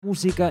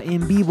Música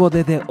en vivo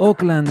desde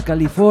Oakland,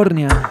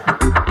 California.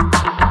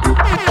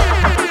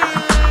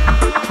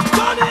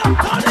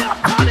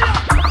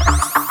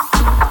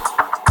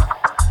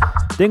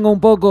 Tengo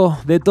un poco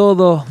de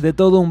todo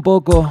un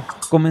poco,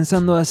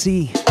 comenzando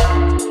así.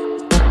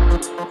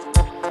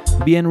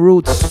 Bien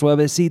roots,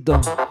 suavecito.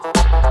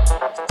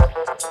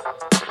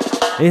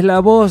 Es la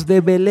voz de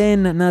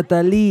Belén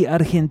Natalí,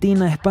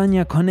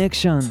 Argentina-España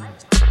Connection.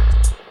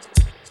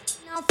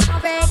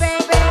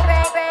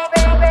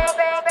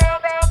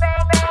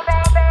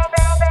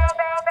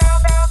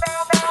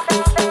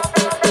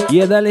 Y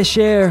dale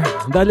share,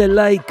 dale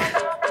like.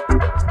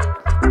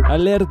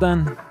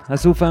 Alertan a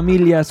su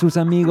familia, a sus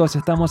amigos.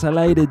 Estamos al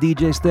aire,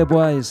 DJ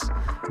Stepwise,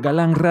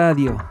 Galán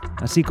Radio.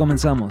 Así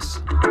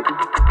comenzamos.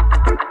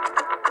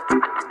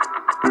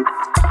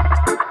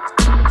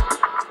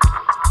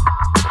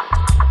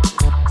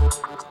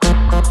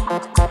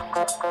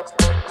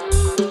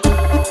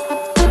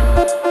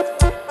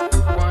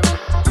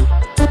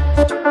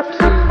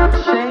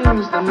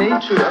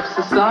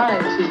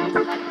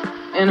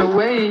 In a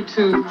way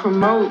to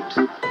promote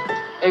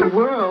a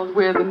world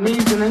where the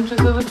needs and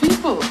interests of the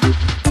people.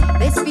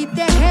 They spit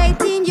their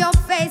hate in your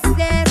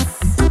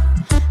faces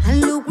and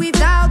look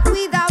without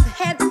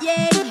head,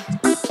 yeah.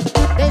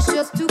 There's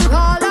just to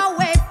call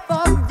away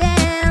for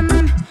them,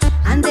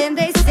 and then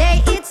they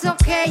say it's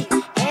okay.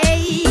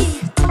 Hey,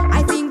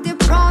 I think the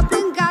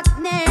problem got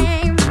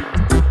name,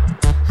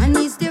 and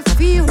it's the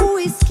fear who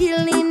is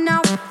killing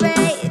our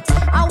fate.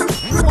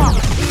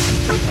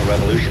 A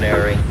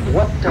revolutionary.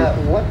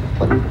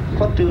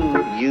 What do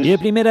you... Y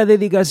primera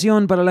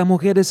dedicación para las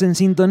mujeres en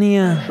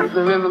sintonía.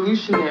 The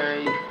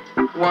revolutionary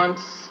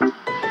wants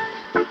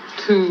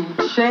to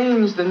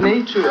change the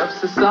nature of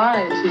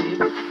society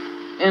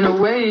in a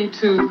way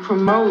to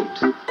promote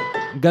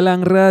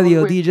Galán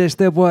Radio, DJ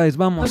Stepwise,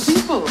 vamos. The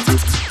people.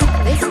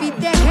 They spit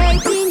their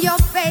hate in your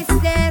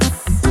faces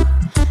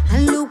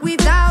and look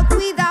without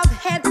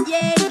head,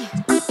 yeah.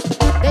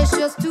 There's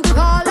just to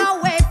call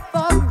away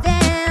for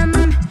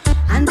them,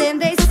 and then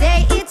they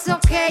say it's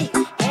okay.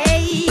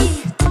 Hey,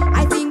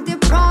 I think the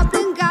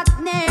problem got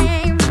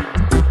name,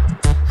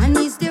 and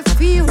it's the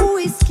fear who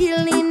is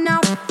killing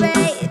our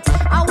fate.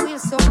 I will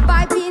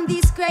survive in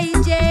this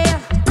crazy.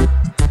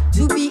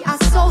 To be a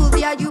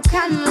soldier, you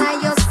can't lie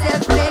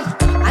yourself, babe.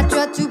 I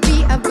try to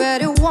be a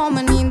better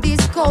woman in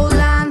this cold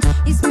land.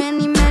 It's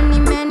many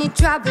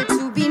travel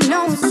to be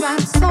no strong.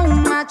 So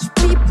much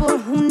people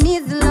who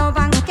need love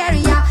and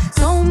care.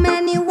 So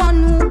many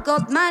one who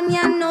got money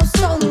and no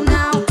soul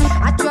now.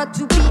 I try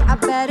to be a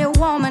better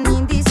woman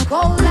in this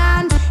cold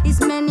land. It's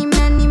many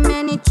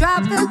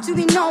travel to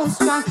be no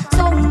strong.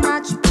 So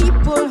much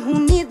people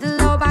who need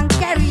love and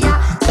care.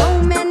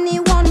 So many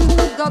one who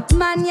got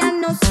money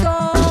and no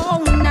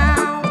soul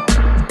now.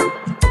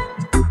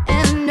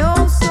 And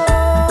no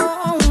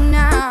soul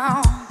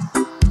now.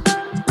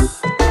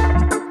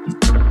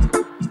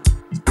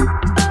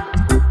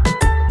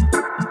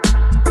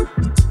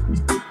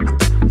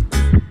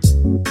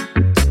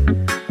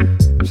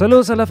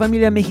 Saludos a la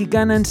familia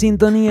mexicana en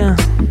sintonía.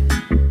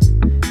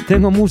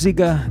 Tengo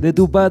música de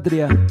tu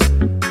patria.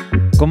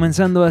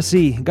 Comenzando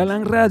así,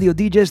 Galán Radio,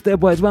 DJ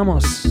Stepwise,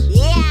 vamos.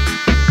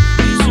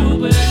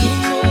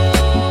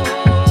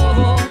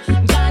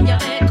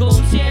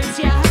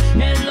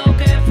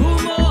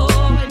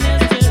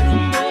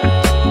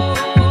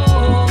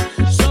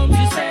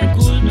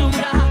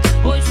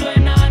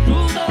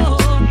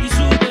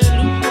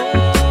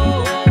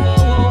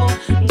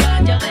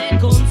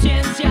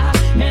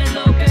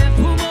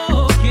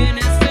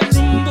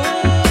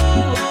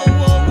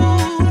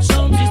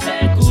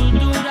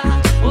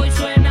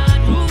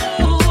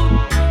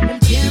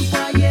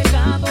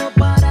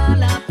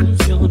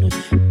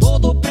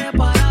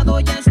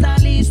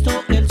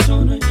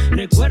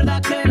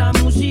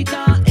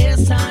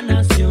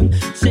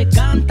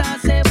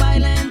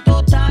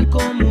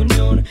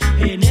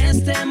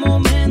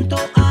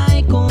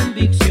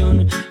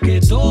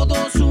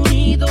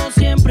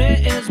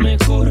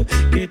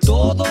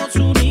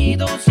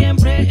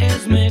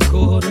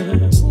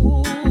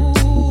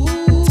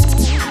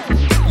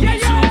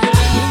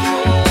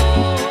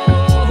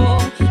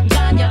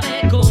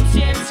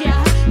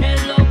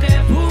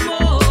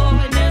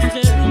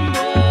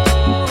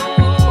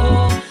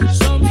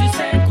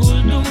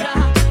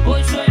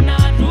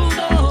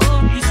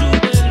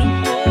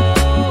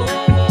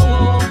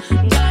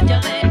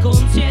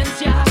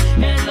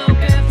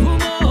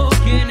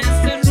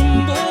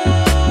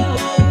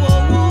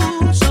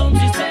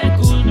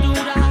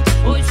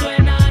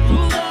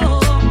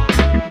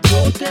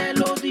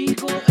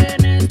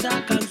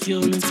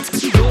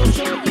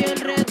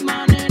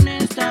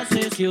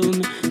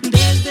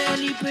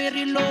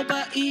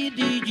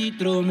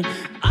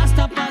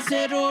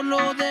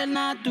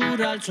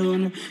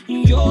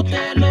 Yo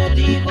te lo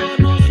digo,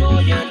 no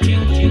soy el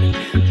chingón,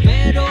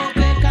 pero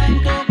que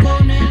canto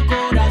con el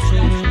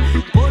corazón.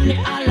 Ponle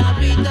a la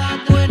vida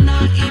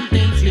buenas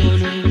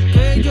intenciones,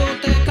 que yo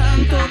te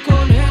canto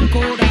con el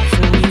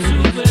corazón.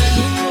 Super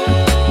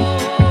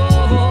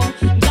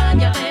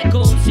gaña de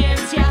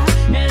conciencia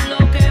es lo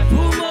que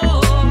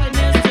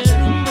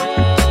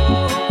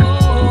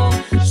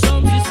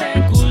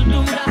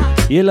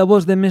Y en la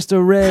voz de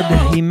Mr. Red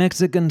y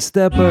Mexican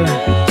Stepper.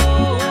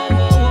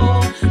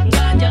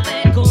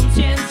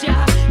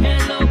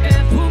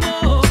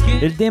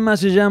 El tema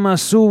se llama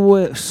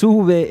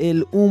Sube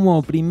el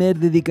humo, primer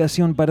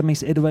dedicación para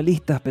mis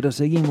herbalistas, pero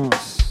seguimos.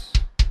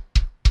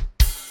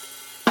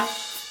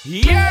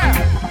 Yeah,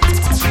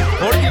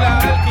 original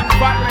King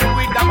Fatman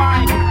with the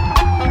mind.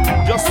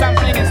 Just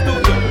sampling in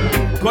studio,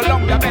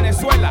 Colombia,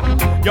 Venezuela.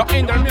 You're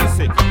in the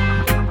music.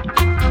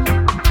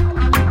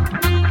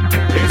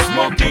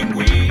 Smoking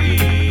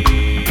weed,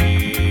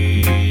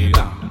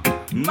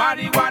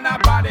 marihuana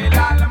para el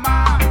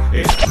alma.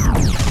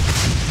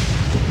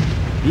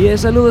 Y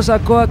saludos a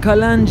Koa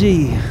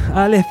Kalanji,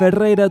 Alex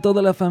Ferreira,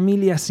 toda la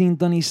familia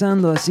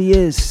sintonizando, así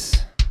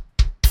es.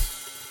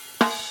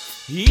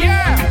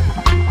 Yeah,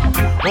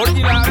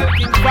 original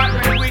King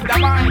Fatman with the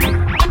mind.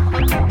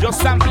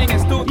 Just sampling in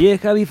studio. Y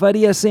Javi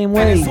Faría, same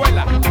way.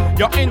 Venezuela,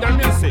 you're in the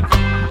music.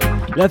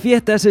 La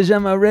fiesta se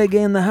llama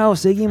Reggae in the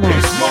House, seguimos.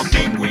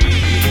 Smoking weed,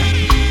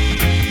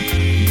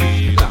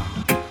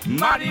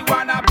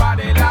 marihuana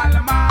para el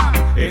alma.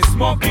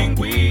 Smoking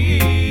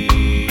weed,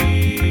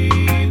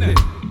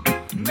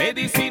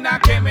 medicina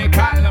que me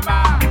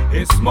calma.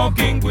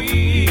 Smoking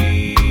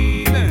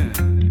weed,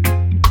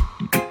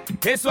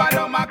 es su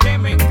aroma que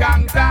me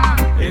encanta.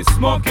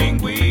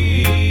 Smoking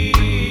weed,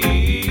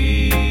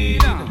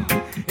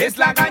 es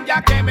la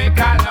ganja que me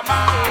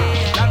calma.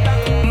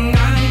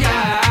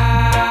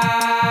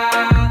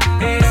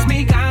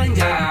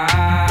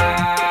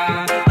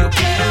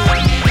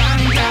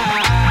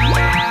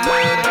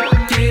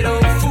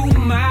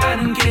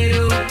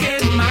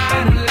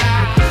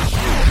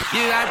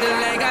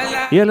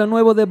 Y a lo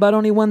nuevo de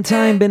Baroni One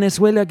Time,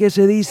 Venezuela, ¿qué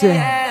se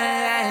dice?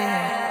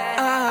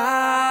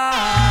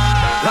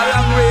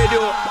 Galang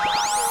Radio.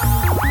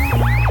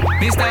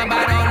 Mr.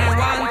 Baroni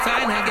One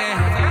Time again.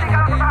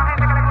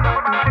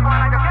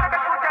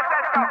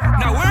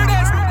 Now where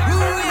this?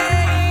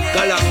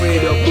 Galang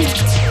Radio.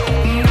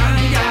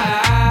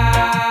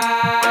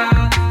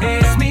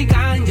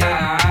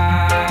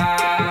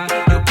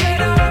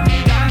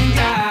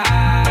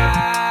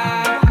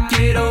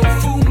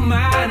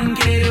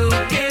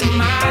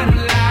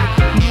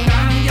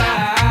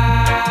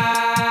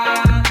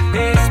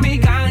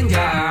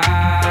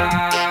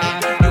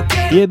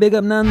 Y big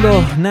up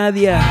Nando,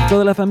 Nadia,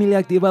 toda la familia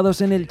activados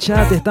en el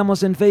chat,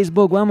 estamos en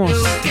Facebook, vamos.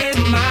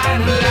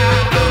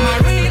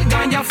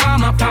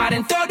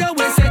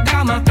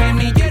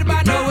 Mi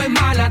hierba no es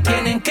mala,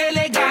 tienen que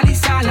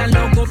legalizarla,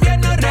 los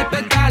gobiernos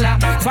respetarla.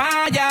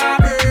 Falla,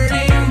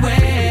 burning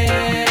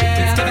way.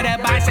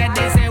 Base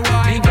de ese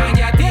guay,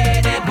 ganja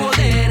tiene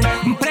poder.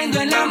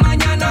 Prendo en la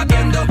mañana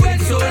viendo el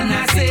sol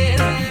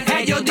nacer.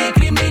 Ellos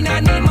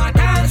discriminan y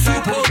matan su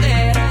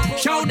poder.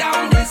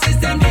 Showdown the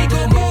system, we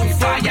go more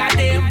fire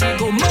them, we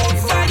go more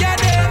fire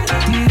them.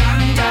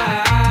 Ganja,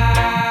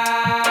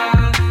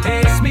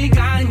 es mi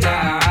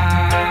ganja.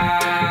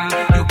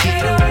 Yo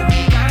quiero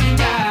mi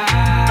ganja.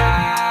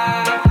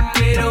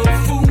 Quiero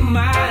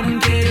fumar,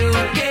 quiero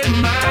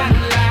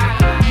quemarla.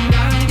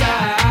 Ganja,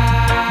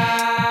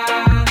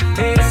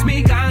 es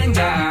mi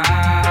ganja.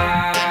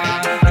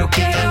 Yo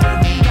quiero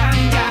mi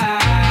ganja.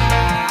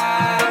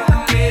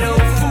 Quiero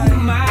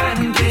fumar,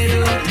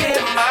 quiero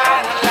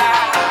quemarla.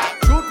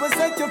 Truth will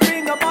set your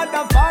finger, but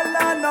the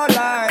follow no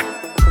lie.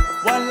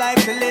 One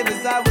life to live,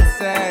 as I would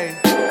say.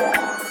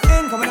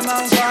 Incoming the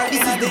Mount Guard,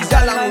 this is the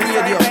Galang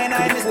Radio. The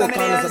four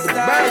corners of the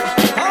bird.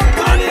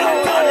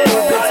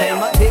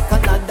 Time I take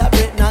another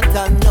breath, not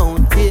a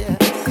notice.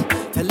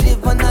 To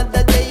live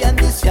another day and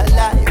this your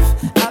life.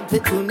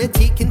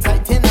 Opportunity can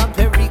tighten up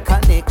every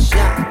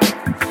connection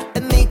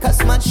and make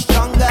us much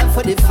stronger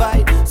for the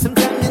fight.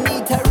 Sometimes you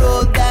need to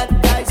roll that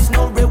dice,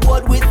 no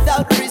reward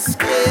without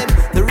risking.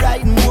 The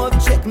right move,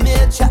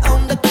 checkmate, you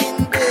own the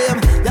kingdom.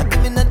 You're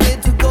giving a day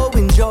to go,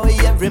 enjoy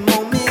every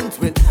moment.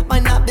 Well,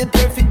 might not be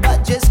perfect,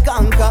 but just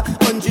conquer.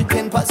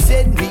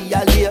 110% we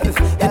are live.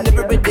 And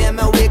every day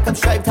I wake up,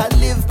 strive to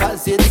live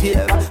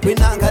positive. We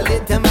not gonna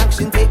let them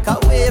action take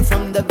away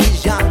from the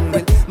vision.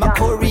 Well, my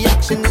core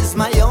reaction is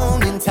my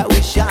own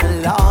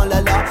intuition. La la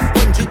la,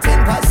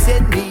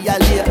 110% we are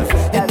live.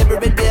 And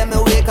every day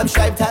I wake up,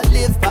 strive to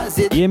live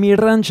positive. Y en mi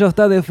rancho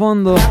está de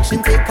fondo,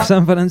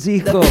 San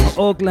Francisco,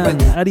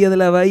 Oakland, área de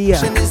la Bahía.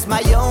 Action is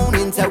my own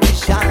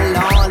intuition.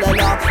 La la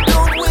la,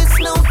 don't waste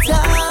no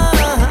time.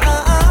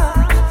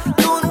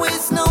 Don't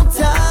waste no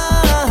time.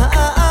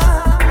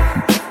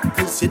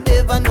 'Cause you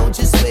never know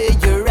just where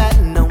you're at.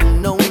 No,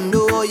 no,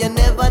 no, you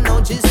never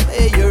know just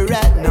where you're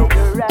at. No,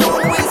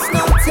 don't waste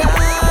no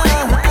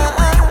time.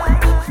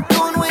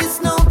 Don't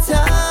waste no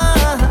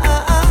time.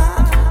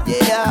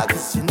 Yeah,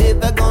 'cause you're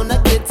never gonna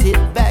get it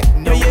back.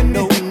 No,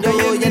 no, no,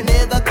 you're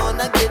never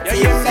gonna get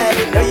it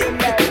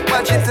back.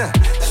 Watch it,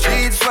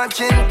 streets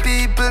watching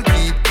people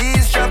keep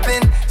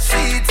eavesdropping.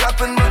 Seeds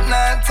happen but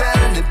not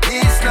telling the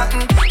peace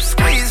nothing.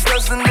 Squeeze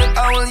doesn't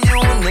the whole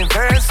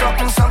universe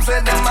something. Some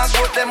say them a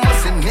good, them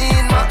mustn't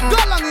mean nothing.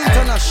 Galang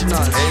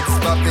International. Heads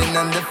popping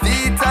and the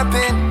feet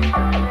tapping.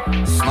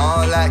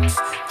 Small acts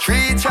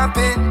tree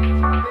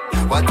chopping.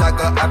 What I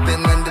got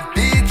happen when the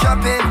beat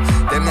dropping?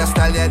 Them your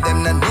style, yeah,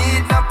 them no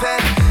need no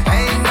pen.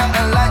 Ain't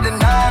nothing like the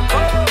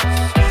narcos.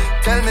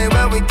 Tell me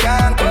where we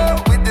can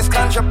go with this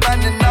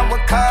contraband in our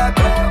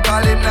cargo.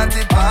 Call him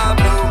Natty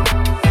Pablo.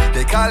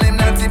 They call him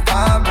Natty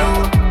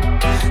Pablo.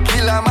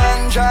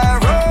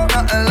 Kilimanjaro,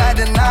 nothing like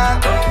the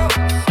narcos.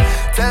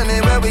 Tell me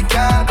where we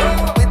can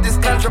go with this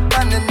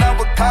contraband in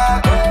our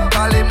cargo.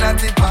 Call him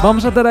Natty Pablo.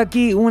 Vamos a estar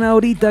aquí una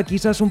horita,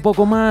 quizás un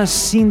poco más,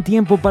 sin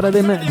tiempo para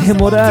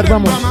demorar,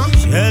 vamos.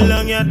 How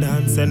long you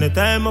dance and the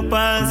time I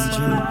pass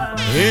through?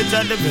 Reach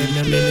at the bend,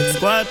 and then it's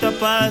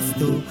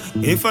 2:15.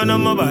 If I know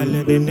my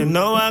ballad, then they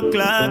know I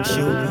clock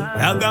shoot.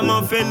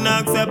 Ragamuffin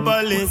knocks a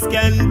police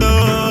can do.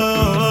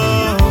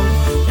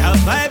 The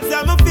vibes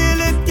I'ma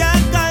feel it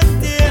can't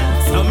contain.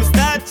 Some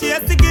start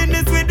chasing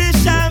Guinness with the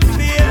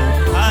champagne.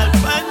 All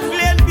fun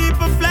plane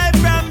people fly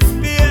from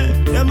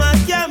Spain. Them a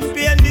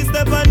campaign, this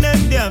step on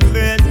them damn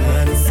brain.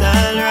 Dance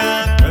all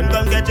rock, run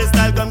come catch your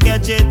style, come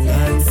catch it.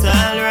 Dance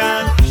all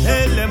rock.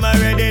 Hey, them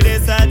already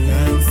this a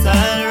dance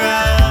all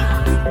rock.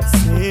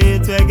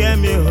 Sweet reggae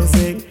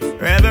music,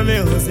 rebel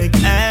music,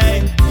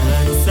 hey.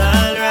 Dance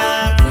all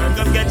rock,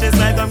 come catch it,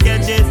 slide, come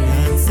catch it.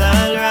 Dance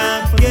all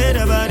rock, forget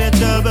about the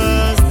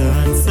troubles.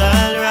 Dance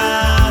all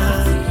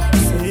rock,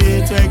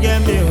 sweet reggae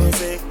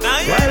music.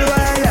 Well,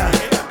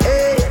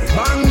 hey,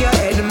 bang your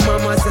head,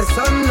 mama say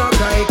son no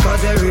cry,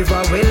 cause the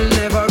river will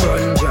never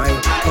run dry.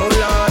 Oh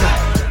Lord,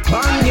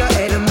 bang your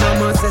head,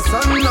 mama say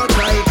son no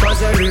cry, cause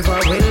the river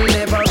will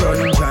never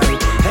run dry.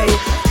 Hey,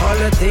 all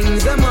the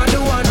things them a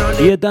do and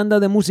all Y tanda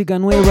de música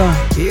nueva.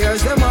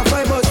 Here's them a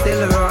fight but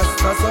still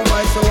rasta,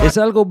 so Es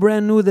algo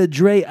brand new de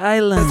Dre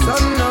Island.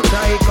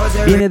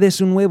 Viene de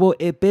su nuevo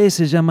EP,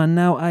 se llama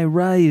Now I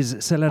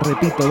Rise. Se la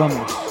repito,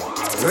 vamos.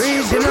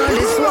 Regional,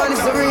 this one is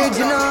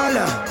original.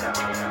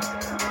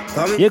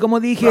 Y como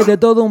dije, de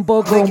todo un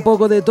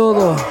poco de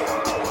todo.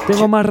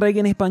 Tengo más reggae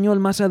en español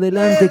más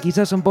adelante,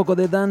 quizás un poco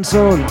de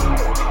dancehall.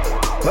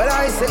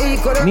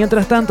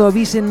 Mientras tanto,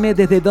 avísenme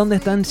desde dónde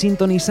están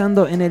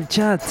sintonizando en el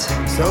chat.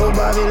 So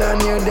Babylon,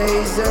 your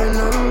days are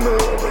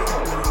numbered.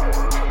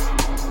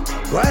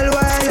 Well,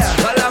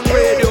 Galang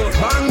Radio.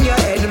 Bang your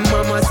head,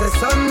 mama say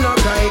son no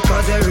cry,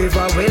 cause the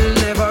river will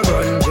never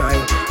run dry.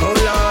 Oh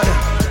Lord,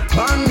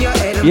 bang your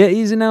head. Yeah,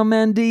 easy now,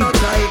 man D.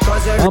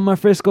 All my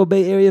Frisco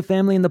Bay Area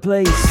family in the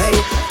place. Hey,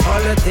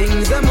 all the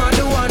things them a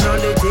do and all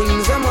the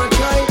things them a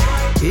try.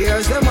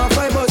 Here's them a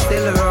fight but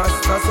still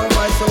rasta, so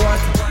why so what?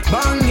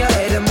 Bang your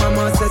head,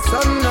 mama say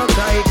son no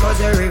cry, cause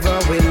the river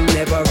will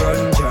never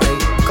run dry.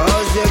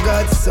 Cause you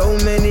got so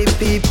many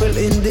people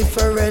in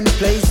different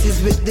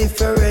places with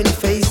different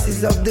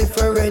faces of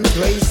different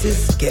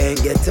races.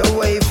 Can't get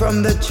away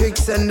from the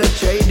tricks and the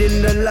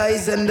trading, the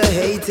lies and the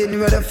hating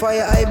where the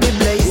fire I be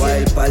blazing.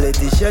 While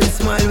politicians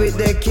smile with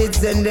their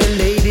kids and their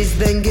ladies,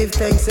 then give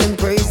thanks and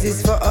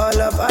praises for all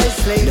of our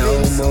slaves.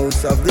 Now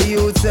most of the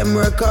youths them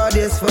work hard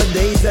yes for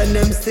days and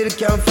them still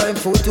can't find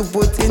food to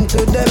put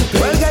into them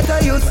plates. Well get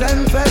a youth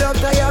them fed up,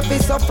 they have to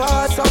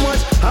suffer so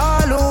much.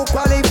 All who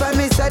qualify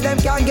me say them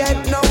can't get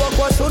no work,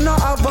 was who not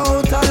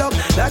about a luck.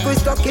 Like we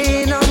stuck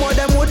in a mud,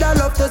 them woulda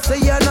love to see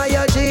you now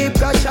your Jeep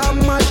crash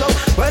and mash up.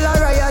 Well a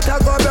riot a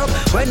go broke,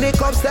 when the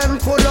cups them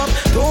full up.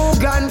 2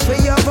 grand for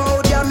your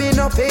vote, yeah me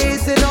no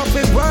face enough.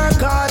 We work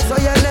hard so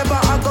you never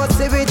a go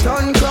see we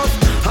turn gruff.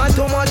 And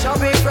too much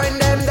of me friend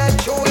them that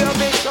show you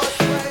be shut.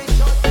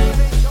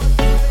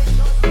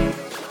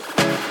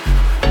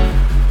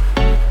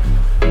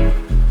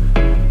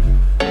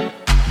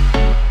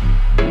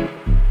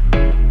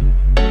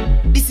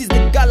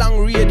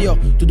 Radio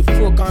to the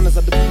 4 corners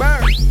of the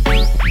bird.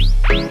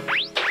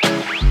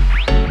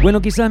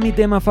 Bueno, quizás mi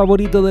tema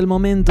favorito del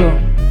momento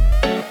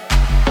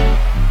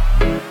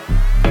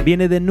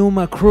viene de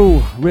Numa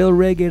Crew, Real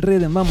Reggae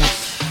Rhythm, vamos.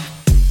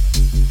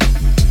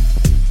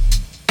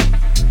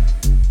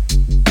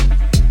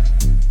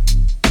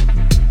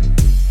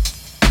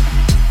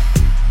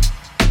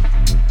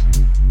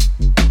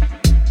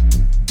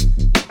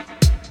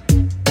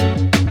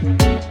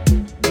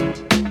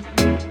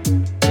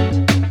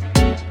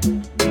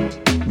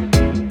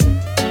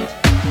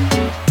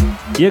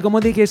 Y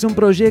como dije, es un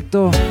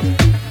proyecto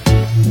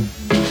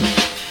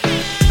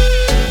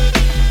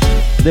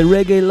del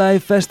Reggae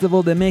Live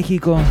Festival de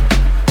México.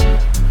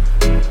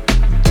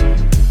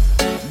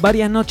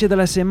 Varias noches de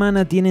la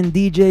semana tienen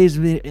DJs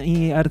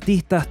y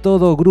artistas,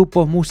 todos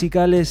grupos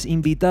musicales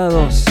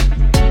invitados.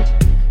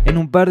 En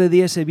un par de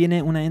días se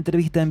viene una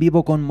entrevista en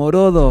vivo con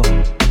Morodo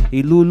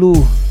y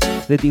Lulu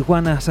de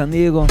Tijuana, San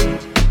Diego.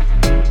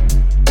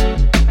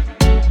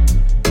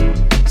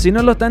 Si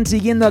no lo están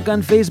siguiendo acá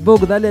en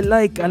Facebook, dale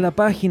like a la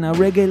página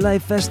Reggae Live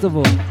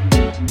Festival.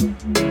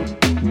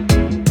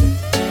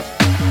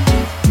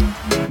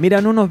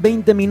 Miran unos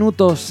 20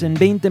 minutos, en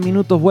 20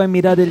 minutos voy a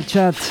mirar el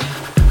chat.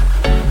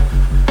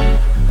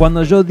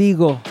 Cuando yo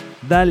digo,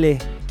 dale,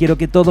 quiero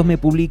que todos me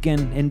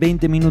publiquen en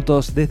 20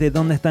 minutos desde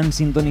dónde están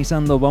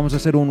sintonizando. Vamos a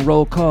hacer un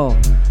roll call,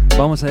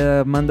 vamos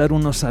a mandar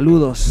unos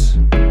saludos.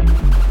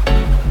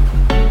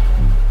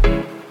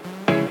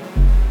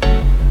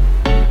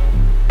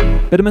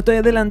 Pero me estoy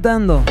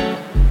adelantando.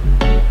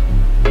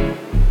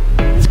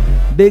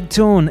 Big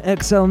Tune,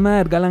 XL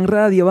Mad, Galan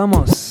Radio,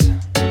 vamos.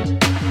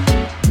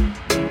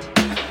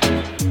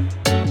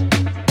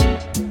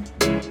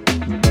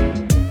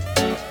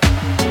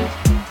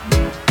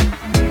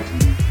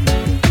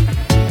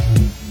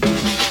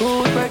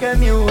 Reggae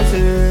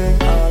music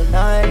all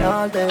night,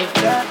 all day,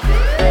 yeah.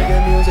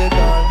 Reggae music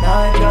all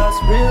night,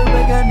 just real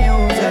reggae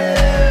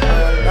music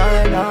all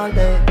night, all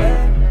day,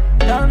 yeah.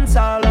 Dance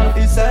all of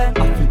the set,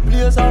 I feel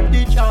place up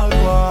the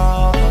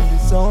chalwa on the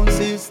sound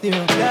system,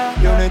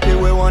 yeah. Unity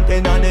we want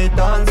in on the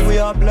dance, we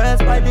are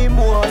blessed by the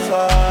Most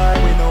High.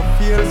 We no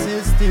fear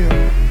system.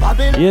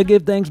 Babylon. Yeah,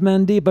 give thanks,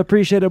 man. Deep,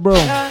 appreciate it, bro.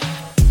 Yeah.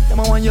 Them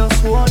a want your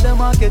sword,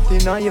 them a get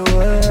in on your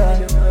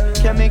head.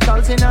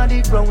 Chemicals in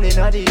the ground, in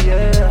the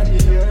air.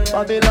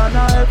 Babylon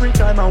every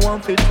time I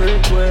want to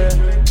trick where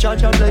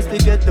Judge a bless to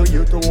get to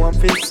you to want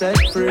to set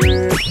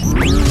free.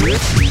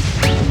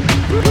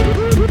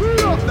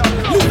 Pull up that,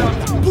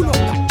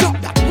 drop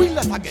that, wheel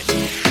up again.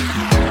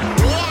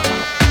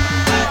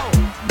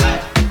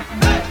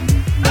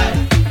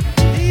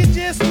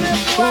 DJ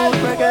Smith,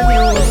 reggae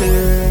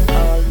music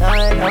all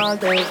night, all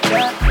day,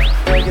 yeah.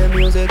 Reggae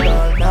music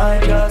all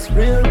night, just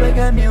real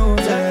reggae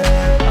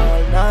music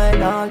all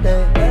night, all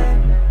day, yeah.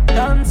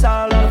 Dance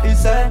all of the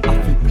set,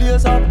 I feel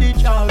place up the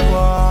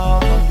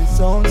chalwa on the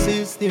sound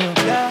system,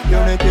 yeah.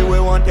 Unity we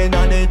want in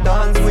on the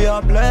dance, we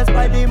are blessed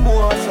by the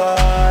Most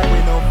High. We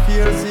no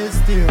fear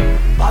system.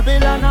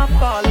 Babylon a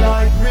fall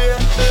like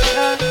rain,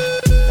 yeah.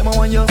 Them a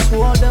want your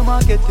soul, them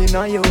a get in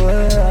on your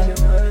head.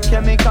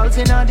 Chemicals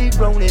in the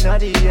ground, in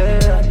the air.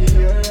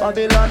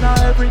 Babylon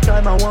every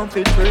time I want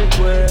to trick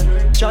where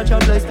Judge a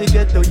bless to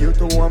get to you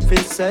to want to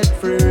set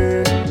free.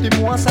 The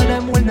most of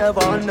them will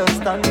never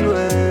understand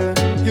where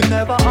you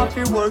never have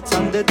to work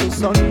Sunday to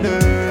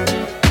Sunday.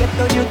 Get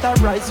to you to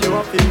rise, you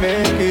have to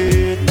make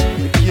it.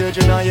 The cage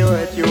in your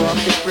head, you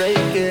have to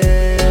break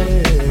it.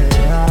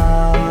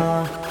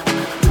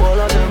 All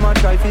of them a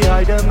try to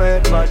hide them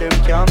head, but them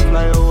can't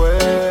fly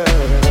away.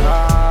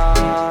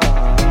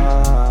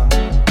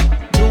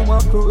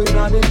 Crew in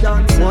the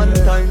dance. 1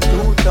 time,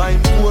 2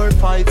 time, 4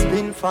 fights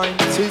been fine.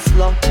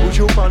 Sizzler, push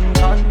up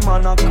and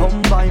man a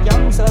combine.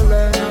 Gangsta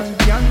learn and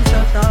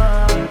gangsta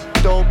talk.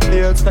 Dub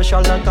play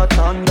special like a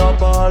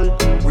thunderball.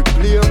 We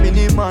play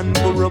mini-man,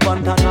 Burro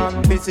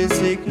Bantanan. Busy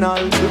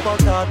signal, super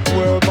cat,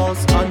 world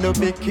boss and the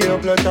big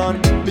cableton.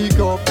 Big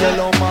up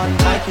yellow man,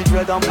 Nike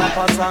Dread and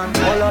Papa San.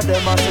 All of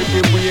them are set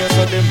the way,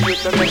 so them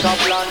use to make a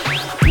plan.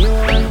 New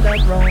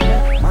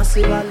underground,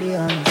 massive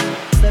alliance.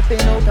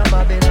 Stepping out of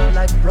Babylon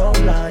like Bro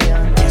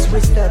Lion. As we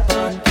step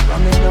on,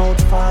 running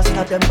out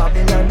faster than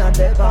Babylon and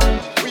Devon.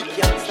 We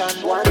can't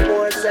stand 1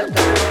 more second.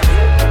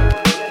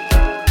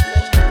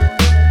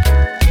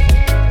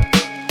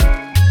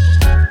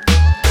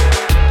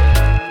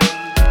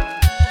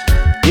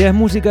 Y es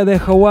música de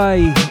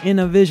Hawaii,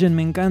 Inner Vision,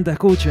 me encanta,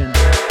 escuchen.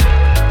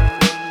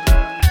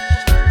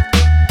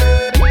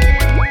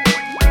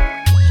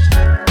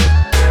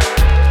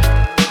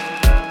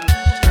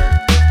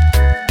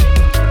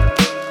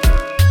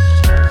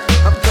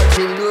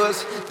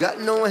 Got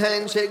no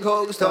handshake,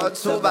 hugs,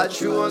 thoughts over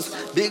shoes.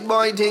 Big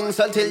boy things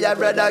until your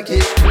brother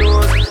kiss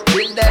close.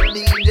 Till that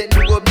DJ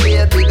to go play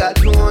a bigger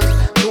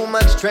tunes. Too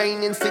much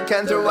training, stick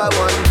and throw a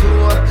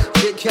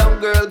 1-2. Shake your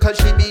girl cause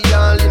she be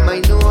all in my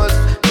nose.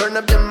 Turn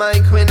up the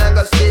mic when I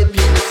go step in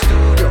the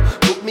studio.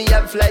 Book me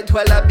a flight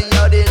while I be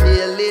out in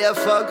LA.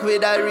 Fuck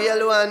with a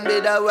real one,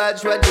 better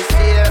watch what you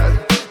say.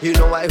 You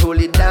know I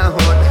hold it down.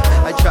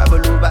 I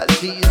travel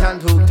overseas and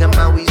took them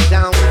always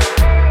down.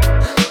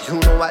 You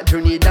know I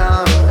turn it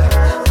down.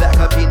 Back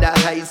up in the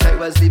heights, I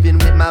was living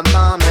with my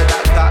mom. And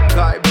I got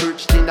car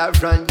perched in the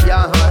front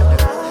yard.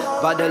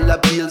 Bottle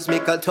of pills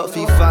make a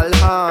toughie fall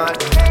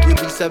hard. You'll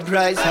be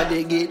surprised how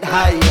they get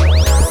high.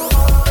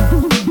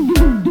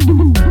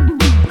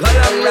 Got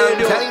a long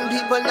time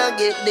people not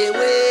get their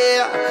way.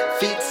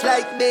 Fits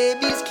like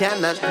babies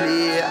cannot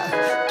play.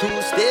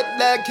 2 step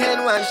back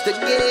and watch the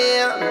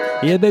game.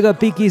 Y el Vega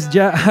Pikis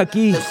ya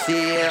aquí.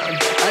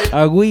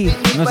 Agui,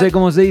 no sé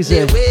cómo se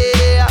dice.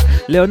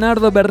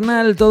 Leonardo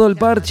Bernal, todo el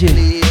parche.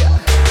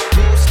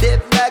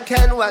 Step back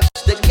and watch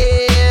the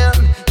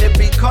game.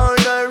 Every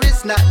corner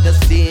is not the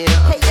same.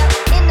 Hey, yo,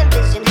 Inner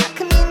Vision, how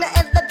come you not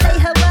ever play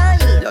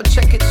Hawaii? Yo,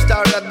 check it,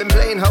 star, I've been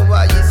playing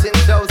Hawaii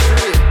since 03.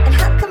 And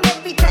how come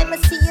every time I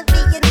see you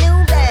be a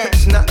new band?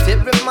 It's not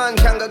every man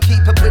can go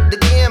keep up with the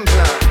game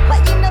plan.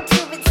 Why you not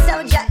with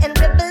Soldier and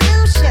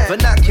Revolution?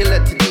 Vernacular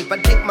too deep, I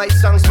think my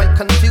songs might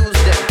confuse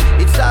them.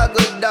 It's all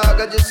good,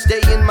 dog, I just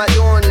stay in my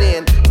own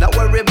lane. Not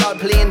worry about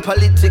playing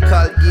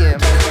political game.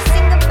 Can you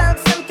sing about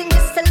something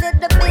just a little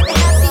bit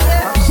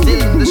happier? I'm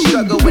still in the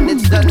struggle, when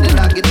it's done then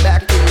I'll get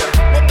back to you.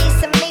 Maybe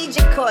some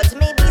major chords,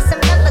 maybe some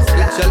numbers.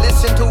 So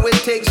listen to it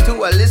takes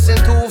two, I listen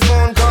to a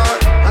phone call.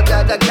 I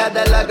got a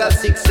catalog of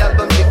 6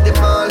 albums, pick them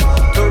all.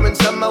 Touring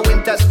summer,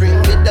 winter, spring,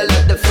 middle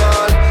of the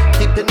fall.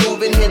 Keep it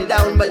moving, head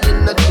down, but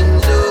you're nothing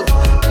so.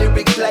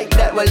 Lyrics like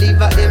that will leave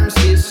a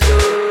MC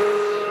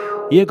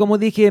slow. Y como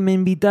dije, me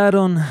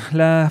invitaron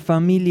la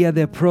familia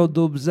de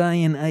Product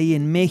Zion ahí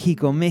en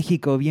México,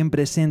 bien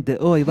presente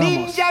hoy. Vamos.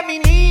 Ninja, mi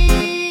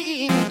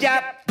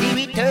ninja, the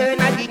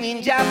return of the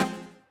ninja.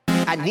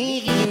 A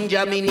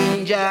ninja, mi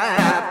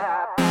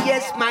ninja.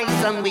 Yes, my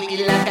son,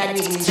 wicked like a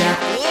ninja.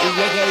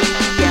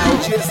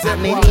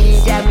 I'm a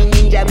ninja, mi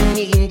ninja,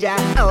 mi ninja.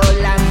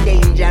 All I'm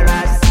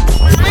dangerous.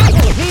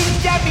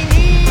 Ninja, mi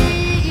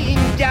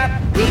ninja,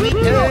 the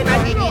return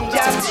of the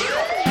ninja.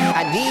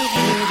 A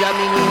ninja,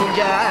 mi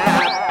ninja.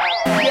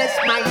 Yes,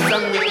 my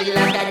son, wicked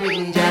like a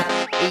ninja.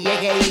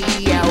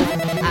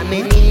 I'm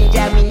a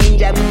ninja, mi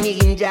ninja, mi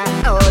ninja.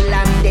 All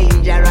I'm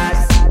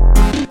dangerous.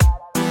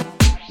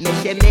 Me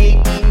she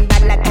making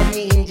bad like a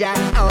ninja.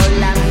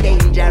 All I'm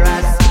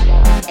dangerous.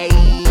 Hey,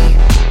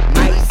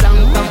 my son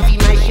come fi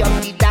my shop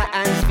the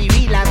dance fi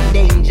real and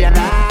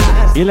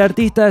dangerous. Y el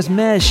artista es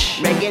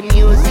Mesh. Reggae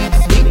music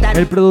sweet and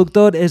El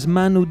productor es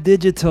Manu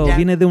Digital.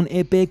 Viene de un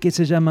EP que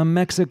se llama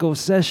Mexico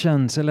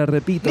Session. Se la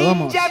repito,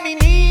 vamos. ninja, mi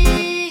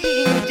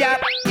ninja,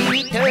 the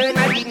return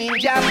of the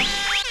ninja.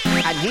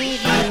 A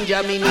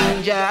ninja, mi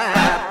ninja.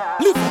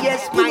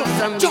 Yes, my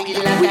son, wicked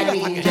like a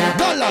ninja.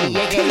 I'm a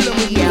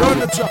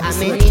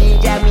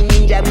ninja, mi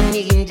ninja,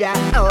 mi ninja.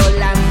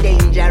 All I'm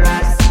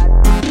dangerous.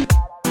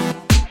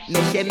 Me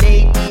she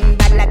making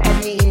bad like a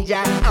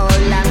ninja.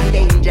 All I'm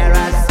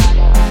dangerous.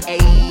 Hey,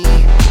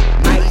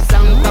 my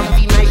son come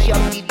fi my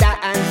shop the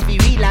dance fi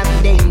real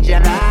and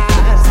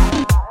dangerous.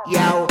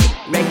 Yo,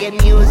 reggae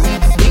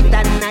music sweet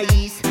and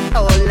nice.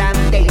 All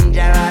I'm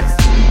dangerous.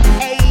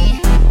 Hey,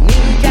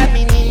 ninja,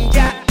 mi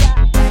ninja.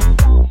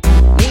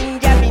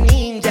 Ninja, mi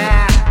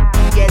ninja.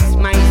 Yes,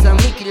 my son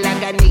wicked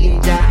like a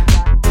ninja.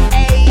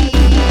 Hey.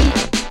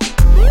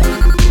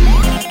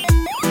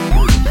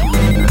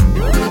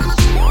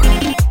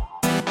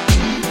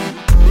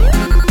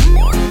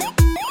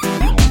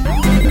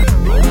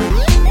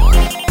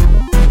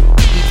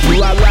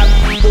 You are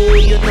Rambo,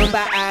 you know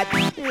bad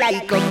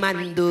like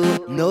commando,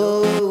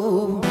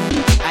 no.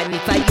 And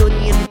if I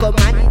union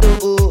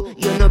commando,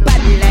 you know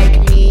bad like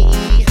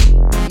me,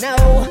 no.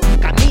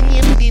 Coming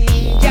in the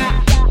ninja,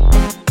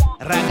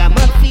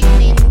 ragamuffin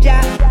ninja,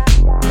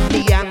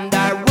 beyond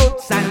the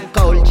roots and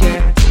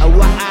culture.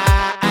 Why?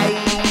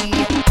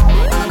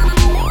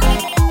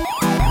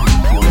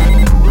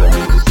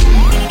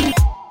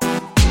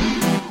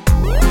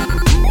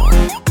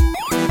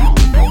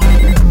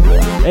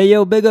 Hey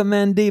yo, big up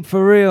Man Deep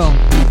for real.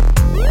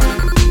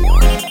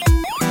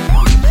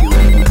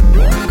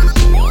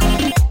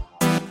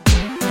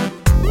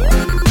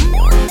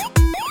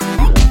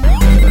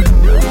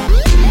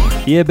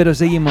 Yeah, pero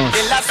seguimos.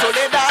 En la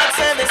soledad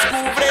se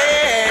descubre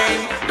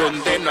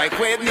donde no hay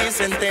juez ni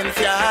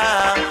sentencia.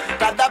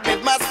 Cada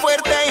vez más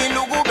fuerte y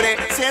lúgubre,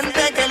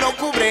 siente que lo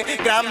cubre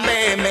gran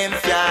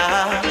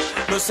vehemencia.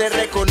 No se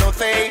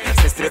reconoce,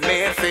 se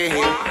estremece.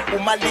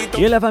 Un maldito.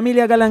 Y la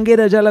familia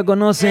galanguera ya la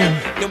conocen.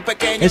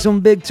 Es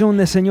un big tune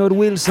de señor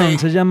Wilson,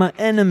 se llama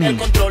Enemy. El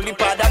control y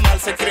para mal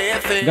se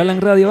crece. Galan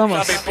Radio,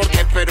 vamos. Sabe por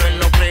qué, pero él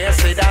no cree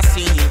ser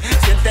así.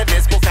 Siente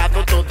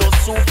desbocado, todo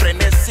sufre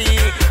en sí.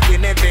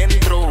 Tiene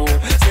dentro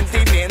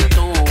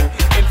sentimiento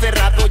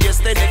encerrado y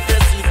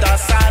necesita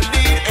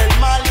salir. El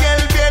mal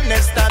y el bien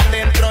están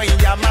dentro y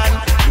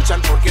llaman.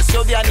 Luchan porque se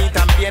odian y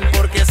también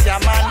porque se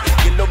aman.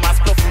 Y en lo más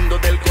profundo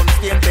del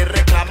consciente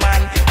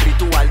reclaman.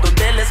 Ritual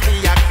donde les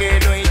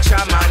viajero y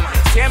chamán.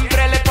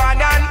 Siempre le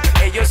pagan,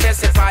 ellos se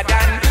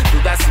separan.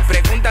 Dudas y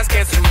preguntas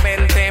que su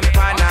mente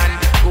empanan.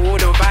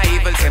 Puro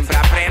Bible siempre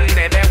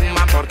aprende de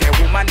human porque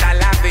human da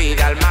la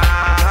vida al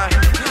man.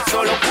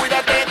 Solo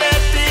cuídate de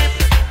ti,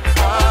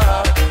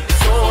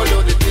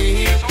 solo de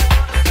ti.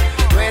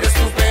 No eres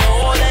tu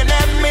peor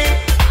enemigo,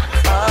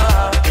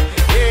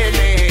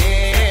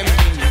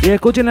 enemigo. Y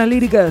escuchen las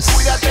líricas.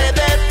 Cuídate de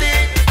ti,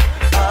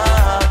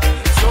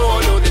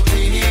 solo de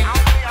ti.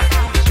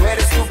 Tú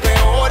eres tu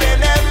peor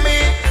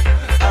enemigo,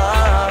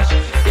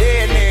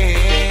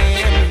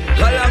 enemigo.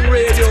 Galan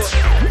Radio.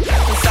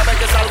 Tú sabes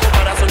que es algo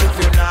para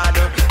solucionar,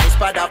 no es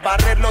para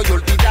barrerlo y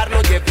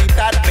olvidarlo y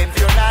evitar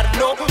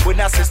mencionarlo.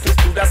 Buenas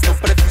estructuras no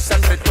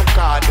precisan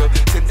retocar.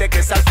 Siente que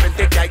es al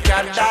frente que hay que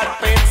andar.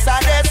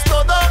 Pensar es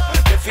todo,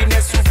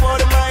 define su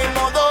forma y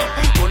modo.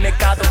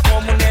 Conectado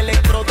como un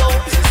electrodo.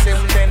 Si se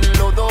hunde en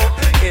lodo,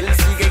 él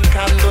sigue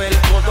hincando el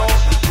codo.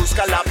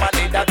 Busca la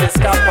manera de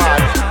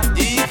escapar.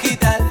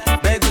 Digital,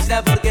 me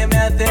gusta porque me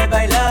hace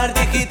bailar.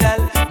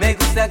 Digital, me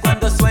gusta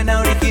cuando suena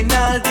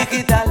original.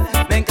 Digital,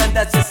 me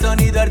encanta ese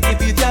sonido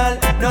artificial.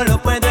 No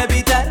lo puedo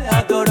evitar,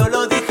 adoro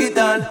lo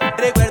digital.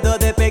 Recuerdo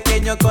de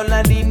pequeño con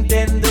la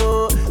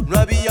Nintendo. No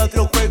había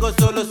otro juego,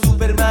 solo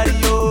Super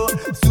Mario.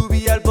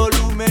 Subía el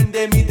volumen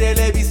de mi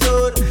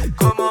televisor.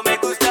 Como me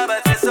gustaba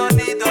ese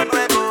sonido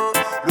nuevo.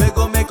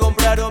 Luego me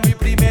compraron mi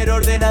primer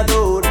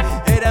ordenador.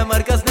 Era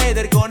marca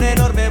Schneider con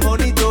enorme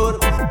monitor.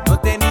 No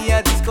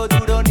tenía disco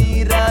duro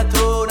ni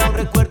ratón. Aún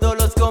recuerdo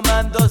los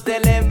comandos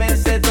del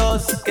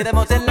MS2.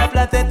 Quedamos en la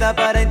placeta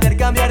para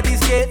intercambiar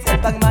disquetes. El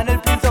Pac-Man, el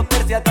Prince of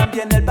Persia,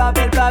 también el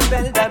Babel,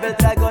 Double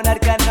Dragon,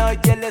 Arkanoid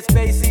y el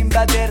Space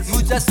Invaders.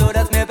 Muchas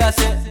horas me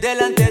pasé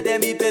delante de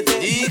mi PC.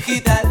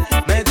 Digital,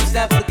 me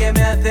gusta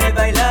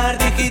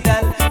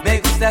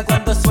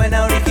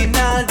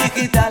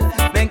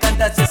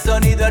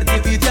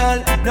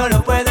español, no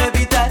lo puedo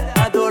evitar,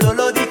 adoro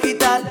lo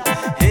digital.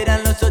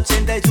 Eran los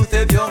 80 y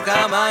sucedió en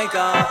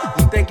Jamaica.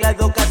 Un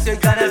teclado Casio y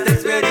ganas de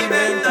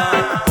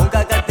experimentar. Con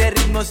cacas de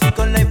ritmos y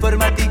con la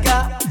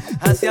informática.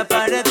 Así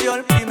apareció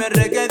el primer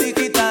reggae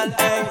digital.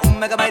 1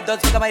 megabyte, 2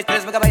 megabytes,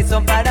 3 megabytes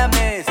son para mí.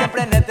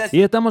 Siempre necesito.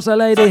 Y estamos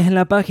al aire en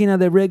la página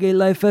de Reggae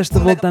Live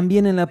Festival,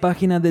 también en la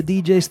página de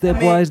DJ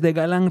Stepwise, de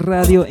Galán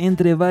Radio,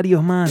 entre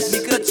varios más.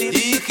 Microchip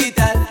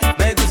digital,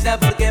 me gusta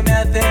porque me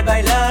hace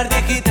bailar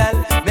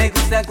digital. Me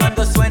gusta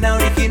cuando suena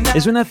original.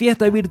 Es una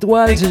fiesta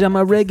virtual, se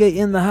llama Reggae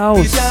in the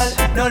House.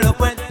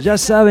 Ya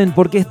saben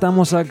por qué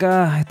estamos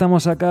acá.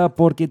 Estamos acá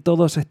porque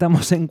todos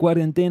estamos en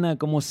cuarentena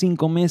como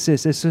 5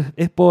 meses. Eso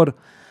es por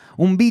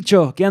un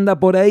bicho que anda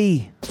por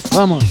ahí.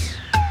 Vamos.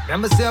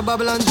 Remember say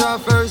Babylon draw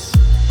first.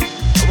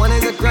 One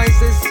is a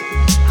crisis.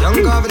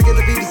 Young God to get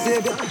the people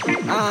savior.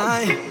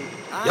 Aye.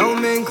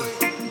 Young Mink,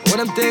 what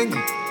I'm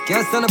thinking.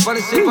 Can't stand up on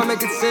the ship, I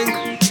make it sink.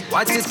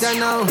 Watch it turn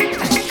now.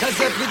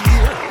 Cause every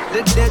day,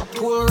 the dead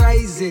toll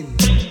rising.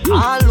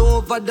 All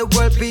over the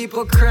world,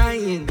 people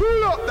crying.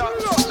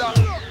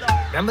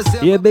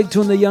 Y el big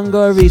tune de Young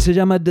Garvey se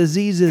llama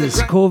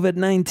Diseases,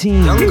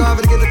 COVID-19.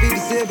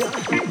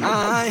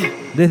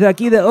 Desde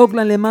aquí de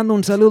Oakland le mando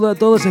un saludo a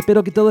todos.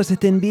 Espero que todos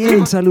estén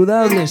bien,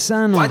 saludables,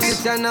 sanos,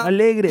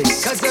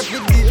 alegres.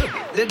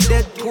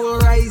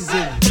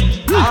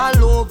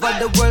 All over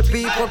the world,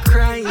 people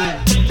crying.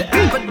 The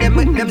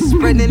epidemic, them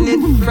spreading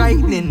it,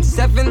 frightening.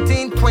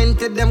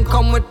 1720, them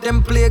come with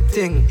them plague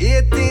thing.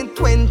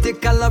 1820,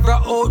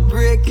 cholera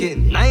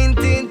outbreaking.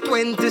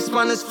 1920,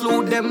 Spanish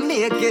flu, them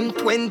making.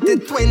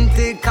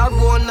 2020,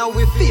 corona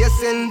we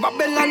facing.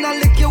 Babylon, I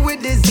lick you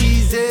with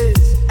diseases.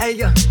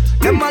 Hey,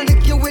 them I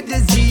lick you with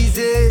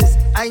diseases.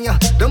 Hey,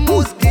 the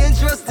most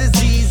dangerous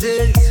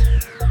diseases.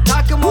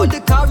 Talking about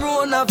the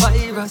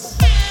coronavirus.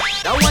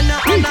 That one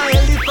on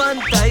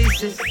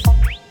elephantiasis.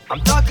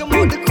 I'm talking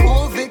about the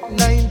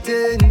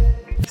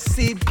COVID-19.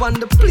 Seat on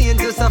the plane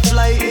just a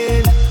fly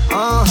in.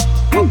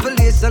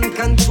 Population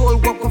control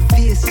what we're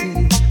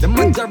facing. The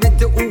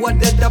majority who are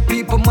dead are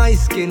people my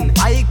skin.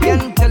 I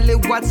can tell you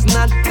what's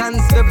not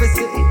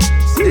conspiracy.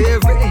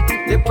 Slavery,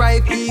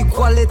 deprive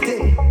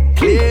equality.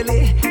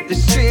 Clearly, the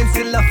strain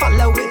still a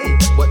follow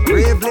it. But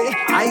bravely,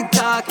 I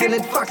talking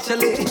it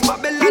factually.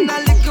 Babylon a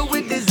liquor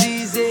with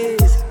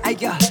diseases.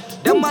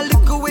 Them a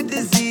liquor with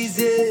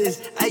diseases.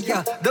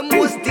 The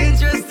most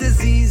dangerous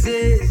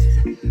diseases.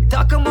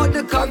 Talk about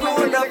the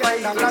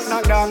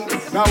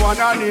coronavirus. Now one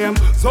name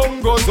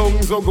Zongo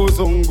Zongo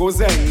Zongo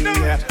Zen.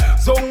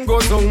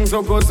 Zongo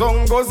Zongo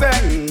Zongo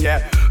Zen.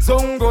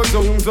 Zongo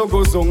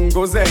Zongo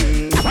Zongo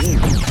Zen.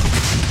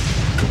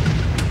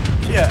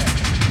 Yeah.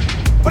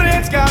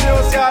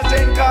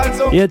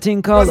 Y el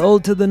thing called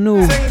Old to the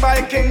New.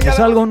 Es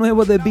algo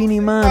nuevo de Beanie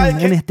Man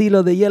en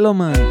estilo de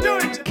Yellowman.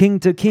 King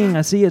to King,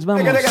 así es,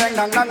 vamos.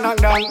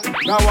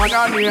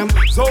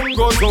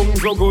 Zongo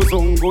Zongo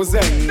Zongo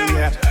Zen.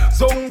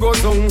 Zongo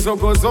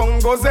Zongo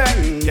Zongo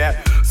Zen.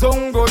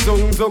 Zongo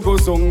Zongo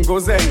Zongo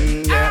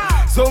Zen.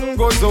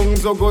 Zongo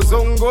Zongo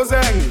Zongo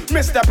Zen.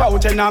 Mr.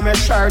 Pouch in my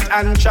shirt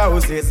and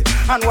trousers.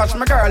 And watch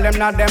my girl them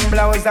not them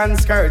blouse and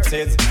skirts.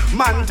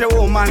 Man to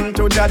woman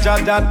to jaja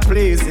that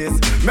pleases.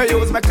 Me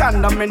use my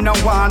condom, me no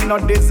want no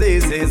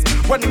diseases.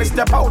 When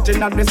Mr. Pouch in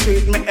the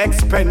street, me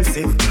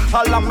expensive.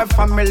 All of my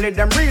family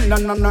them real,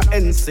 no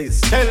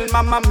insist. Tell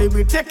mama me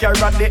we take care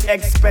of the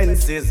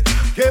expenses.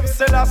 Give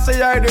Selassie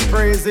the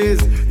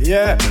praises.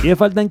 Yeah. Y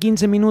faltan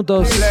 15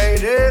 minutos.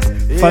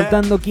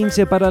 Faltando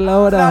 15 para la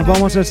hora.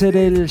 Vamos a hacer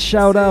el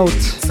shout out.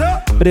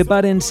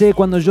 Prepárense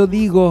cuando yo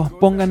digo,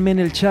 pónganme en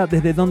el chat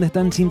desde donde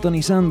están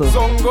sintonizando.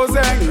 Zongo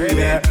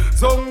Zen,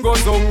 Zongo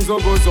Zongo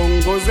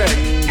Zongo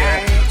Zen.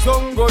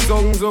 Zongo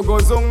Zongo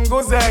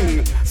Zongo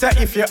Zen. Say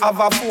if you have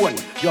a phone,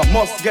 you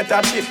must get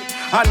a chip.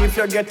 And if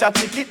you get a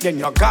ticket, then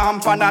you're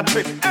gone on a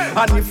trip.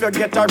 And if you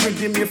get a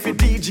rhythm, if you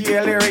DJ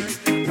lyrics.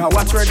 Now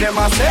watch where them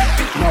a say.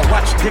 Now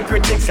watch the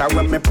critics. And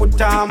when me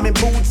put on me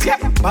boots, yeah,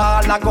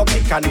 ball I go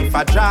kick. And if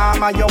a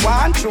drama you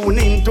want, tune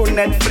into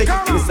Netflix.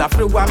 Miss a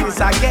flu and miss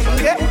a gang,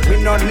 yeah.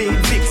 We no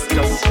need fix.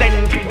 Just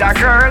send to the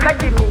girl and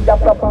give me the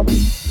proper.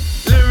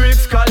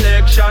 Lyrics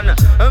collection,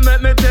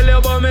 make me tell you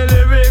about me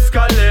lyrics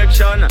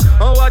collection.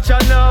 Watch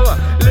out now,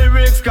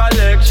 lyrics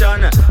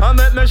collection.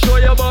 Make me show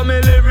you about me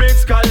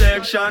lyrics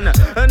collection.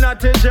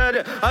 Not a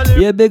jet,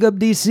 yeah, big up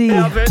DC.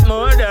 Have it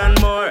more than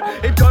more.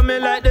 It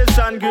coming like the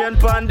sun grain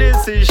pan the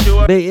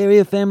seashore. Bay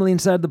Area family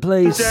inside the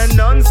place. Then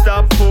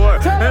non-stop for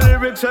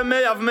lyrics when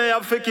me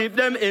have to keep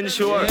them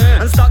inshore.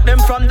 And stock them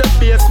from the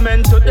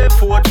basement to the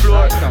 4th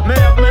floor. Me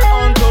have my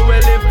uncle will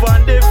live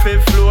on the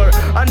 5th floor.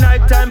 A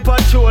nighttime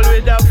patrol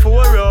with a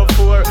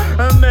 404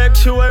 and make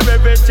sure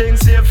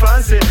everything's safe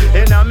and safe.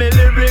 In a me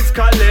lyrics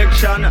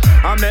collection,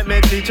 I make me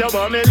teach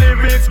about me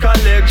lyrics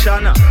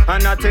collection.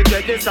 And I take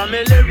this on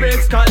me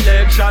lyrics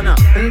collection.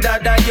 And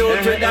that I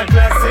use with a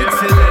classic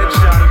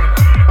selection.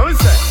 I'm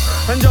saying.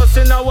 And just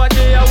in our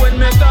day when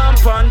me gone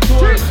on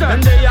tour.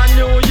 And they are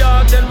New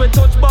York, then we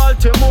touch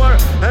Baltimore.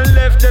 And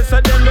left this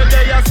and then we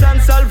day at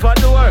San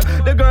Salvador.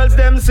 The girls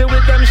them see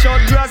with them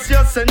short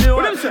gracias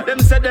senor. Them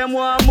say them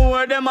want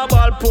more, them a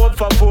ball poor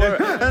for poor.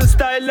 And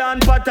style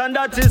and pattern,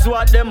 that is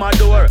what them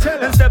adore.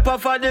 And step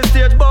off of the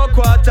stage about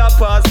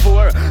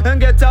 4:15. And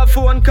get a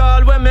phone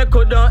call when me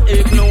couldn't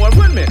ignore.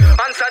 When me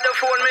answer the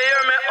phone, me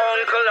hear me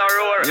uncle a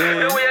roar.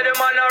 The way the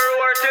man a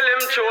roar till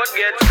him throat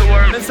get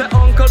sore. Me say,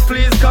 uncle,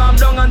 please calm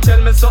down and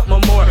tell me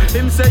something more.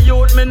 Him say,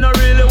 youth, me no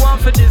really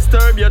want to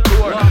disturb your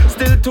tour.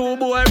 Still two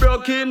boy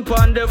broke in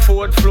on the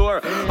 4th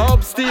floor.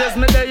 Upstairs,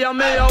 me there and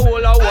me a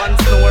whole a one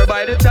snore.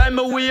 By the time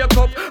me wake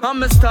up and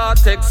me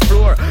start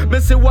explore, me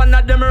see one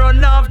of them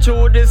run off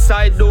through the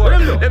side door.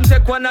 Them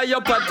take one of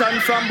your pattern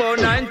from about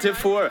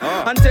 94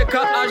 and take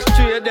a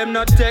ashtray, them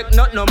not take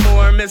not no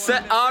more. Me say,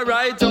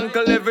 alright,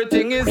 uncle,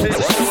 everything is in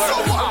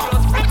store.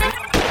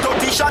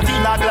 30 shot in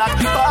a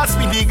Glock, pass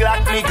me the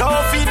Glock, me go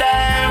for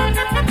them.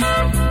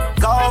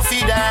 Go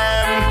for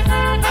them.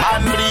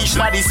 Man bleach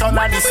na the sun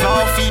and the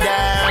snow for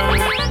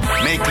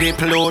them. Make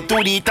clip low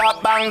to the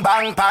top, bang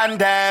bang pan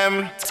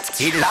them.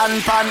 It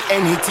land pan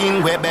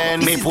anything we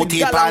bend. Me put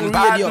it on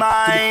bad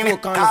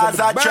mind, cause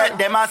I threat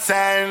them a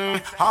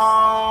send.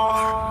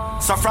 Oh.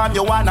 So from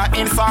you wanna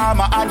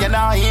informer and you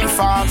not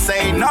inform,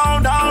 say no,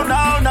 no,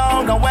 no,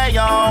 no, no way,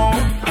 oh.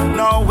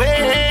 No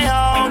way,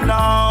 oh,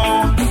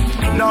 no.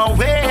 No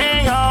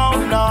way, oh,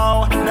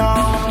 no,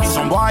 no.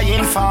 Some boy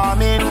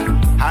informing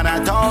and I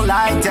don't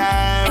like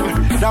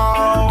them,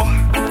 no.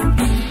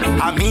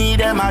 I meet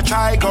them, I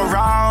try go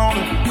round.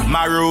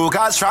 My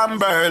Rugas from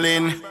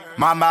Berlin,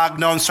 my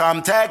Magnums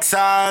from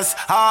Texas,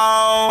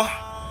 oh.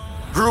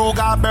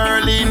 Ruger,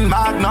 Berlin,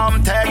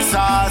 Magnum,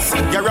 Texas.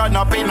 You run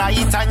up in a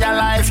heat and your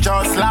life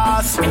just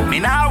lost. Me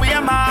now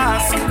wear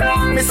mask.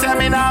 Me say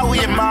me now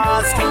wear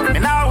mask. Me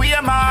now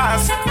wear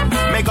mask.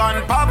 Me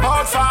gun pop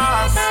out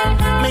fast.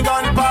 Me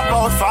gun pop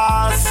out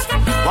fast.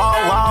 Wow,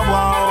 wow,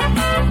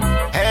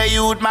 wow. Hey,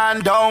 youth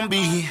man, don't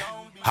be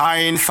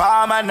a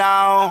informer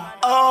now.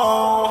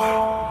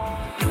 Oh,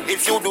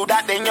 if you do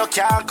that, then you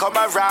can't come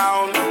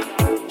around.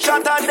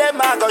 Shot on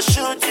them, I go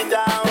shoot you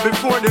down.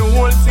 Before the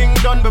whole thing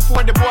done,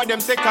 before the boy them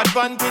take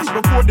advantage,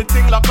 before the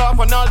thing lock off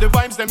and all the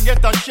vibes them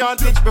get a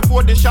chantage,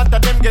 before the shot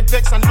at them get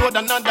vexed and load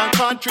another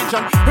cartridge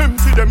and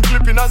empty them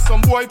clipping as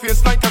some boy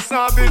face like a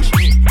savage.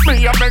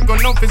 Me a beg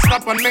enough to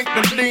stop and make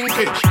them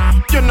linkage.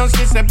 You know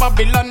see say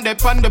Babylon they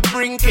on the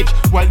brinkage,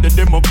 while the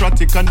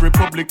Democratic and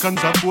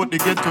Republicans are vote they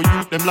get to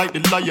youth them like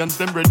the lions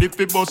them ready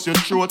to bust your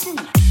throat.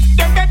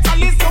 They better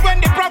listen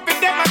when the prophet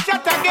them a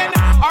chat again,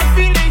 or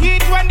feel the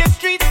heat when the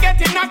streets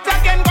getting knocked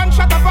again.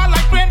 Gunshot up all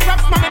like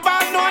raindrops, man, the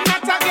ball no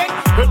not again.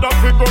 Head up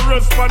people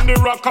rest on the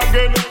rock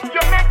again.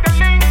 You make the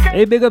link.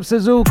 Hey, big up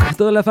Sazuk,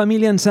 toda la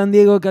familia en San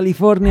Diego,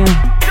 California. You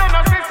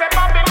know see say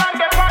Babylon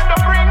they on the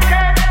brink.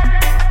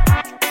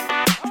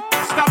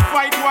 Stop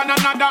fight one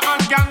another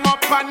and gang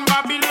up on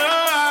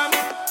Babylon.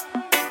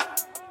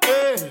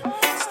 Hey,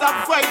 stop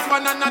fight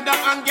one another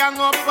and gang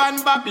up on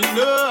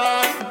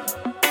Babylon.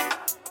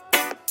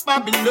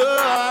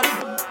 Babylon.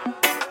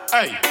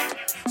 Hey,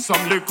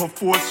 some little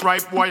force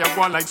right boy, I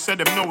go like said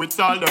them know it's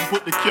all them.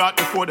 Put the cat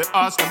before they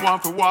ask them,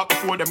 want to walk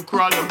before them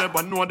crawl. Them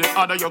never know the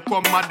other you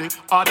come mad, the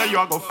other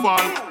you go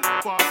fall.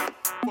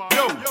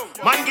 Yo,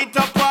 man get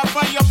up off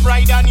of your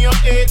pride and your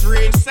age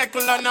range.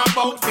 Circle on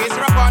about face,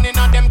 rub on in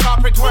a them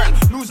corporate world.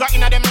 Loser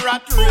in a them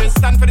rat race.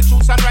 Stand for the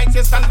truth and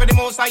righteous, stand for the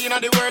most high in a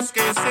the worst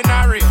case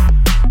scenario.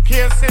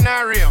 Case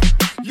scenario.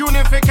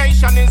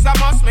 Unification is a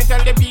must, me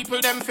tell the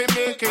people them fi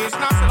make it.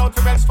 Not sell out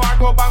for Wells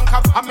Fargo, Bank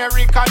of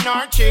America,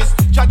 nor Chase.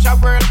 Chacha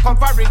world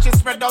coverage is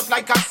spread out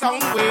like a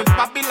sound wave.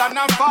 Babylon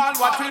and fall,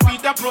 what will be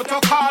the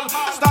protocol?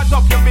 Start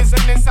up your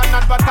business and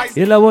advertise.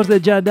 Y la voz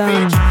de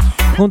Jadan,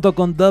 junto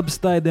con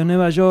Dubstyle de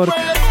Nueva York.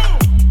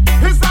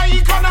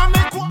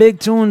 Big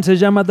Tune se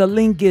llama The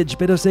Linkage,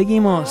 pero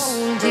seguimos.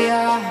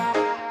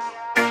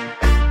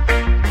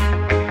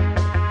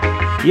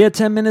 Yeah,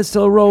 10 minutes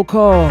till roll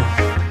call.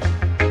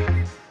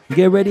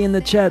 Get ready in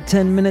the chat,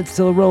 10 minutes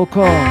till roll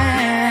call.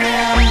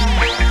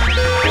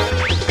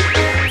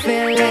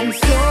 Feeling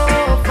so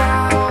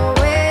far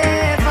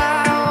away,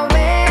 oh.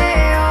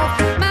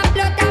 My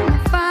blood and my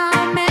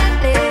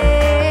family.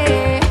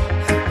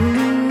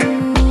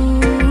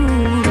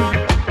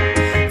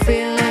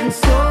 Feeling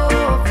so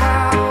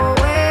far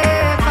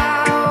away,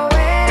 oh.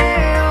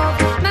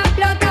 My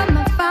blood and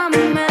my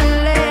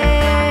family.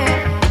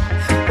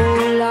 Oh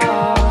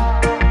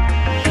Lord,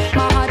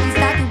 my heart is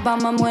like a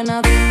bomb when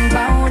I think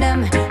about them.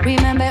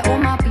 Remember all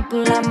my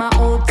people and my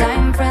old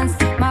time friends,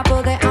 my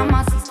brother and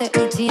my sister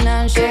 18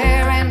 and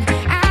Sharon.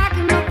 I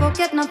cannot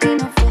forget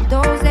nothing of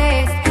those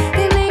days.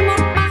 They name up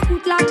my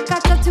hood like a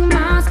tattoo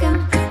mask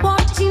and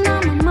watching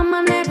on my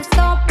mama never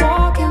stop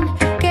walking.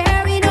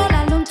 Carried all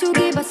alone to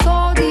give us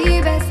all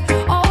the best.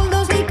 All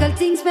those little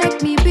things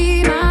make me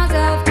be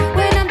myself.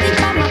 When I'm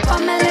thinking about my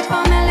family,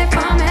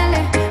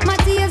 my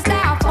tears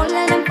start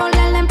falling and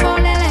falling and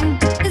falling.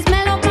 The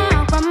smell of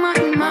my grandma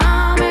in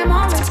my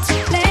memory.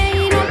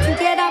 Playing all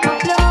together, my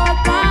blood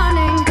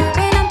running.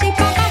 When I'm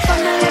thinking about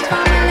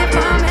my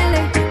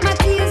family, my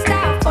tears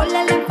start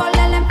falling and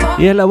falling and falling.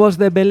 Y es la voz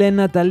de Belén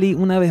Natalie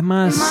una vez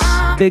más.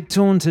 Big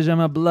Tune se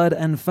llama Blood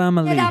and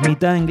Family.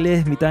 Mitad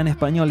inglés, mitad en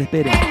español,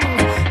 esperen.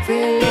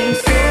 Feeling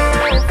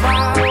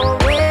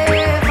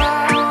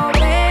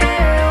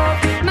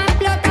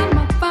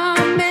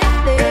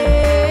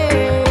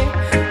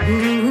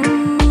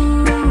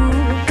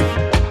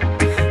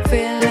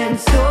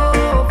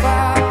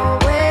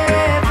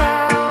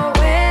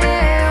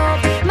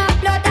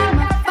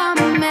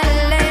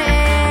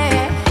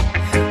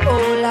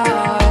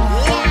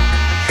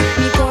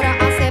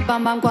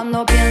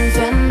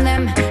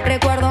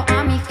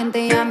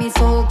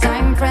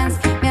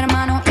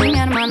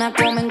mañana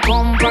comen,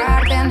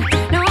 comparten.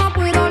 No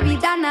puedo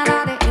olvidar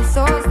nada de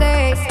esos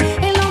days.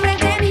 El hombre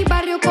de mi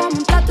barrio como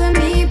un plato en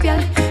mi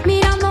piel.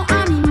 Mirando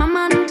a mi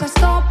mamá nunca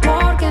stop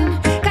working.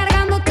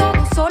 Cargando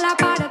todo sola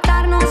para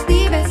darnos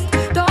dives.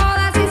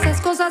 Todas esas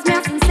cosas me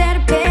hacen ser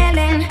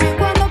Belén.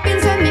 Cuando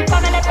pienso en mi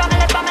family.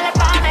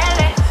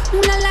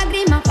 Una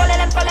lágrima,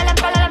 polele.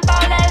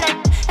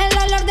 El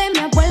olor de mi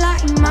abuela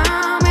y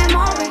mamá me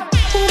mueve.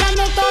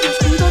 Jugando todos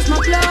juntos, my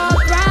blood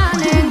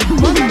running.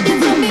 Cuando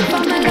pienso en mi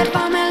family.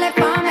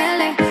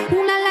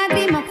 Una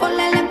lágrima,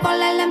 polele.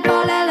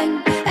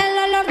 El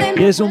olor de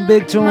mi Y es un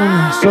big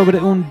tune sobre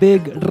un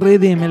big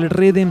rhythm. El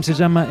rhythm se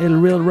llama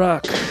el real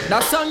rock.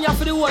 That song ya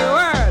for the whole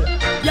world.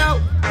 Yo,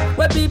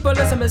 where people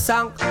listen to my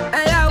song.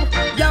 Hey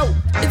yo,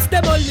 it's the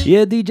only. Y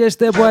es DJ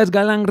Stepwise,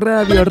 Galang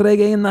Radio,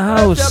 Reggae in the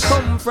House.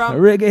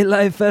 Reggae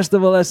Live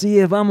Festival, así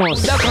es,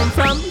 vamos. I come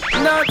from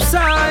north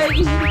side,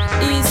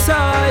 east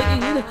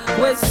side,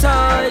 west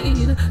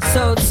side,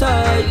 south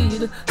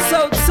side,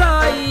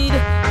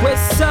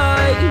 west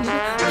side,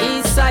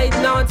 east side,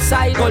 north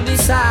side, only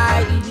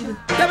side.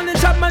 Them in the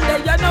shop man, they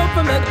you know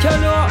for me, you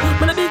know.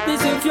 When the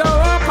business if you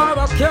walk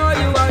or a car,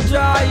 you a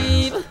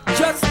drive.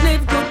 Just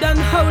live good and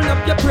hold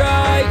up your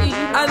pride.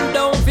 And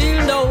don't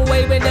feel no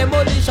way when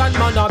demolition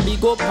man a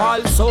big up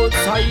all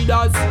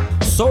Southsiders.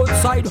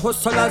 Southside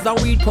hustlers and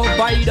weed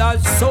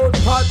providers. South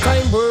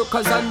part-time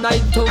workers and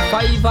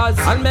 9-to-5ers.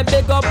 And me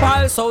big up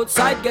all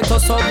Southside ghetto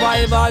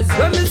survivors.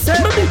 When me say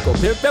me big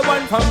up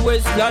everyone from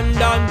West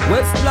London,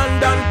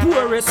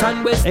 poorest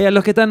and West. A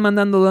los que están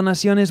mandando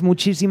donaciones,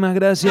 muchísimas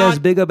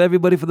gracias. Big up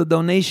everybody for the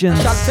donations.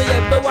 Shout to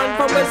everyone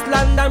from West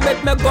London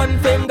with me gun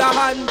finger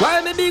hand.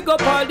 While me big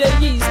up all the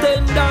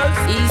Eastenders,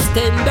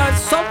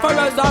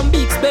 sufferers and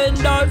big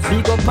spenders.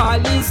 Big up all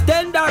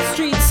Eastenders,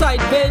 street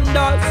side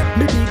vendors.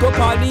 Me big up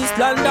all East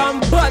London,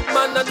 bad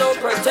man and no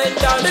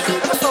pretenders.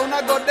 The sound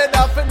I got dead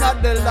off in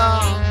the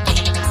land.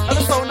 And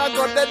the sound I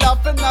got dead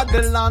off in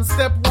the land.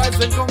 Stepwise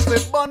and come to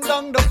burn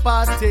down the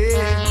party.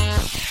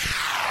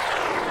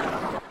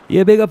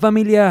 Y big up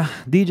familia,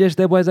 DJ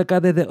Stepwise acá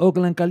desde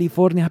Oakland,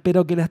 California.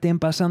 Espero que la estén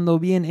pasando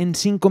bien. En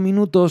 5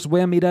 minutos voy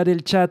a mirar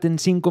el chat. En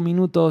 5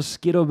 minutos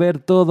quiero ver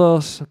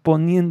todos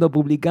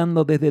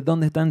publicando desde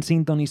dónde están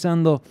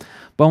sintonizando.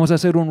 Vamos a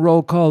hacer un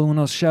roll call,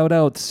 unos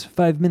shoutouts.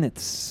 5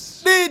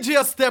 minutes.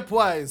 DJ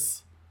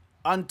Stepwise.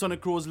 Anthony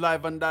Cruz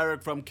live and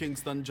direct from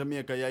Kingston,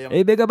 Jamaica. Yeah,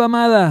 Hey, big up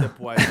Amada.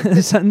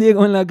 San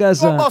Diego en la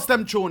casa. Go bust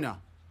them tune ya.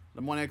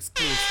 The one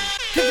exclusive.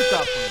 Keep it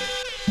up.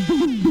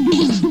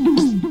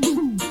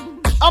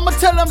 I'ma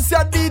tell them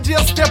say DJ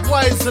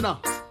Stepwise, you know.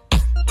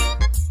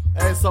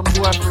 Hey, some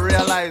boy have to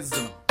realize,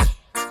 you know.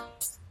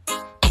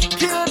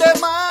 Kill them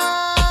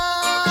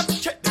man.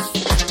 Check this.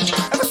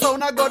 Every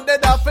sound I got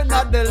dead off in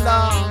the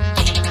land.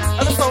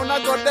 Every sound I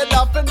got dead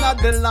off in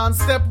the land.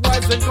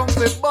 Stepwise and come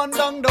to burn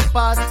down the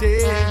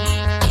party.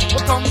 We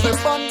come to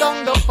burn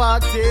down the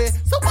party.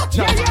 So watch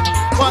out.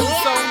 One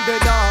sound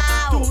dead off,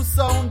 2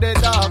 sound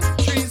dead off,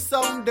 3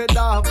 sound dead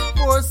off,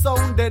 4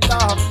 sound dead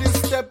off. This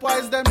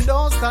Stepwise them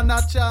don't stand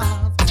a chance.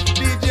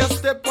 DJ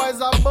Stepwise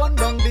a burn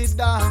down the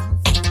dance.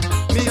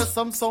 Me hear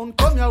some sound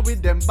come here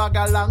with them bag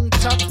a long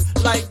chat.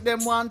 Like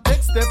them want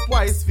take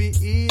Stepwise for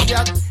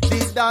idiot.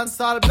 The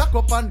dance all black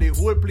up and the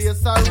whole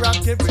place a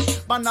rock. Every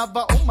man have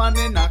a woman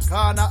in a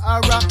corner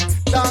a rock.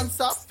 Dance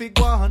a fig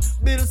one,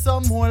 build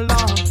some more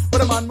land. But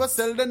the man will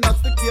sell the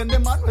nuts, the cane, the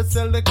man will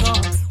sell the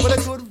corn. But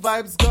the good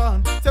vibes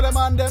gone, tell the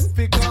man them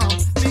fi come.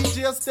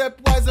 DJ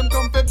Stepwise them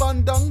come fi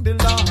burn down the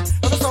land.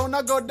 Every sound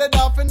I got dead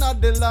off in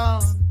the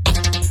land.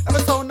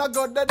 Every sound I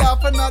got dead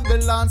off in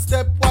the land.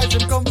 Stepwise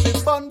them come fi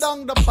burn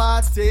down the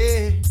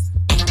party.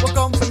 We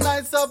come fi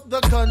nice up the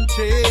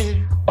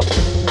country.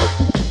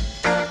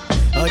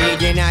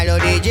 Original,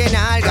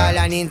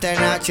 Galan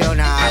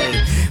Internacional.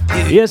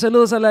 Y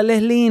saludos a la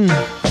Leslin.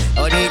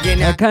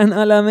 Acá en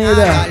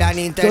Alameda.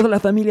 Toda la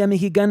familia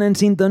mexicana en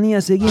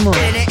sintonía, seguimos.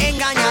 Quieren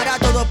engañar a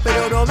todos,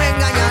 pero no me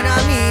engañan a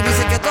mí.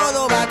 Dicen que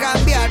todo va a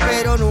cambiar,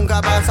 pero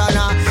nunca pasa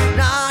nada.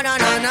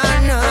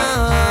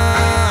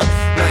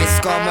 No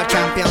es como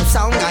Champion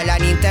Sound,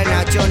 Galan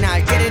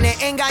Internacional. Quieren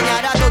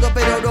engañar a todos,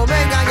 pero no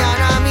me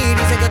engañan a mí.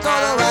 Dicen que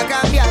todo va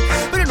a cambiar,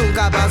 pero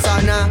nunca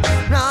pasa nada.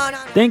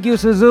 Thank you,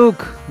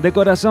 Suzuki. De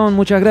corazón,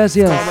 muchas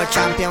gracias. Como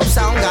Champion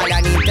Sound,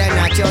 Galan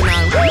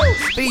Internacional.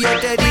 Y yo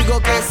te digo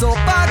que eso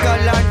pa'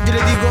 Galan. Yo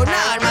le digo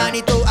nada,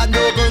 hermanito, ando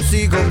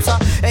consigo.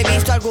 He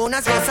visto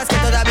algunas cosas que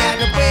todavía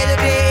no puedo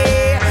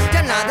creer.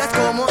 Ya nada es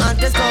como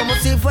antes, como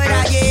si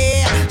fuera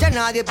ayer. Ya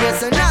nadie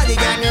piensa en nadie,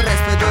 ya ni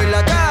respeto en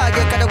la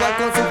calle. Cada cual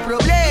con sus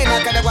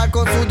problemas, cada cual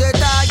con sus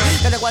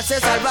detalles. Cada cual se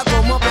salva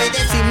como puede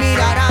sin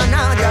mirar a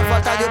nadie. A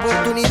falta de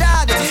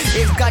oportunidades,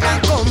 es Galan,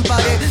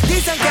 compadre.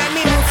 Dicen que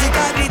mi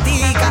música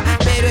critica,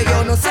 pero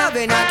ellos no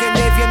saben a quién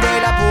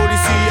defiende la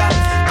policía.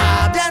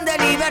 Hablan de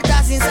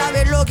libertad sin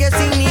saber lo que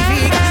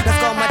significa. No es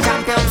como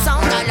Champion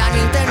Sound, Galan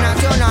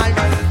Internacional.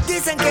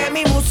 Dicen que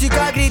mi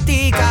música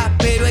critica,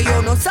 pero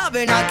ellos no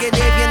saben a quién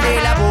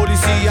defiende la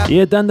policía.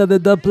 Y tanda de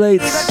dub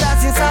plates.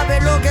 Libertad sin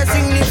saber lo que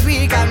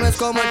significa. No es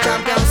como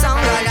Champion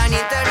Sound, Galan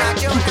Internacional.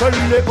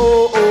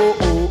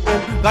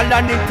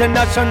 Galan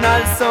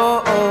International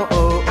Son.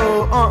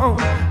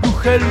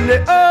 Mujer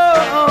León,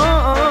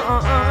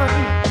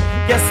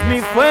 que es mi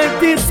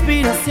fuerte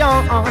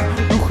inspiración.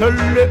 Mujer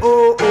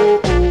León,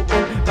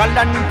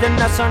 Galan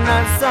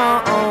International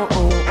Son.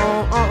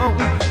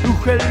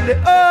 Mujer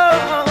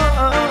León,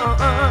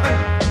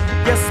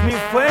 que es mi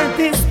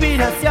fuerte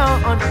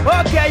inspiración.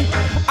 Ok,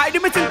 hay de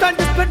me siento al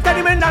despertar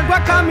y me largo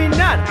a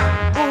caminar.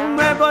 Un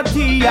nuevo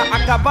día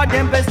acaba de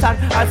empezar.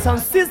 Al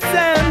sound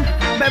system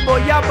me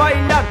voy a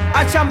bailar,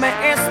 allá me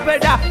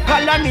espera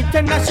Galan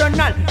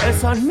International, el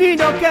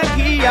sonido que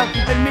guía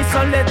en mi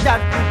soledad,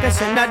 que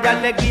llena de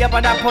alegría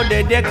para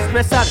poder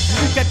expresar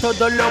que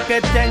todo lo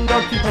que tengo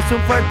es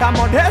un fuerte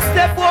amor.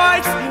 Este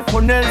voice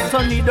con el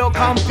sonido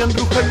campeón,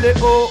 rúgele,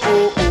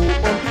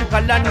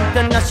 Galan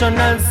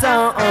International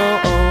Sound,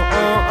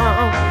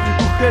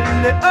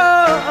 rúgele,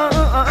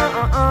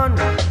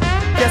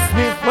 que es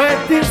mi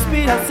fuerte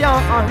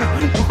inspiración.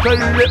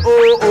 Rúgele,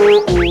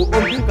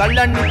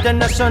 Galan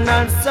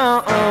International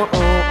Sound,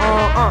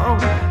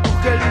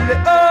 rúgele,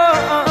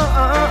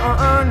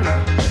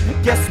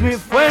 que es mi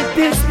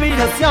fuerte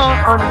inspiración.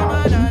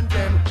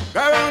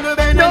 Galan,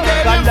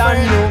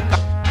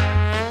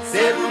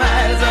 7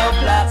 miles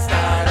of Black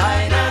Star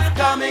Liners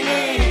coming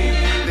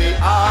in the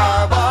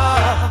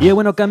harbor. Y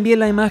bueno, cambié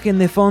la imagen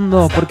de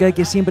fondo porque hay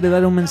que siempre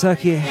dar un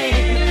mensaje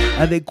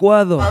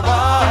adecuado.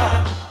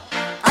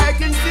 I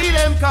can see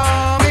them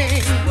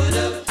coming,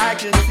 I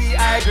can see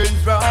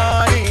Igrons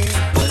running.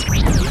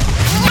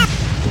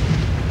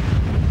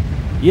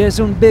 Y es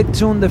un big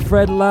tune de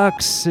Fred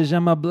Lux, se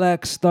llama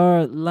Black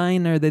Star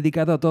Liner,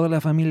 dedicado a toda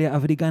la familia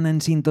africana en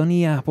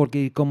sintonía,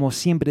 porque como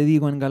siempre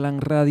digo en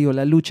Galan Radio,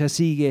 la lucha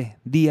sigue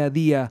día a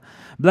día.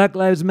 Black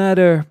Lives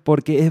Matter,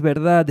 porque es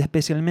verdad,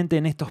 especialmente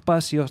en estos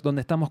espacios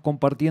donde estamos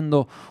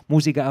compartiendo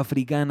música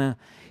africana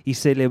y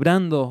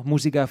celebrando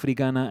música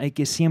africana, hay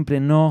que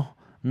siempre no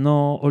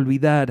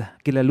olvidar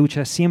que la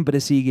lucha siempre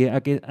sigue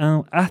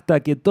hasta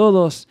que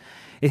todos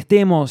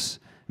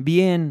estemos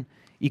bien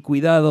y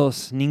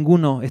cuidados,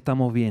 ninguno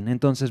estamos bien.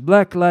 Entonces,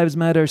 Black Lives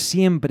Matter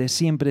siempre,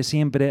 siempre,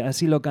 siempre,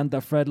 así lo canta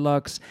Fred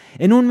Lux.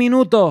 En un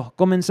minuto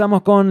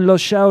comenzamos con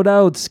los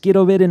shoutouts.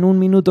 Quiero ver en un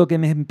minuto que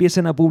me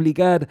empiecen a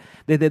publicar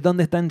desde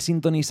dónde están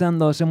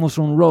sintonizando. Hacemos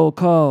un roll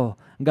call.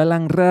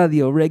 Galan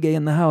Radio, Reggae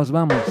in the House,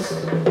 vamos.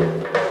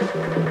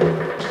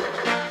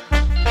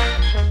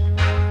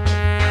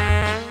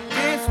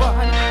 This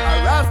one,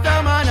 a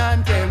Rastaman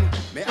anthem,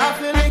 me have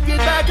to make it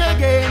back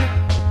again.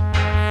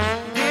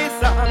 This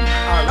song,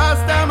 a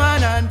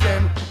Rastaman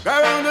anthem, go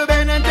around the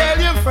bend and tell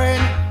your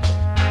friend.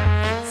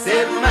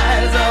 7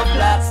 miles of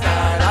Black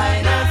Star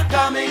Liners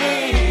coming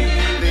in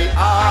the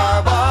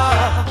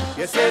harbor.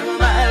 Yeah, 7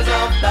 miles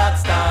of Black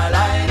Star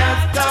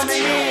Liners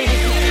coming in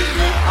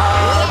the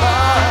harbor.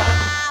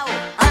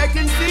 I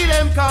can see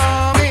them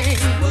coming,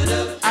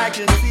 I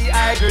can see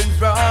Igrons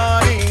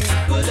running.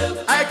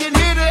 I can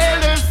hear the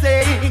elders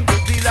saying,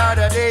 these are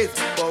the days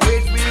for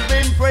which we've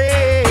been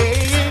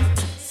praying.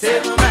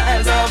 7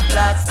 miles of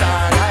Black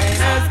Star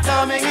Liners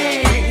coming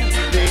in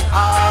the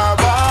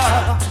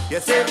harbor. Yeah,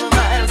 7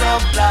 miles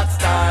of Black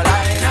Star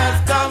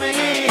Liners coming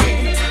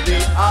in the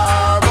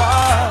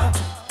harbor.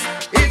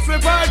 It's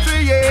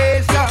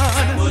repatriation,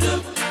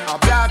 a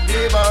black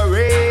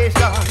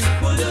liberation.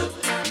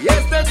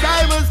 Yes, the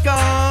time has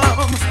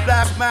come,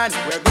 black man,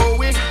 we're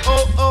going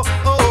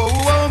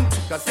home.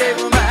 'Cause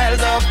 7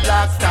 miles of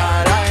Black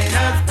Star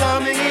Liners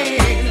coming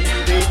in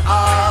the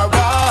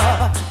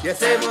harbor. Yeah,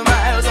 7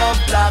 miles of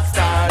Black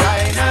Star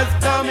Liners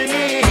coming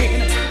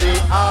in the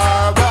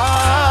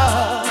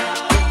harbor.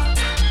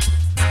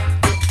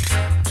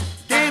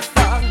 This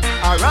song,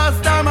 a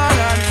Rastaman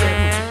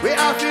anthem, we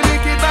have to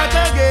lick it back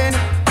again.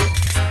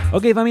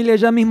 Ok, familia,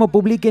 ya mismo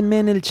publíquenme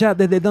en el chat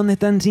desde dónde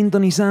están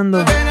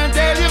sintonizando. Then and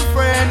tell your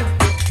friend,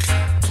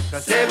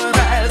 'cause 7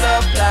 miles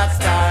of Black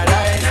Star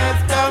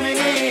Liners coming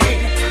in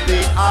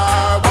the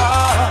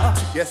harbor.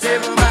 Yeah,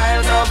 7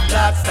 miles of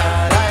Black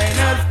Star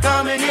Liners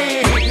coming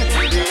in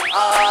the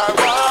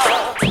harbor.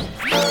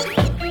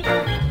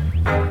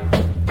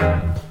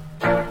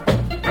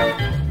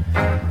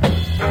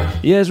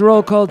 Yes,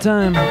 roll call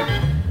time.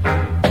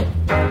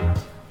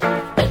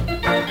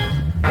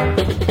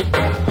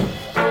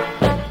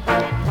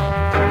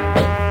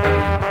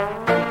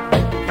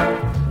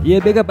 Yeah,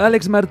 big up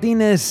Alex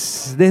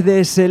Martínez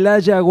desde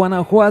Celaya,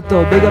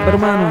 Guanajuato. Big up,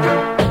 hermano.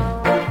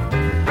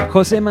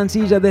 José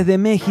Mancilla desde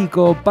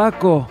México.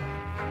 Paco,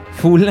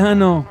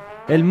 fulano,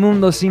 el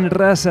mundo sin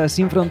raza,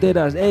 sin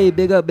fronteras. Hey,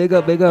 big up, big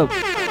up, big up.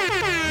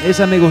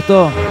 Esa me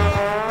gustó.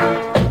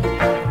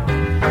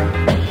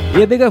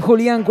 Y big up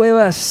Julián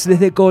Cuevas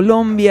desde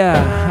Colombia.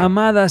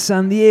 Amada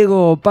San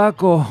Diego.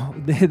 Paco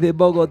desde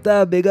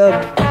Bogotá. Big up.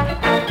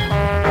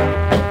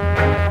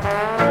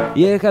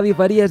 Y Javi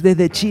Farías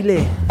desde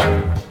Chile.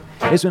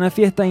 Es una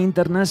fiesta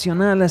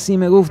internacional, así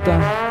me gusta.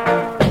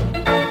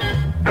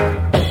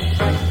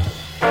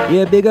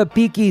 Y Big Up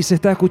Piki se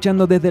está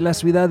escuchando desde la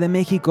Ciudad de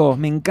México.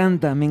 Me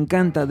encanta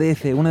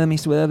DF, una de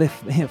mis ciudades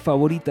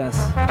favoritas.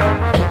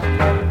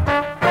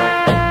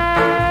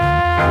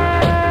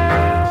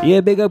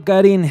 Yeah, big up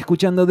Karin,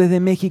 escuchando desde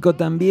México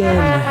también.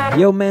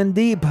 Yo, man,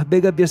 Deep,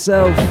 big up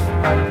yourself.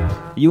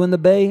 You in the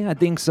Bay? I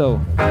think so.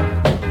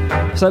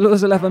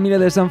 Saludos a la familia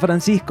de San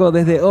Francisco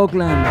desde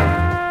Oakland.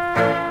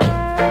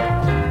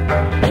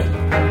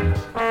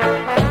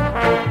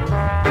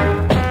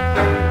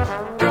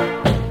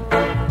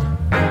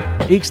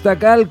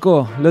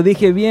 Ixtacalco, lo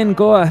dije bien,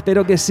 Coa,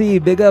 espero que sí.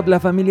 Big up la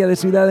familia de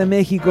Ciudad de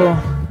México.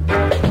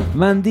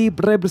 Mandip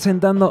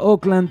representando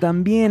Oakland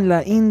también,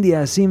 la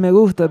India, sí me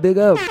gusta, big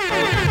up.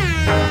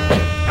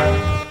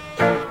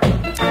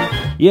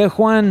 Y el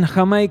Juan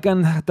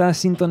Jamaican está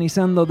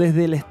sintonizando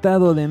desde el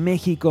Estado de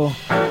México.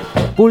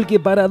 Pulque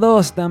para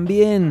dos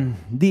también,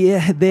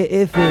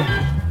 DF.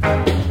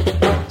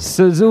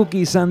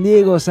 Suzuki, San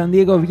Diego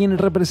bien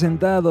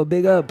representado,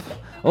 big up.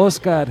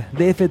 Oscar,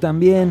 DF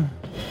también.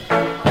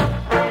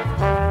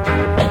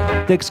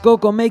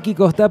 Texcoco,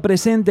 México está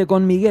presente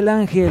con Miguel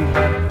Ángel.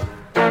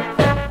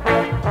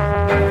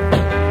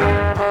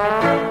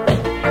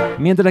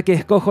 Mientras que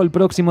escojo el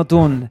próximo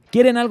tune.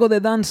 ¿Quieren algo de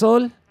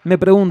dancehall? Me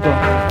pregunto.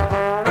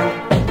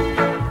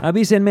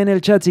 Avísenme en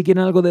el chat si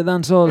quieren algo de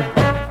dancehall.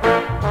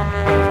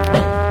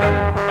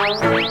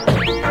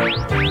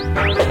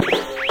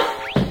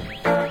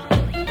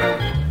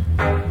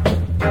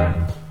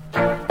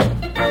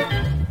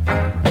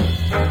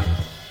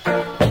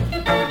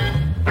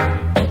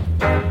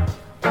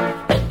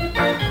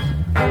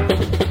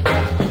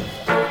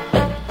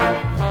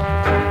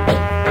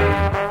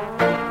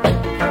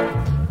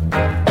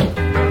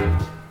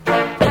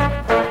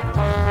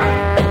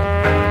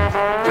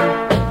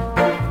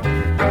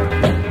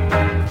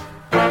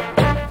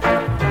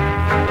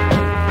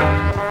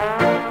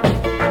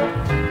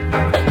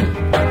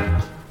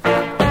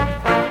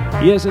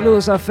 Y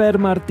saludos a Fer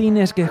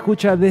Martínez que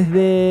escucha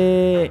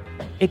desde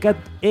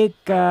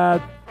Ecatepec.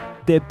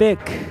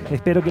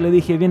 Espero que le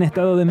dije bien,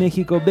 Estado de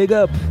México. Big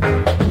up.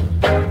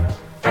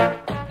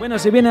 Bueno,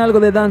 se viene algo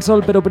de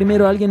dancehall, pero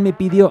primero alguien me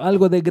pidió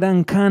algo de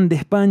Gran Can de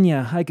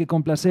España. Hay que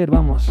complacer,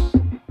 vamos.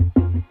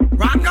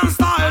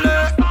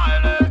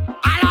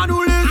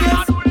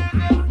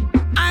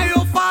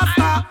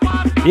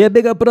 Y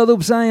Big up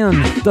Product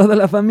Zion. Toda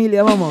la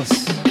familia, vamos.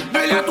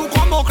 Dile a tu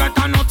combo que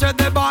esta noche es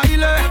de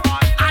baile.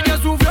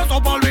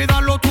 Sufrioso para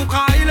olvidarlo tu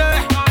caile.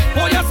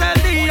 Hoy es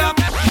el día.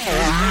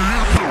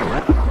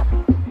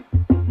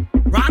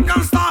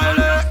 Rangan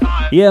Style.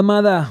 Y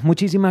amada,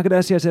 muchísimas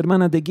gracias,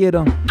 hermana, te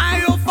quiero.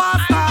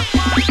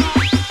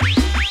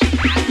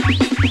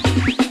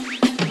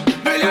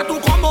 Dile a tu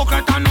combo que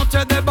esta noche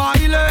es de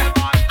baile.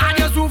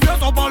 Ayer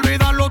sufrioso para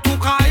olvidarlo tu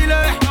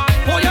caile.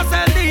 Hoy es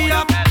el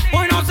día,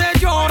 hoy no se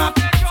llora.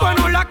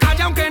 Sueno en la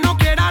calle aunque no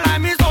quiera la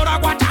emisora.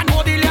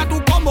 Guachano, dile a tu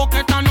combo que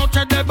esta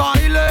noche es de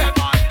baile.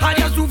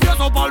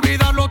 Para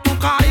olvidarlo tu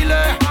caile.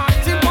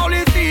 Sin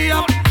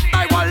policía,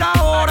 da igual la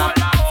hora.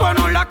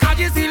 Sueno en la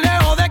calle si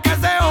leo de que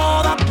se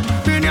joda.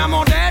 Vine a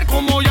morder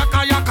como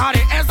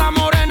Yakayakare. Esa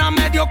morena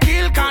medio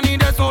kilcan y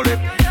de sole.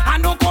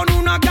 Ando con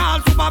una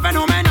gal super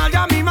fenomenal.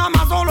 Ya mi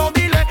mamá solo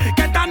dile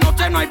que esta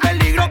noche no hay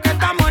peligro. Que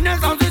estamos en el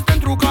sound system,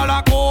 truca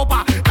la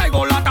copa.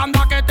 Traigo la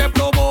tanda que te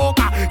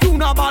provoca. Y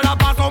una bala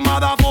pa'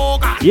 asomada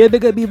foca. Y el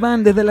Big Up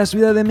Iván desde la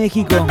Ciudad de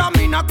México.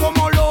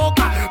 Como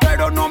loca,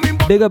 pero no me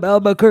Big up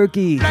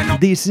Albuquerque,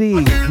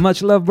 DC,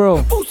 much love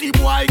bro.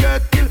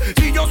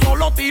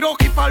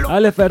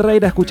 Ale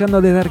Ferreira escuchando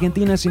desde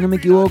Argentina si no me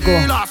equivoco.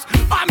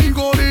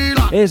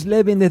 Es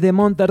Levin desde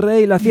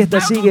Monterrey, la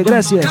fiesta sigue,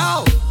 gracias.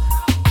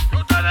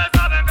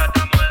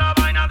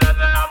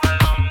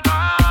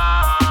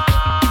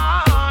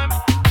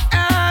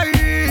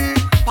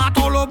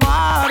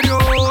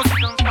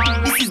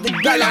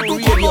 Dale a tu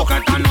combo que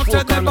esta noche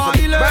es de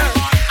baile.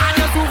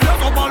 Ayer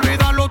sufrioso para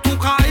olvidarlo tu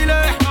caile.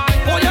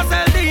 Hoy es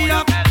el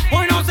día,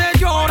 hoy no se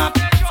llora.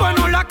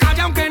 Sueno en la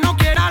calle aunque no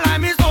quiera la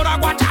emisora.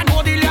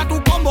 Guachano, dile a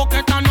tu combo que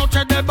esta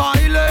noche es de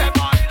baile.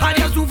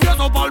 Ayer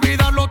sufrioso para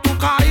olvidarlo tu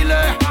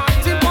caile.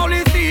 Sin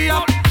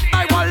policía,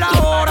 da igual la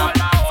hora.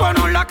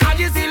 Sueno en la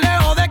calle si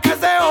leo de que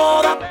se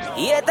joda.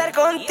 Y estar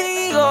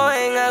contigo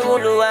en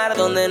algún lugar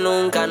donde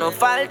nunca nos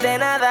falte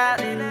nada.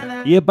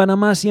 Y en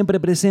Panamá siempre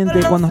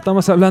presente cuando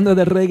estamos hablando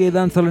de reggae y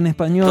dancehall en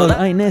español.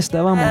 Ay,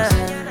 Nesta, vamos.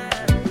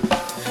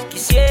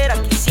 Quisiera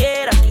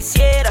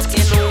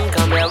que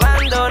nunca me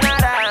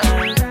abandonara.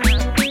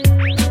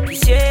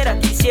 Quisiera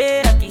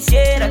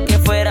que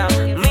fuera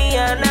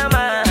mía nada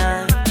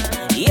más.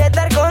 Y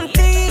estar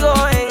contigo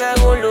en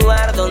algún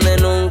lugar donde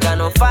nunca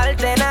nos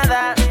falte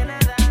nada.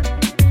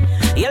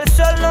 Y el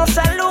sol nos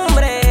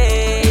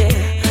alumbre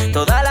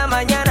toda la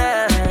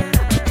mañana.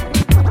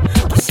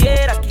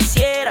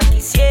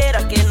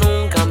 Quisiera que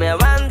nunca me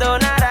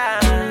abandonara.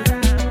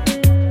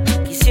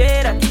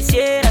 Quisiera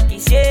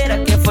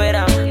que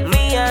fuera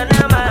mía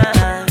nada más.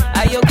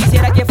 Ay, yo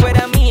quisiera que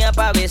fuera mía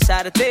pa'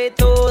 besarte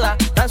toda.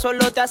 Tan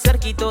solo te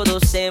acerco y todo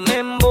se me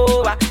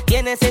emboba.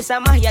 Tienes esa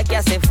magia que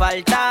hace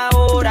falta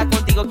ahora.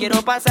 Contigo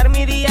quiero pasar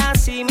mis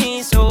días y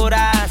mis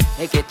horas.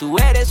 Es que tú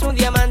eres un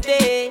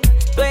diamante.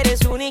 Tú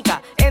eres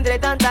única entre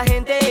tanta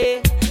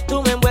gente.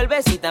 Tú me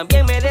envuelves y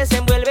también me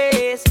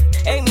desenvuelves.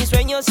 En mis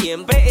sueños cuando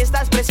siempre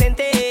estás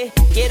presente.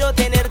 Quiero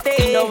tenerte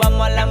y nos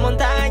vamos a la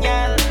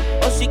montaña,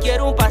 o si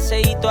quiero un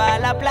paseíto a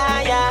la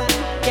playa.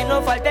 Que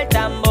no falte el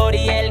tambor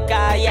y el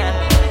calla,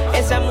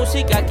 esa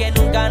música que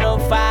nunca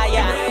nos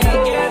falla.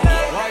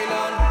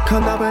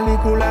 Cada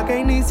película que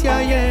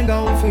inicia llega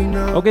a un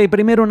final. Ok,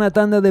 primero una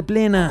tanda de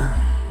plena.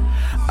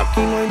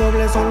 Aquí no hay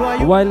doble, solo hay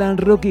un Wildland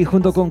Rookie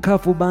junto con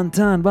Cafu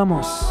Bantan,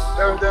 vamos.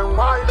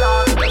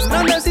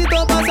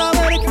 grandecito para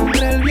saber que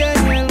entre el bien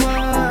y el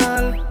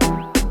mal.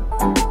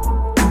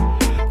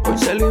 Hoy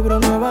se libra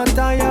una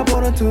batalla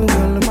por tu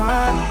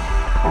alma.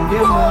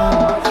 Bien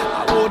mal.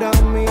 Ahora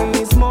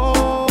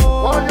mismo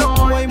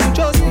hay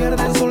muchos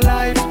pierden su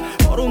life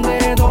por un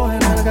dedo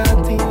en el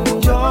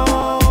gatillo.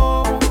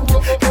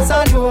 Que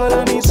salió a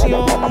la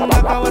misión de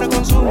acabar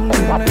con su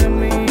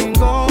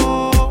enemigo.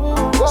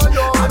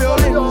 La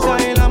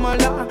violencia y la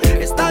maldad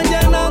están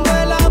llenando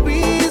el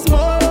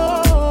abismo.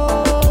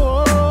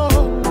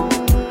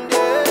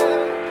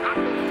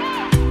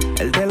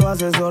 Él te lo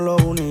hace solo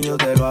uno y yo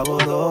te lo hago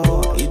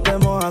dos. Y te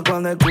moja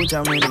cuando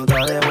escuchas mi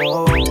nota de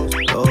voz.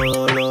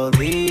 Todos los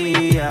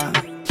días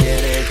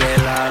quiere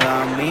que la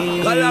haga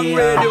mía,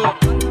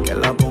 que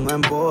la ponga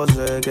en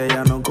pose, que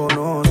ella no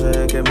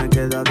conoce, que me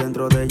queda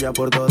dentro de ella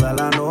por toda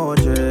la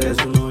noche. Es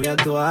su novia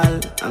actual,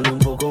 anda un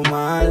poco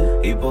mal,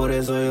 y por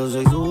eso yo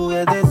soy su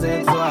juguete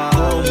sexual.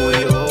 Como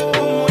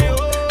yo,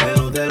 él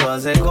no te lo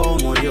hace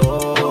como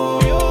yo.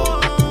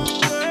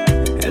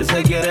 Él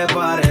se quiere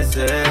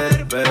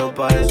parecer, pero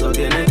para eso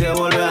tiene que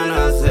volver a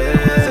nacer.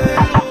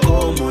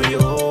 Como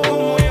yo,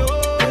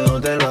 él no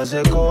te lo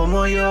hace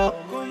como yo.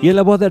 Y es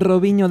la voz de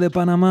Robinho de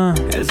Panamá.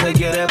 Él se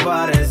quiere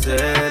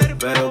parecer,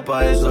 pero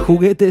para eso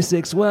Juguete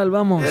sexual,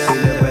 vamos. le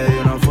pedí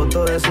una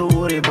foto de su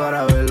booty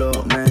para verlo.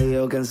 Me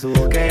dijo que en su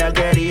boca ella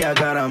quería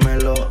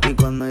caramelo. Y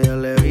cuando yo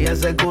le vi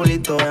ese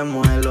culito de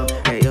muelo,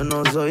 que yo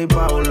no soy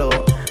Paulo,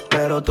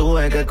 pero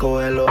tuve que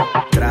cogerlo.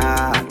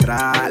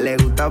 Le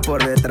gusta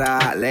por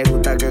detrás, le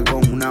gusta que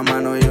con una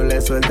mano yo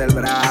le suelte el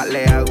bra.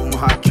 Le hago un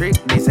hot trick,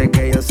 dice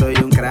que yo soy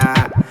un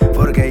crack,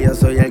 porque yo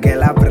soy el que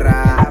la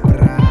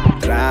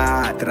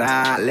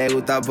le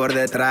gusta por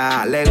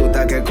detrás, le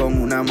gusta que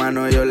con una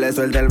mano yo le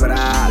suelte el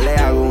bra. Le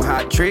hago un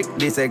hot trick,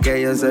 dice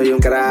que yo soy un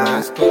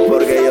crack,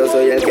 porque yo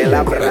soy el que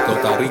la Esto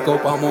está rico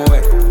pa'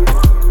 mover,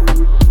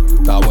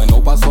 está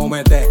bueno pa'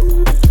 someter.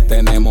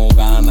 Tenemos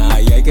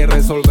ganas y hay que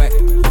resolver.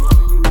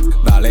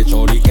 Dale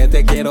chori que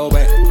te quiero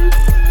ver.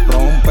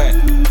 Rompe.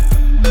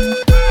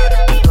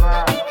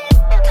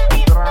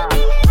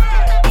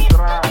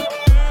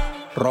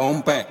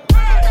 Rompe.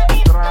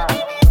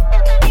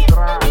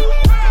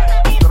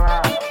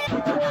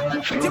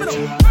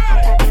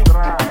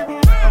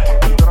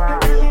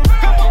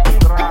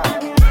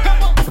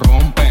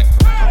 Rompe.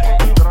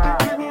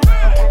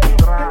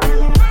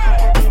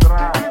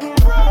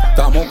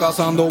 Estamos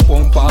cazando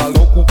pompa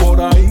loco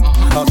por ahí,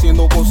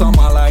 haciendo cosas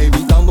malas,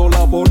 evitando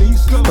la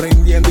policía,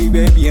 prendiendo y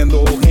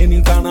bebiendo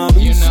en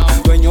cannabis,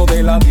 dueño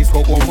de la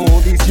disco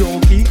como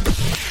Disjockey.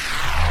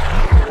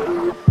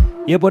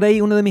 Y por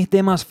ahí uno de mis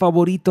temas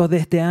favoritos de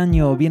este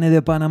año viene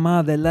de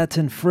Panamá, de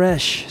Latin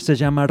Fresh, se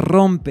llama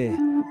Rompe.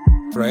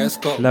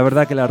 Fresco. La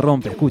verdad que la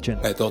rompe, escuchen.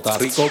 Esto está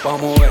rico pa'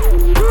 mover,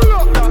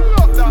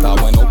 está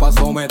bueno pa'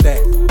 someter.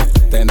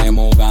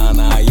 Tenemos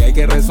ganas y hay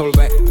que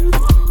resolver.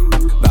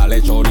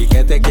 Dale chori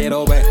que te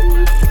quiero ver.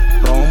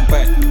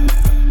 Rompe.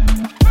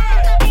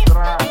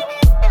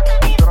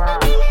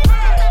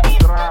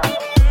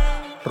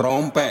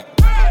 Rompe.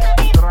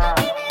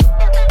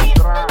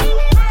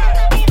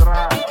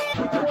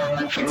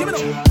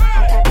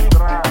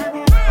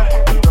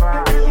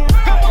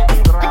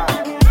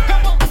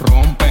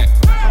 Rompe.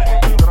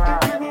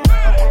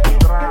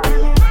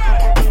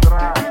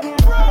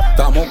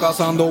 Estamos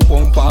cazando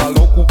pompa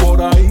loco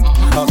por ahí,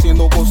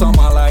 haciendo cosas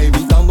malas,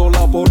 evitando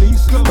la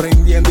policía,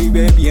 prendiendo y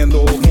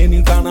bebiendo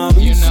en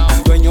cannabis,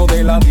 dueño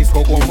de la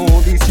disco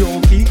como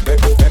Disjockey.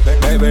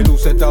 Bebe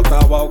luces te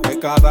atabao, que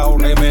carajo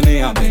le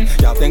meneate.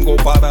 Ya tengo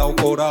parado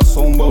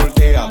corazón,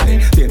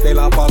 volteate. Siente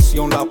la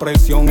pasión, la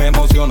presión,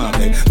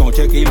 emocionate.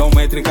 Noche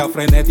kilométrica,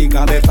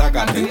 frenética,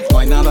 destácate. No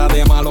hay nada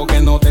de malo que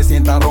no te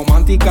sientas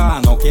romántica.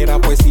 No quiera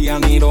poesía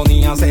ni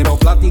ironía, cero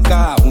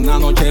plática. Una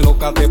noche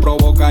loca te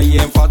provoca y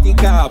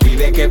enfática.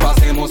 Pide que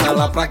pasemos a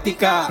la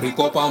práctica.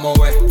 Rico pa'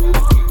 mover,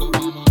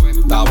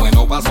 está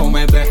bueno pa'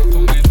 someter.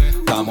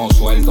 Estamos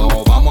sueltos,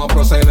 vamos a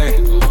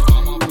proceder.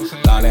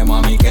 Dale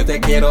mami que te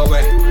quiero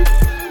ver.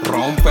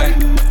 Rompe.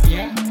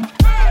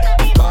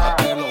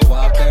 Bátelo,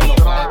 bátelo,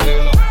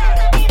 bátelo.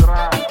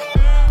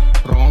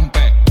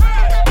 Rompe.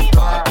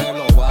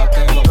 Bátelo,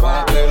 bátelo,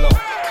 bátelo.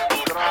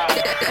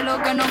 De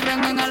lo que no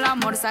creen en el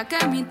amor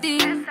saqué mi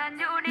team.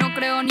 No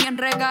creo ni en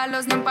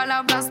regalos ni en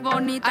palabras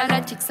bonitas. A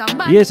la chick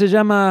Y ese se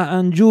llama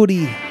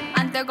Anjuri.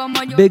 Ante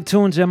como yo. Big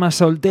Tune se llama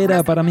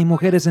Soltera, para mis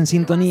mujeres en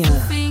sintonía.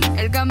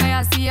 El que me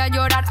hacía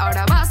llorar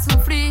ahora va a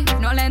sufrir.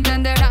 No le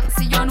entenderán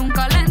si yo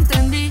nunca le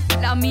entendí.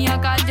 La mía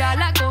acá ya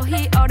la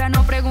cogí. Ahora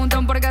no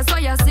preguntan por qué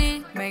soy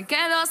así. Me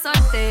quedo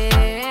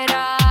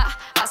soltera.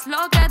 Haz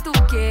lo que tú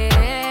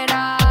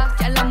quieras.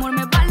 Que el amor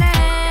me vale.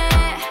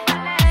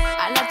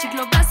 A la chick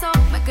lo beso.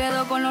 Me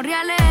quedo con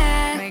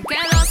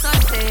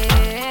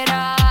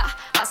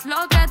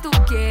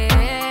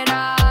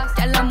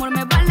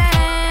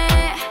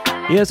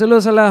Y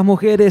saludos a las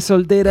mujeres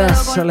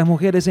solteras, a las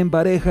mujeres en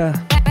pareja.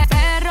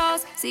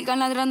 Perros, sigan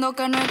ladrando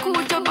que no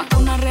escucho. Pa' que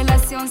una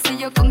relación si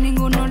yo con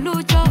ninguno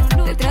lucho.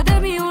 Detrás de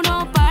mí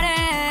uno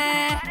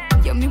paré.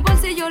 Yo en mi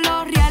bolsillo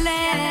los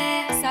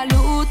reales.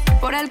 Salud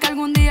por el que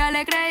algún día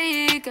le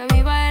creí. Que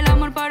viva el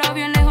amor pero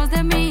bien lejos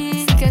de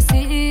mí. Sí que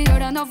sí,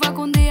 llorando fue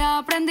que un día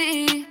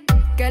aprendí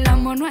que el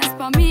amor no es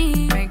pa'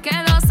 mí. Me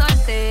quedo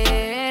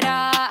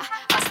soltera,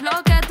 haz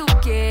lo que tú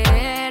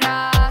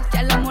quieras, que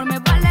el amor me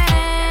vale.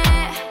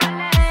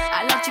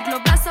 A los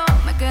chicos brazos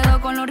me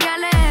quedo con los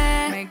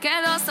reales. Me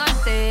quedo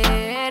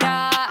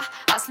soltera,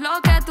 haz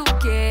lo que tú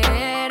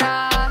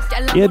quieras.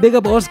 Y el Big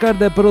Up Oscar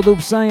de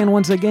Product Science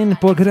once again.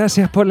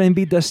 Gracias por la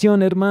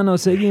invitación, hermano.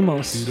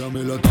 Seguimos.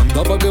 Tírame la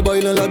tanda pa' que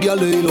bailen las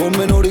guiales y los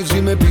menores. Y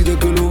si me pide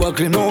que lo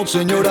baje, no,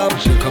 señora.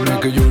 Déjame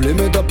que yo le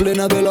meta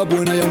plena de la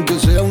buena. Y aunque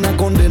sea una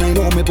condena y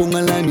no me ponga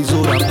en la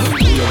emisora.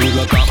 Voy a abrir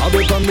la caja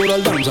de Pandora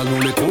al danza. No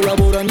le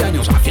colaboran de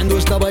años haciendo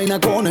esta vaina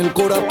con el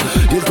cora.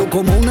 Y esto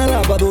como una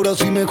lavadora.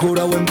 Si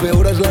mejora o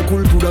empeora es la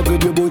cultura que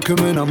llevo y que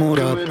me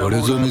enamora. Por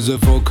eso me dice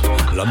fuck.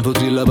 Lampo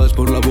si la vas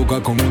por la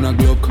boca con una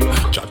Glock.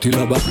 Chat y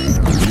la va.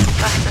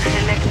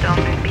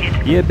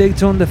 Y el Big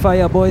Tone de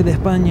Fireboy de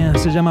España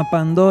se llama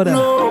Pandora.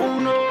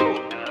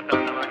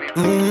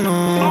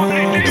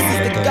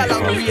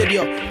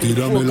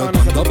 Tírame la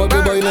tanda pa' que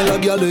bailen las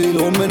guiales y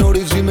los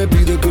menores. Y si me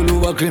pide que lo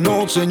baje,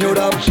 no,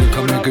 señora.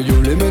 Déjame que yo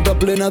le meta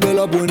plena de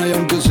la buena. Y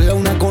aunque sea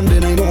una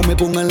condena y no me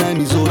ponga en la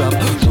emisora.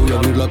 Voy a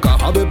abrir la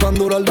caja de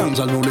Pandora al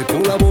danza. No le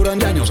colaboran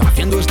de años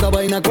haciendo esta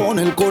vaina con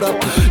el cora.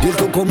 Y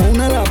esto como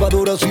una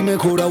lavadora. Si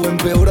mejora o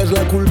empeora es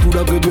la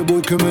cultura que llevo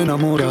y que me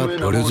enamora.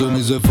 Por eso me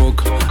dice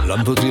fuck.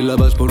 Lampo si la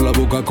vas por la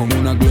boca con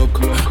una Glock.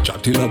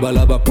 Chat y la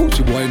balaba,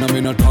 pussy boy, no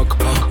me talk.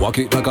 Walk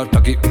it like a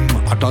tacky,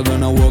 hotter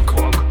than a walk.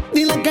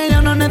 Dile que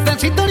yo no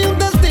necesito ni un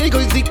testigo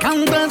y si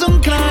canta es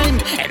un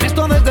crime. En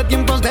esto desde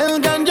tiempos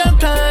del ganja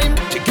time.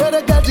 Si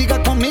quiere que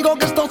siga conmigo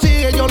que esto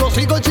sigue, yo lo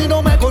sigo y si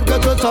no mejor que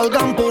se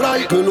salgan por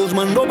ahí. Que los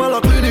mando pa'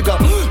 la clínica,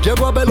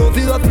 llevo a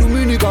velocidad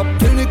lumínica.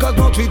 Clínicas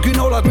no chiqui,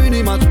 no las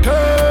mínimas. Que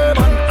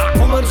van a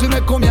comer si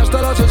me comí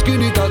hasta las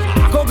esquinitas.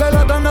 Hago que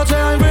la tanda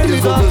sea inmediata.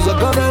 Eso te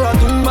saca de la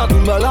tumba,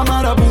 tumba la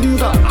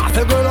marabunta.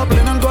 Hace que la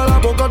plena en toda la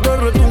boca te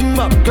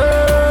retumba.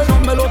 Que no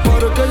me lo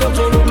pares, que yo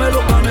solo me lo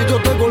gane. Yo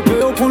te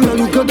golpeo con la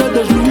luz que te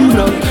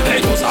deslumbra.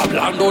 Ellos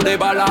hablando de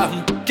bala,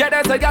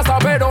 quieres ya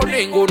saber pero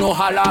ninguno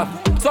jala.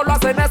 Solo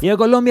hacen eso. Y a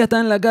Colombia está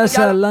en la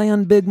casa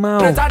Lion Big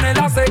Mao. Están en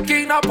las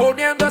esquinas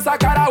poniendo esa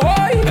cara,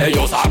 boy.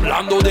 Ellos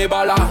hablando de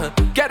bala,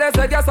 quieres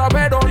ya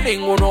saber pero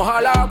ninguno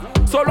jala.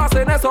 Solo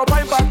hacen eso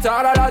para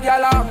impactar a la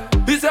diala.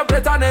 Y siempre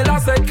están en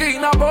las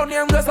esquinas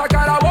poniendo esa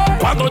cara, boy.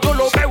 Cuando yo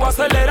los veo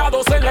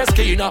acelerados en la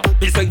esquina,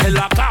 dicen que en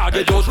la calle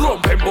ellos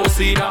rompen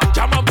bocina.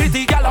 Llaman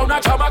pretty gal a una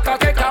chamaca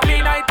que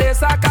camina y te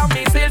sacan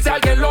misil si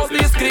alguien los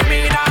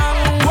discrimina.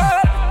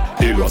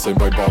 Y lo hacen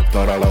para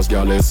impactar a las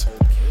gales.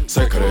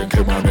 Se creen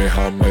que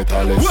manejan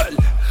metales.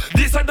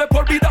 Dicen de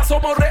por vida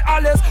somos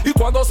reales. Y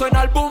cuando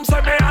suena el boom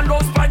se mean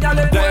los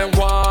pañales. Then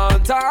one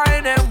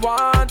time, then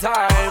one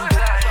time.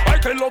 Ay,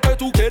 que es lo que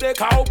tú quieres,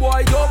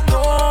 cowboy. Yo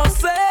no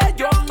sé,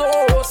 yo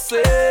no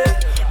sé.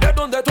 De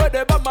dónde tú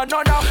eres,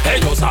 banana.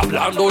 Ellos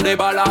hablando de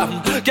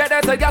bala.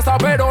 Quieres ya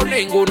saber pero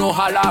ninguno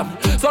jala.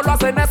 Solo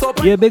hacen eso.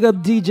 Y el Big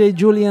Up DJ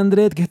Julian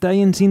Dredd que está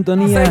ahí en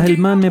sintonía. El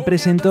man me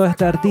presentó a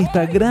esta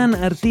artista, gran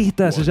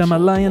artista, se llama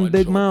Lion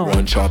Big Mao.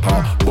 One shot,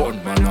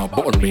 one man,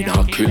 born me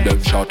now, kill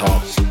them shot.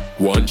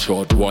 One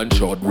shot, one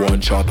shot,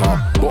 one shot.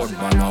 Born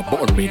man,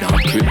 born me now,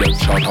 kill them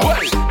shot.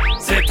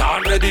 Se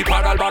están ready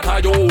para el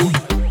batallón.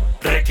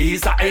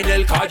 Requisa en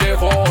el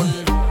callejón.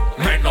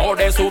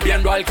 Menores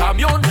subiendo al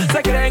camión.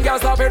 Se creen ya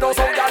saben, pero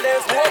son ya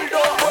les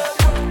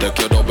vuelvo. Te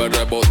quiero ver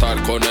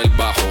rebotar con el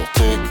bajo.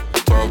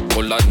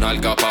 Con la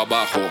nalga para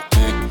abajo.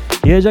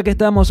 Y ya que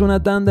estamos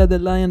una tanda de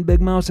Lion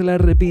Big Mao, se la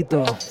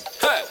repito.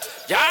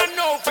 Ya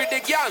no for the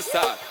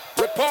gangsta.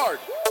 Report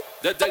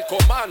desde el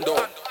comando.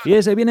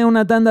 Y se viene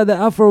una tanda de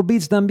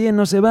Afrobeats también,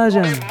 no se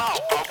vayan.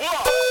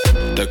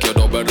 Te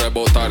quiero ver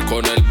rebotar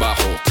con el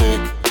bajo.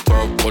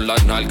 Con la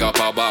nalga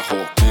para abajo.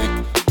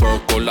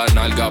 Con la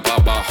nalga para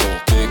abajo.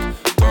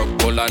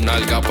 Con la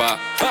nalga para.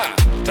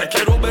 Te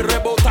quiero ver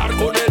rebotar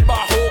con el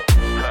bajo.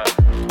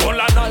 Con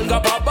la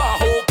nalga para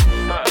abajo.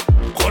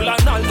 Con la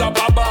nalga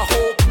pa' abajo.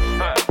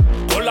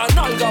 Con la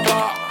nalga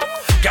pa'.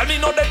 Girl, me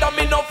know that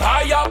me no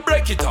fire.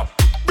 Break it up.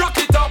 Break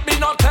it up, me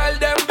no tell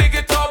them big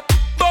it up.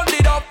 Burn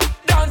it up,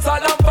 dance all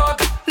and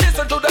fuck.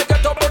 Listen to the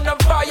get up on the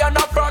fire and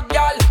a frog,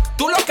 girl.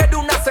 Tú lo que de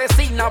una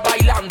asesina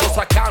bailando,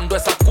 sacando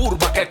esa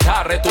curva que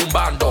está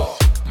retumbando.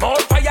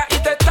 More fire y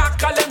te está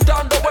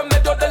calentando. En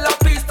medio de la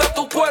pista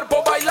tu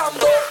cuerpo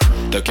bailando.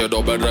 Te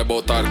quiero ver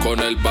rebotar con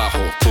el bajo.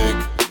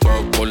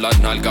 Con la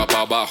nalga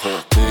pa' abajo.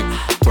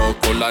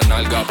 Con la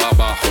nalga pa'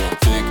 abajo.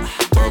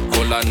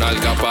 Con la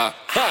nalga pa'.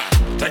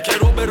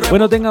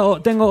 Bueno,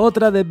 tengo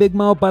otra de Big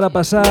Mao para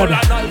pasar.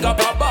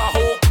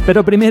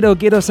 Pero primero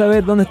quiero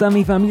saber dónde está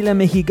mi familia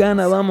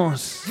mexicana,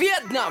 vamos.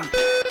 Vietnam.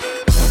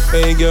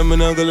 Hey girl, me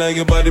not gonna like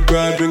your body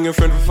broad. Bring your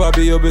friend for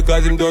Fabio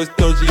because him does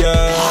touch ya.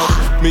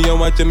 Me and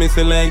watch me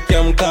say like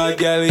cam card,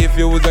 girl. If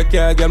you was a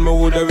car, girl, me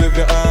woulda rev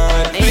your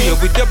hand. Play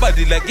up with your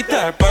body like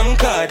guitar pan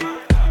card.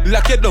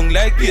 Lock you down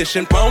like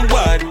patient pan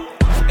ward.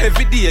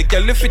 Every day,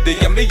 girl, if it day,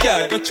 I'm me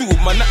yard. Don't you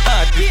man a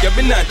artist, girl,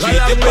 me not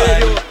treat your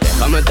body.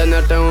 Déjame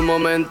tenerte un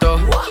momento.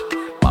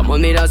 Vamos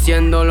a ir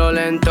haciéndolo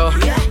lento.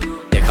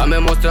 Déjame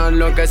mostrar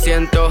lo que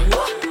siento.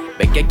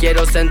 Ven que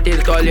quiero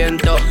sentir tu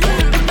aliento.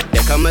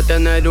 Déjame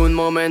tener un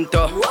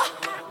momento.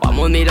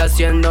 Vamos a ir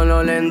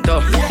haciéndolo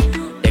lento.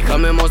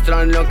 Déjame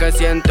mostrar lo que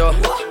siento.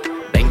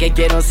 Ven que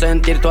quiero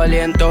sentir tu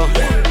aliento.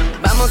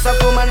 Vamos a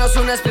fumarnos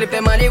un split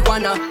de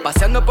marihuana.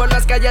 Paseando por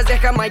las calles de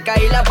Jamaica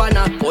y La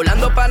Habana.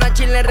 Volando para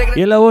Chile,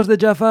 Y en la voz de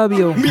Ya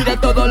Fabio. Mira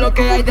todo lo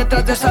que hay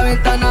detrás de esa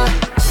ventana.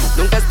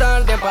 Nunca es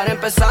tarde para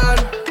empezar.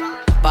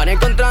 Para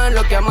encontrar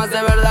lo que amas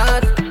de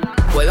verdad.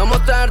 Puedo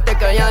mostrarte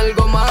que hay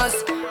algo más.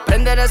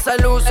 Prender esa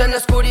luz en la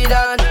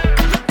oscuridad.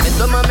 Ven,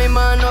 toma mi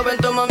mano, ven,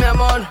 toma mi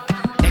amor.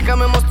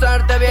 Déjame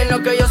mostrarte bien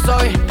lo que yo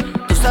soy.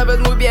 Tú sabes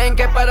muy bien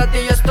que para ti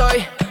yo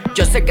estoy.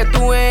 Yo sé que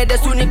tú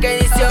eres única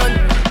edición.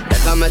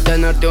 Déjame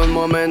tenerte un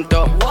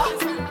momento.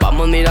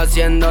 Vamos a ir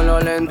haciéndolo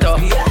lento.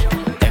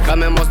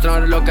 Déjame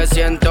mostrar lo que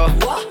siento.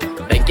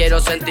 Ven, quiero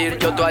sentir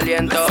yo tu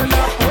aliento.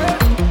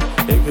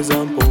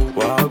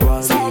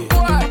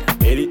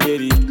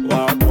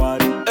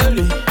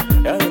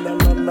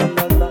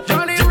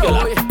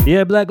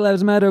 Yeah, Black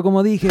Lives Matter,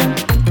 como dije.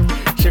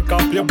 Shake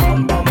up your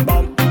bam bam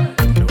bam.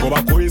 Go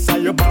back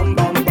inside your bam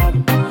bam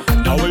bam.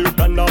 Now you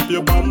turn up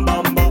your bam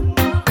bam bam.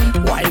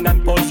 Wine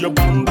and pause your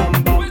bam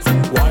bam bam.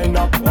 Wine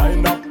up,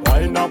 wine up,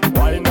 wine up,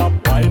 wine up,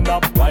 wine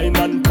up, wine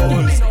and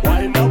pause.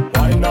 Wine up,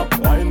 wine up,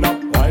 wine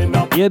up, wine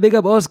up. Yeah, big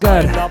up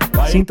Oscar,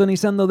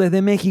 sintonizando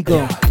desde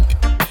México.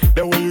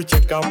 The way you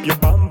check up your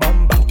bam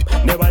bam bam.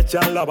 Never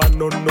chalaba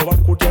no va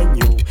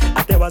kutenyo.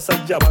 Ate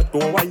basajja bato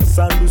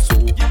wayisanduso.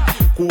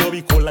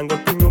 Kuobikola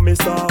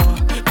ngotunyomesa.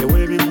 The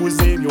way we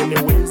guze byo ne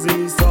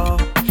wenzisa.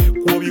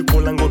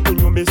 Kuobikola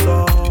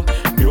ngotunyomesa.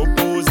 Byo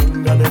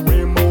posing and the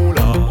way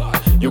mola.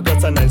 You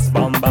got a nice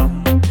bam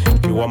bam.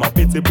 You are my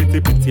pretty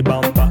pretty pretty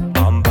bam bam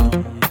bam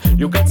bam.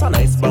 You got a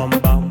nice bam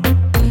bam.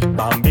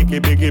 Bam biggie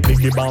biggie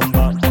biggie bam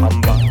bam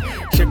bam bam.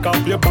 Shake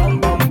up your bam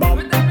bam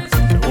bam.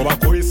 Go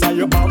back inside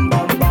your bam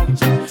bam bam.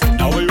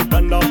 Now you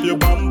turn up your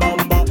bam bam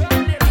bam.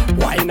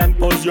 Wine and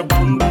pause your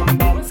bam bam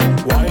bam.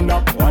 Wine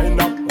up, wine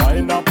up,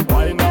 wine up,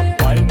 wine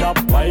up, wine up,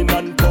 wine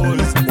and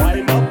pause.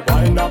 Wine up,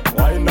 wine up,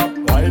 wine up,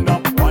 wine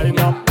up, wine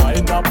up,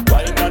 wine up,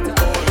 wine and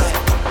pause.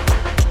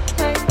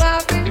 Hey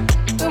papi,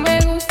 tú me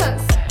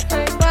gustas.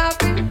 Hey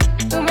papi,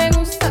 tú me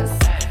gustas.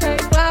 Hey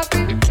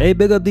papi. Hey,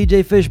 big up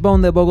DJ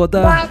Fishbone de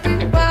Bogotá.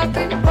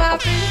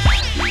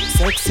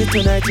 Sexy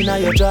tonight in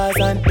your drawers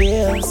and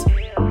heels.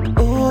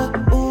 Ooh,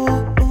 ooh,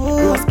 ooh.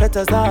 Rose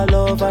petals all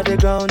over the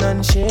ground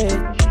and shit.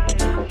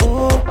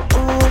 Ooh,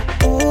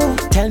 ooh, ooh.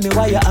 Tell me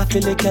why you have to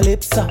lick your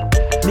lips up.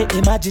 Me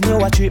imagine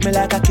you treat me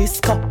like a kiss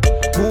cup.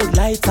 Mood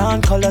lights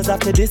on, colors of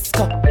the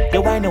disco.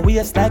 You wind your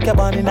waist like you're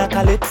born in a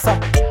calypso.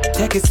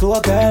 Take it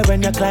slow, girl,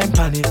 when you climb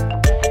on it.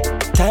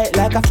 Tight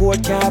like a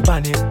Ford car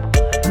bonnet.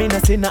 Me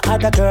not see no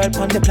other girl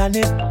on the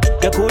planet.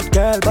 You're good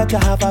girl, but you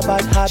have a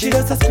bad habit. She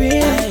does a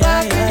scream. Ay,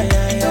 ay, ay,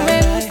 ay,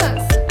 ay, ay.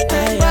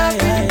 Ay, ay,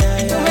 ay,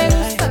 ay, ay,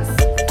 ay.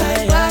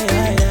 Ay, ay,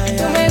 ay, ay,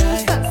 ay, ay.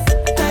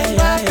 Ay,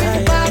 ay, ay,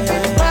 ay, ay,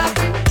 ay.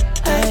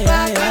 Ay,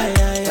 ay, ay,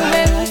 ay, ay,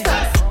 ay.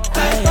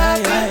 Ay,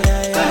 ay, ay, ay,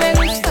 ay,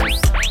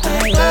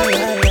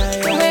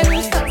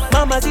 ay.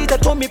 Mamacita,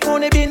 tú me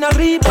pone bien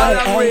arriba.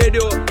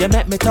 You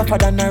make me tougher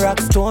than a rock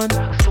stone.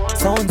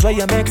 Sounds where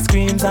you make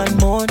screams and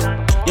moan.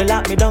 You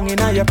lock me down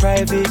in your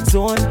private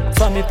zone.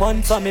 So me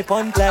punt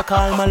like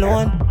Al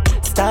Malone.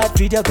 Start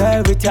video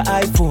girl with your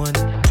iPhone.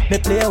 Me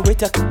play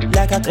with you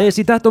like a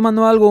si estás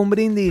tomando algo, un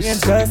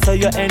brindis. Girl, so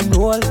you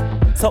enroll.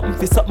 Something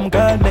for something,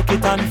 girl, make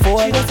it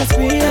unfold. She does a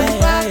scream.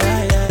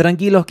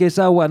 Tranquilos que es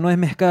agua, no es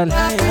mezcal.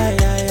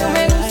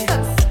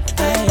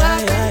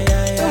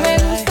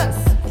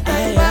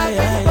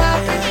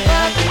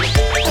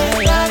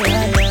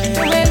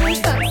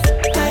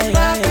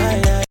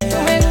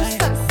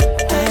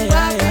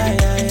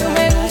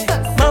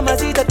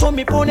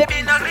 Me pone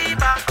bien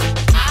arriba.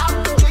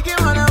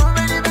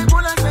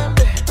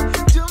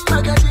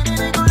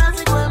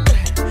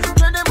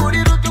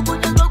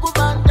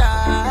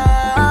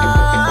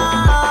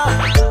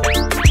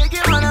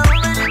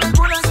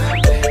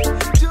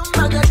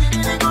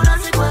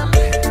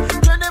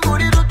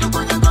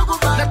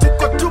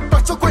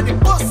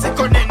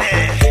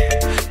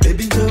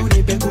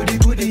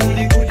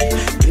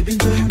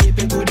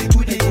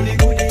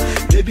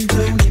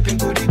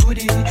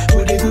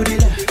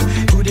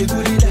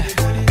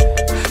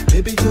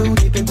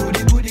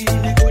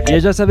 Y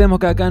ya sabemos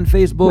que acá en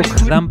Facebook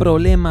dan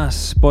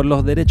problemas por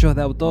los derechos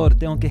de autor.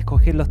 Tengo que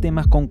escoger los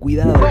temas con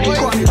cuidado.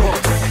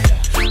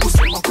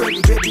 Kusema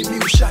kweli baby mi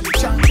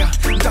ushanichanga.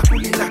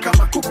 Nitakulinda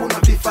kama kuku na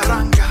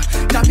vifaranga.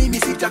 Na mimi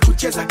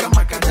sitakucheza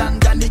kama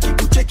kadanda.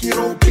 Nikikucheki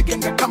roho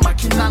pigenga kama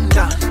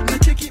kinanda. Na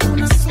cheki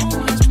una so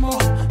much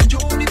more.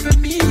 Njoo nipe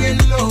mi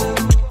hello.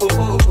 Oh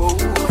oh oh.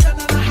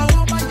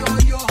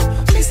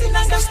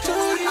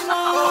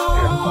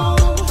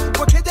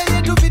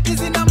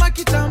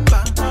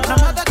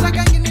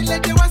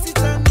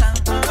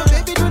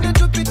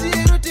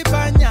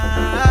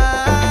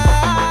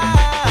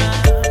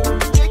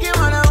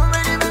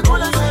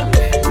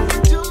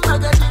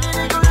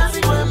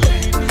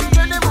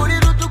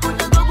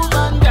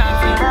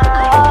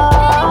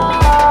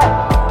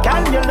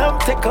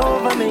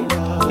 over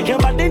me. Your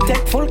body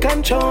take full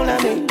control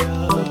of me.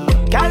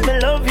 Girl, me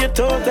love you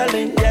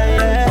totally, yeah,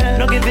 yeah.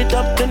 No give it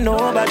up to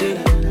nobody.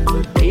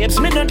 Hips,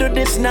 me don't do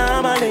this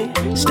normally.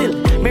 Still,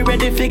 me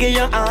ready figure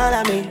you all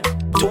of me.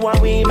 To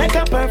what we make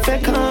a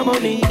perfect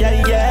harmony,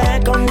 yeah, yeah.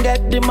 Come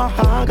get the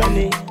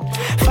mahogany.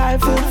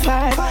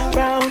 5'5",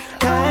 brown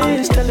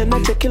eyes, telling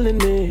that you're killing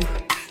me.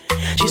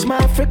 She's my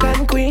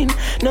African queen,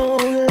 no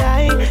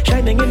lie.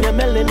 Shining in your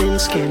melanin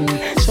skin,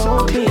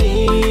 so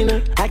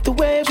clean. Like the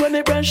waves when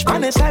they brush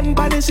on the sand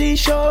by the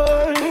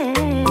seashore.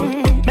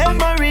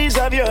 Memories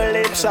of your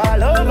lips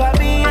all over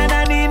me, and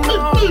I need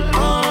more.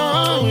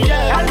 Oh,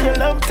 yeah. And your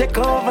love take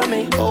over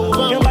me.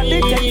 Your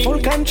body take full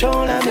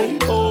control of me.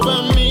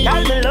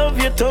 And I love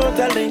you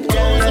totally.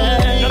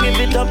 Yeah. Don't give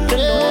it up to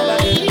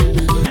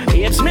nobody.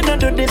 Yes, me don't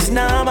do this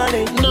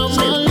normally.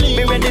 Still,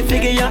 me ready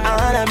figure you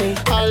all of me.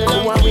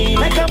 So when we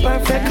make a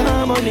perfect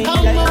harmony,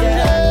 yeah,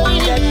 yeah. We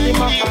get in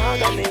my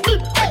agony.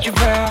 Me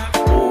chifea,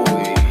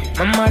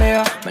 me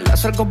marea, me la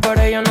acerco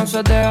pero ella no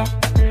se deja.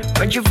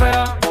 Me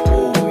chifea,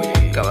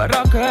 qué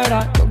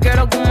berraquera, yo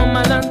quiero como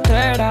me la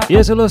entera. Y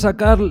eso los a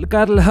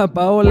Carla,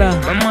 Paola,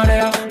 me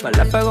marea, me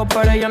la pego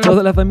pero ella no.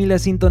 Toda la familia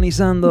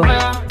sintonizando.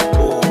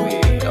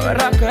 Qué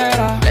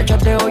berraquera, le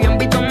echaste hoy en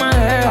Vito me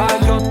deja.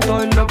 Yo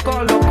estoy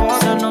loco,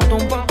 se nota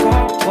un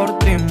poco por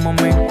ti,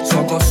 mami.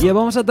 Y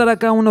vamos a estar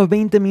acá unos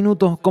 20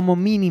 minutos como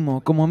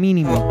mínimo,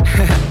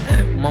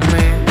 Mami,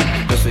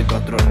 yo soy tu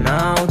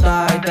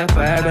astronauta y te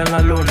espero en la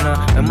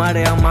luna. Me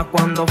marea más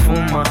cuando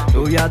fuma.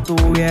 Tú ya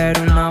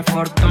tuvieras una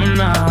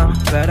fortuna.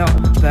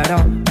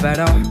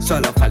 Pero,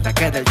 solo falta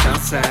que dé el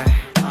chance.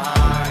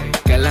 Ay,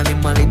 que el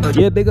animalito.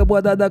 Yeah, big up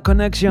Wadada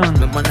Connection.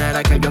 De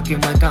manera que yo aquí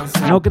me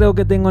alcance. No creo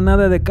que tengo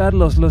nada de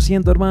Carlos, lo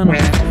siento, hermano.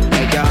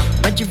 Ella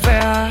me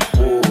chifea,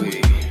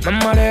 me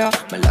marea,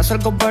 me la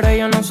acerco pero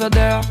ella no se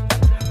deja.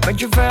 Me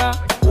chifea,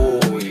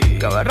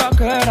 qué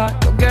berraquera,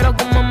 yo quiero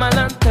como me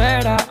la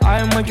entera.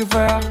 Ay, me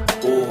chifea,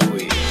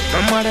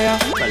 me marea,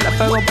 me la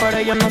pego pero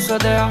ella no se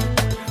deja.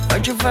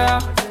 Me chifea,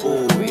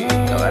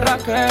 qué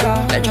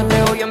berraquera, le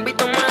echaste hoy en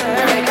Vito me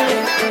deja.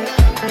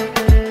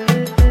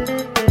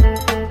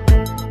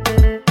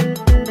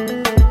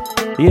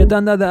 Y esta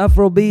anda de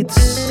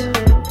Afrobeats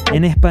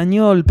en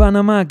español,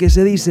 Panamá, ¿qué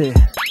se dice?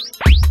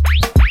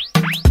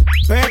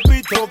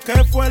 Pepito,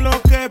 ¿qué fue lo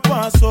que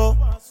pasó?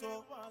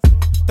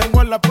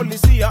 Tengo a la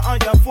policía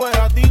allá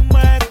afuera,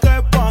 dime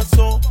qué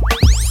pasó.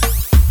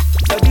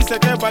 Se dice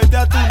que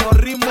bailaste unos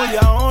ritmos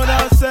y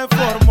ahora se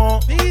formó.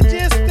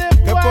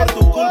 Que por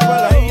tu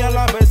culpa la hija,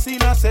 la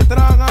vecina se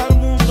traga al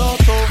mundo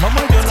todo.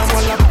 Mamá, yo nada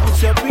más la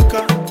puse a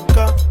pica,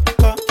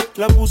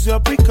 la puse a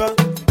pica.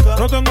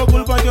 No tengo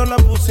culpa, yo la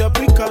puse a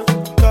pica,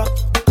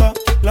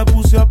 la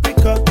puse a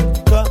pica.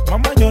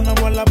 Mamá, yo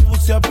nada más la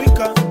puse a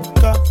pica,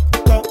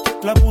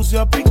 la puse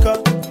a pica.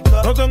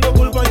 No tengo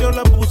culpa, yo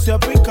la puse a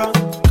pica,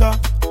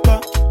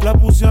 la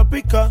puse a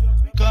pica.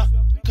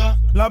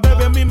 La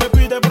bebé a mí me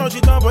pide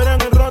brochita, pero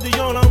en el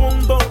rodillo la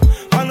monto.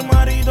 Al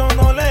marido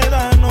no le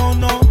da, no.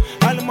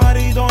 Al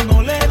marido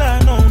no le da,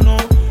 no.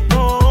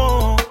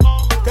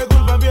 ¿Qué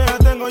culpa vieja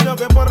tengo yo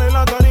que por rey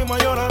la tarima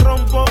yo la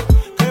rompo?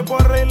 Que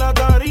por rey la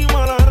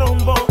tarima la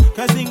rompo.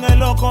 Que sin el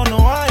loco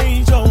no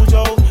hay show.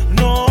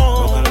 No.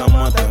 Lo que la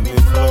mata es mi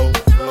flow.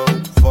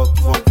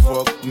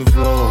 Fuck mi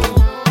flow.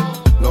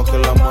 Lo que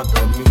la mata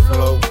es mi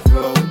flow.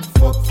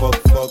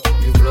 Fuck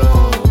mi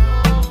flow.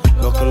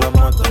 Lo que la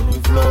mata es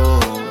mi flow.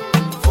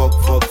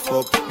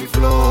 Fuck mi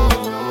flow.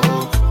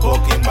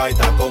 Fucking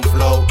baita con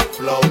flow.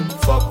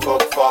 Fuck con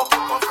flow.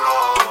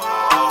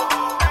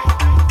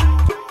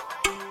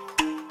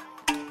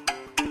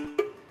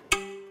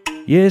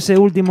 Y ese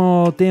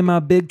último tema,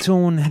 Big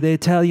Tune de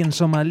Italian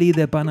Somalí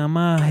de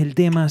Panamá, el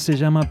tema se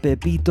llama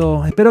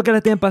Pepito. Espero que la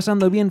estén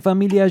pasando bien,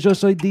 familia. Yo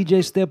soy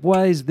DJ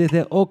Stepwise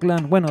desde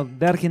Oakland, bueno,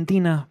 de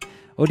Argentina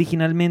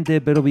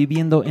originalmente, pero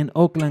viviendo en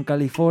Oakland,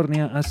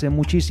 California, hace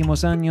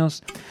muchísimos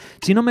años.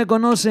 Si no me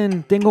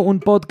conocen, tengo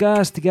un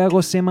podcast que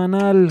hago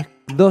semanal,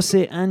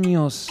 12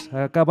 años.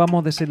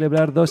 Acabamos de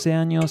celebrar 12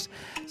 años.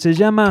 Se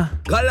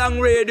llama Galang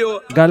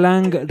Radio.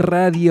 Galang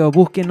Radio.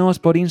 Búsquenos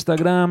por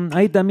Instagram.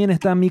 Ahí también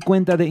está mi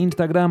cuenta de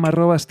Instagram,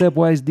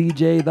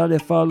 @StepwiseDJ. Dale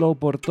follow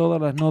por todas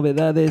las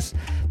novedades.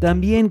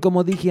 También,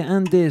 como dije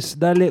antes,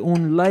 dale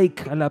un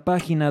like a la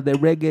página de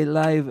Reggae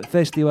Live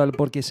Festival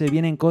porque se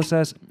vienen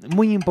cosas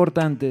muy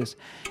importantes.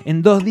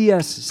 En 2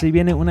 días se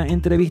viene una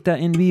entrevista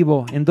en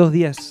vivo. En 2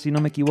 días, si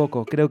no me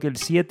equivoco. Creo que el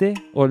 7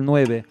 o el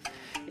 9.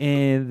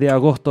 De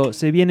agosto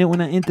se viene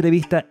una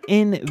entrevista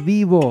en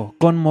vivo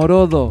con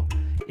Morodo.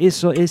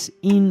 Eso es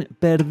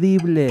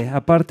imperdible,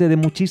 aparte de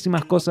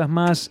muchísimas cosas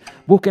más.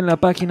 Busquen la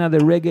página de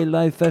Reggae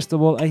Live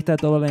Festival, ahí está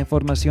toda la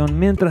información.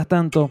 Mientras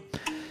tanto,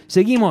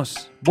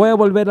 seguimos. Voy a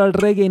volver al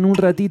reggae en un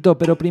ratito,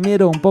 pero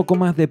primero un poco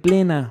más de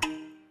plena,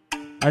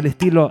 al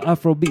estilo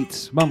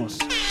Afrobeats. Vamos.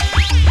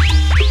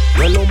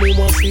 No es lo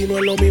mismo así, no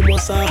es lo mismo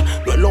asá.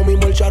 No es lo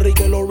mismo el Charry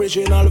que el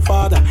original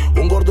fada.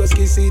 Un gordo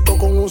exquisito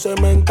con un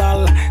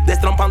cemental,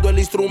 destrampando el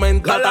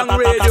instrumental.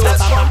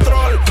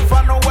 Control,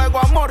 fa no juego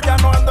amor, ya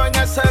no ando en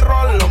ese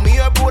rol. Lo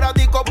mío es pura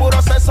disco,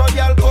 puro sexo y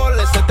alcohol.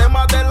 Ese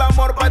tema del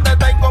amor,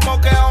 pétete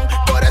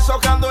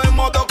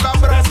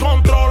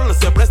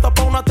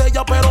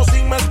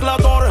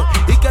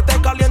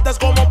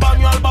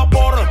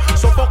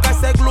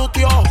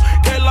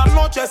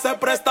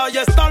presta y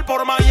está al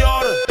por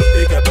mayor.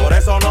 Y que por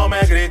eso no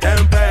me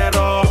griten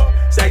perro.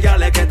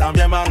 Séllale que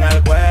también van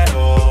al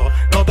juego.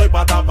 No estoy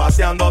pa' estar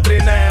paseando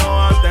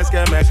trineo. Antes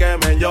que me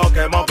quemen yo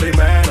quemo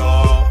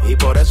primero. Y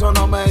por eso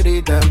no me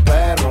griten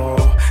perro.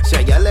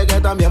 Séllale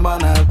que también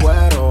van al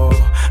cuero.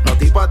 No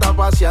estoy pa' estar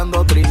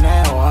paseando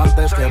trineo.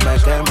 Antes que me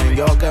quemen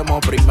yo quemo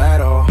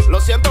primero. Lo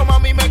siento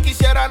mami, me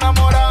quisiera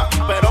enamorar,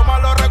 pero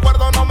malos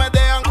recuerdos no me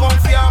dejan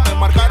confiar. Me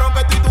marcaron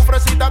que tú y tu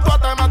fresita tu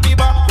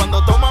alternativa.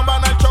 Cuando toman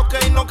van al choque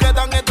y no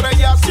quedan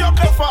estrellas. ¿Sí o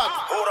qué fat?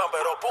 Pura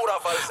pero pura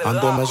falsedad.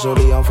 Antes me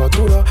solían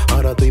factura,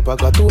 ahora estoy pa'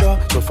 captura.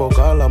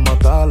 Sofocarla,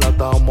 matarla,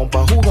 estamos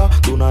pa' jugar.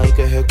 Tú nadie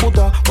que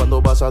ejecuta,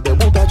 cuando vas a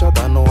debutar.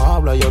 Chata no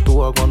habla y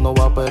actúa cuando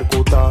va a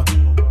percutar.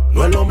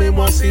 No es lo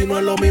mismo así, no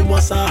es lo mismo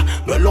asá.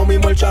 No es lo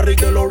mismo el charry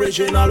que el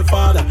original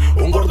fada.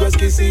 Un gordo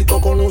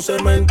exquisito con un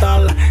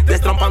cemental,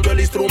 destrampando el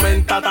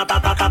instrumental.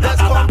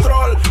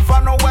 Descontrol,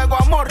 fan no juego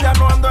amor, ya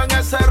no ando en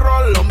ese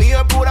rol. Lo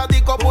mío es pura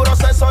disco, puro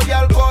sexo y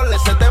alcohol.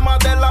 Ese tema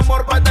del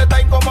amor pa' este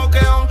time como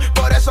que on.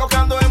 Por eso que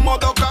ando en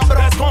modo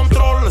cabrón.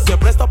 Descontrol, se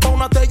presta pa'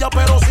 una tella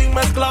pero sin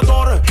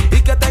mezclador. Y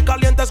que te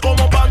calientes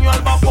como baño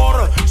al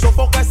vapor.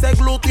 Sofoca ese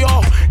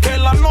glúteo, que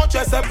en la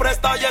noche se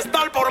presta y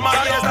está al por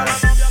mayor.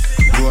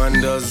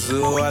 Cuando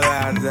subo a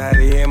la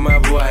tarima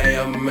voy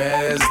a me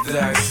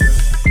destaco.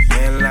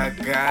 En la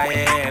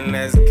calle, en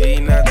la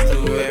esquina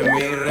tuve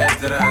mi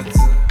retrato.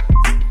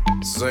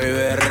 Soy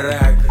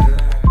berraco,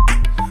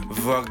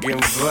 fucking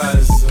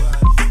falso.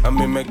 A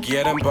mí me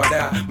quieren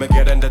parar, me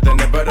quieren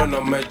detener pero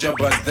no me echo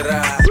para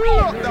atrás.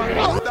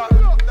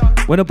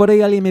 Bueno, por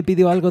ahí alguien me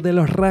pidió algo de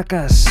los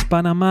Racas,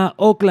 Panamá,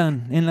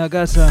 Oakland, en la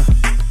casa.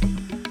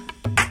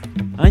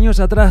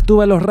 Años atrás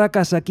tuve a los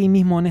Racas aquí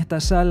mismo en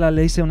esta sala,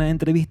 le hice una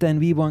entrevista en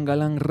vivo en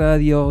Galán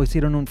Radio,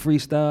 hicieron un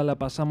freestyle, la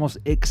pasamos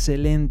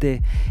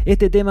excelente.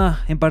 Este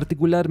tema en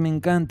particular me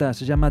encanta,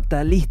 se llama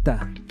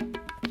Talista.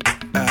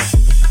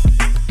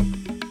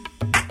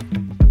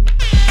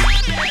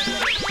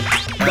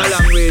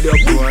 Galán Radio.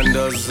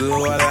 Cuando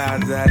subo a la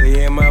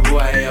tarima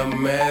voy a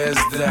me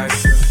destaco.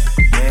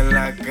 En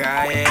la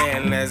calle,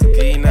 en la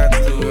esquina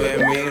tuve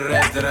mi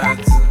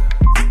retrato.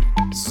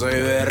 Soy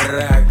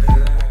berraco,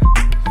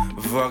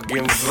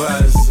 fucking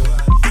falso.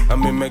 A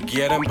mí me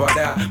quieren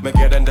parar, me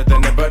quieren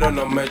detener pero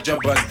no me echo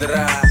para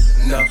atrás.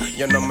 No,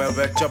 yo no me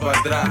echo para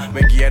atrás.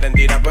 Me quieren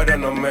tirar pero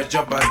no me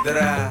echo para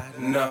atrás.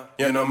 No,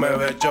 yo no me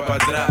echo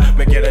para atrás.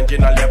 Me quieren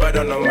llenarle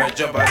pero no me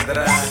echo para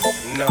atrás.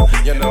 No,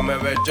 yo no me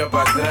echo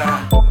para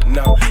atrás.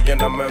 No, yo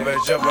no me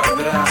echo para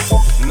atrás.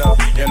 No,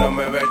 yo no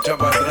me echo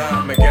para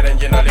atrás. Me quieren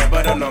llenarle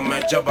pero no me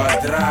echo para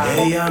atrás.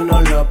 Ella no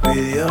lo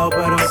pidió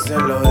pero se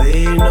lo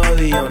di, no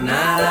dio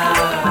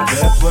nada.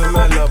 Después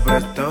me lo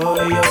prestó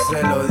y yo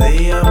se lo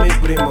di a mi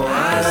primo.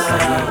 Esa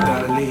ya está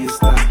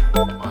lista,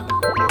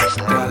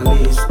 está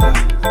lista,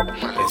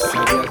 esa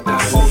ya está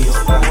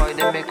lista.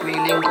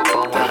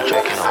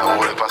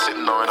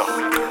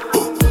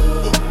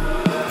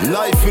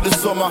 Life for the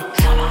summer,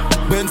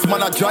 Benz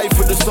man I drive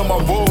for the summer,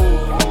 whoa.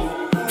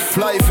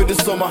 Fly for the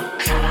summer,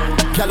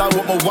 girl I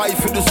want my wife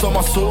for the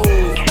summer, so.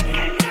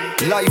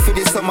 Life for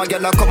the summer,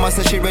 girl I come and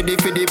say she ready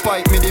for the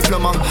pipe, me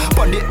diploma.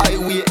 On the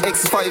highway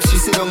X5, she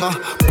sit down,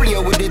 play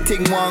with the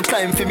thing, one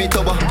climb for me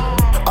tower.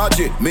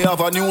 Aji, me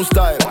have a new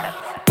style,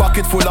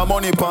 pocket full of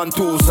money pan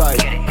two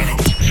side.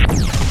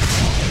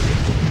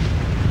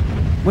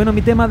 Bueno,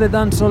 mi tema de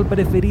dancehall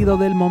preferido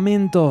del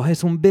momento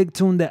es un big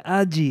tune de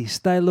Aji,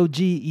 Stylo G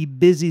y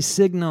Busy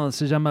Signal,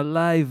 se llama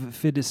Live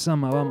for the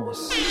Summer,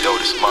 vamos. Yo,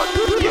 this man,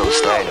 yo,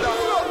 Stylo.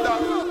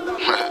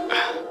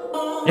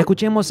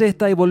 Escuchemos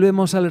esta y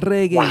volvemos al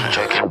reggae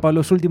para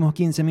los últimos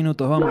 15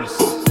 minutos, vamos.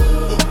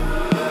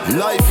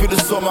 Life for the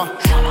summer,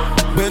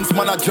 Benz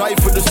man I drive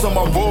for the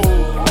summer, whoa.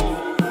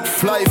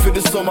 Fly for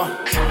the summer,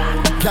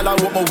 girl I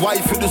want my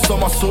wife for the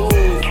summer, so.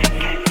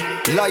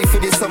 Life for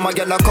the summer,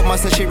 girl I come and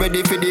say she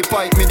ready for the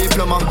pipe, me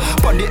diploma.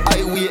 On the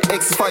highway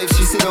X5,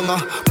 she sit down,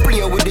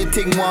 play with the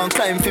thing, one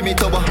climb for me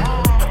tower.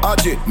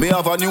 Aji, me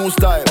have a new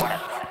style,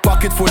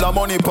 pocket full of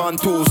money pan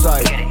two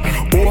side.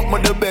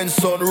 Open the Benz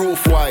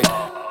sunroof wide.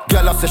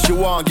 Girl I say she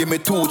want give me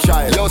two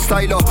child. Yo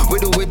Stylo, we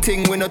do we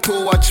thing, we no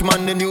two watch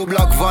man. The new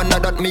black van, now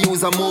that me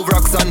use a move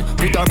rocks on.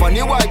 Put her on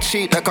the white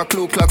sheet like a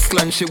Ku Klux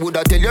Klan. She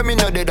woulda tell you me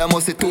no dead, I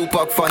must a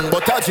Tupac fan.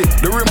 But Aji,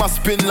 the rim a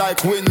spin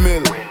like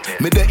windmill.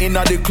 Me the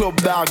inna the club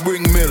dog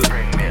bring mill.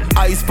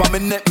 Ice pa me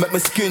neck make me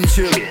skin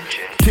chill.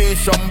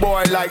 Cation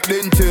boy like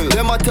dental.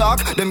 Them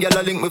attack, them gyal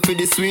a link me for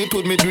the sweet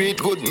wood. Me do it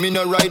good, me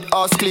no ride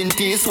ass Clint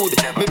Eastwood.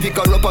 Me pick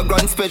her up a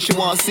grand spread, she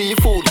want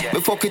seafood.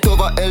 Me fuck it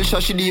over Elsha,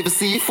 she leave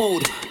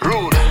seafood.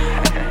 Rude.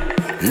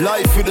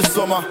 Life for the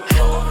summer,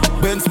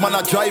 Benz man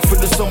I drive for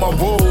the summer,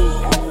 whoa.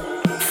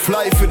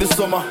 Fly for the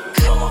summer,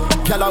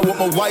 girl I want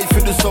my wife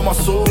for the summer,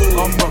 so.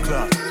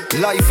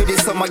 Life for the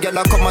summer, girl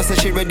I come and say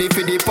she ready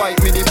for the pipe,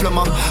 me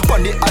diploma.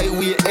 On the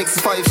highway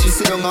X5, she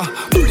sit down,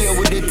 play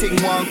with the thing,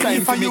 one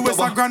climb for me US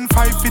a grand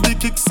 5 for the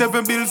kick,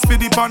 7 bills for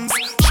the bands.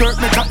 Shirt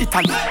make a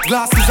Italy,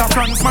 glasses a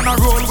France. Man a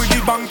roll with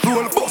the bank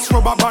roll, bust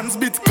rubber bands,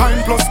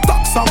 Bitcoin plus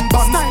stocks and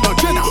bonds. Style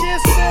Jenna.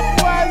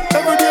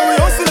 Every day we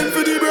hustling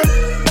for the bread.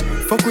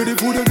 Fuck with the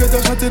food, you get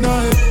a shot in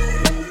our head.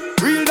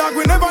 Real dog,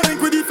 we never link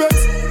with the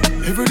feds.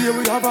 Every day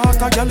we have a hot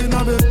girl in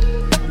our bed.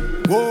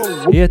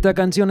 Y esta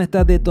canción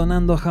está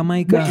detonando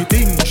Jamaica.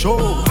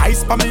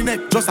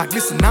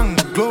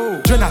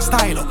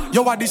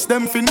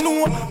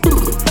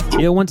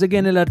 Y once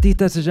again el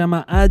artista se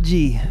llama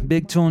Aji.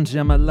 Big Tune se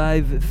llama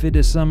Live for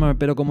the Summer.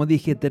 Pero como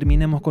dije,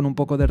 terminemos con un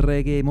poco de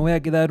reggae. Me voy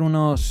a quedar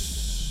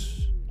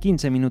unos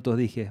 15 minutos,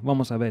 dije.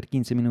 Vamos a ver,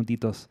 15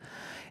 minutitos.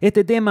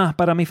 Este tema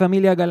para mi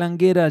familia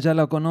galanguera, ya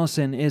lo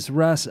conocen, es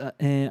Ras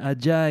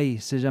Ajay.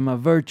 Se llama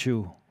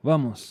Virtue.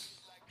 Vamos.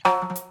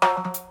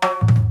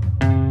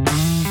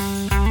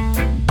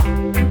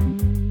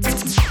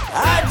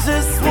 I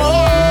just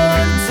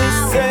want to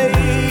say,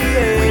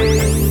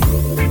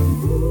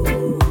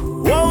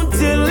 won't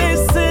you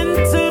listen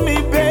to me,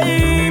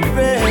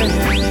 baby?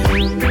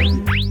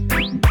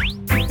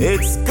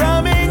 It's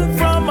coming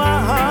from my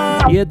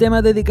heart. Y el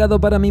tema dedicado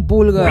para mi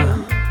pulga,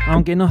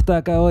 aunque no está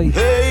acá hoy.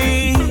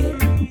 Hey,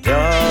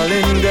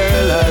 darling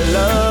girl, I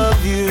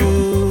love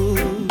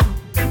you.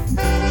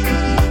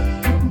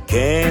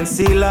 Can't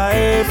see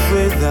life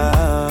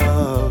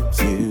without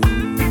you.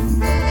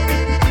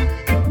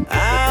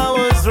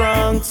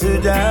 Wrong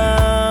to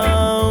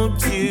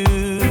doubt you.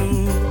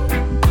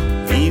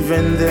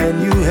 Even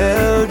then you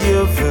held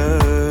your virtue.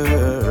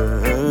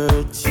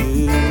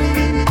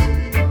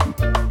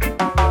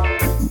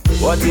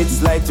 What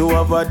it's like to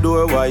have a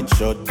door wide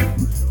shut.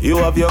 You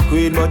have your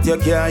queen but you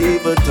can't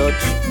even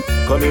touch.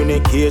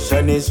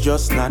 Communication is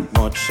just not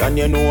much. And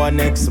you know a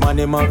next man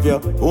him have your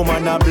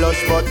woman a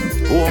blush. But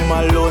home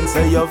alone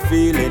say you're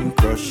feeling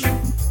crushed.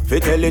 If you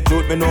tell the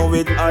truth, me know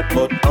it hot,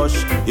 but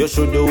hush. You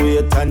should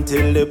wait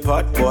until the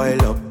pot boil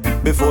up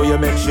before you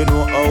make sure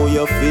know how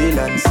you feel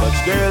and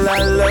such. Girl, I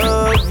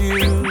love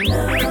you.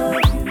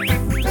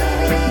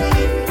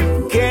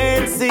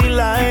 Can't see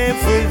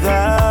life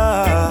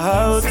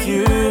without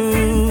you.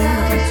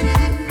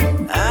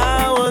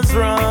 I was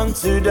wrong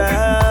to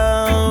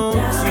doubt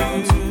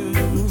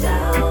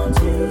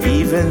you.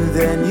 Even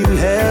then you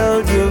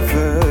held your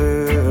virtue.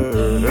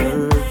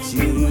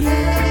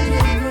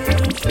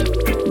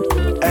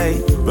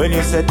 When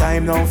you say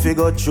time now,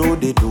 figure through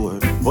the door.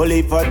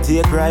 Bully for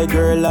take right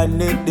girl and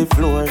hit the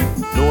floor.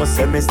 No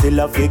say me still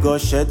a figure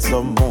shed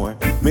some more.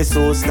 Me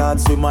so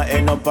start swim my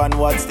end up and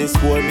what's the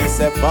score. Me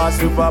say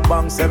pass with a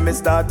bang, say me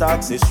start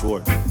taxi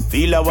short.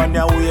 Feel I want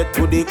ya wait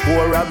to the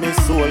core of me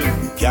soul.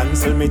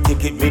 Cancel me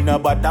ticket, me no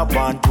bother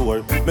want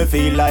tour. Me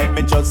feel like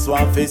me just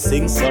want to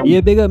sing some.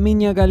 Y pega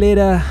Miña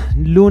Galera,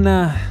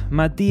 Luna,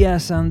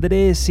 Matías,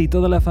 Andrés y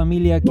toda la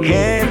familia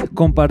que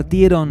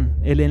compartieron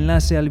el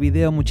enlace al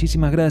video.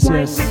 Muchísimas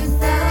gracias.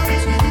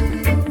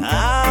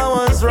 I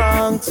was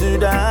wrong to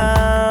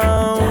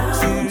doubt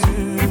you.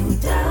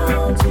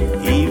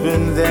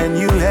 Even then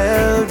you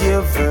held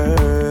your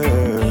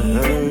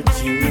virtue.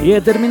 Y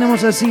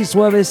terminamos así,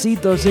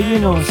 suavecito,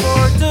 seguimos.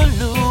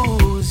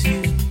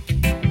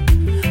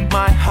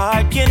 My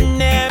heart can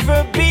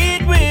never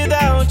beat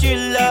without your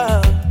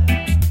love.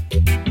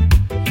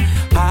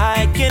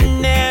 I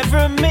can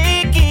never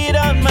make it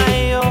on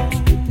my own.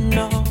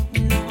 No, no.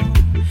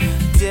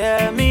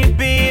 Tell me,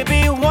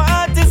 baby,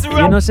 what is wrong?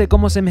 Yo no sé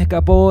cómo se me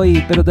escapó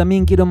hoy, pero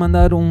también quiero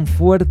mandar un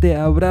fuerte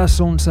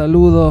abrazo, un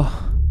saludo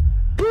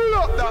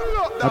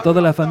a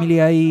toda la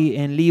familia ahí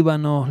en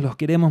Líbano. Los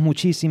queremos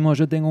muchísimo.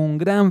 Yo tengo un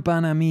gran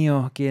pana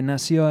mío que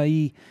nació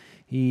ahí.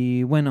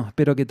 Y bueno,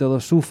 espero que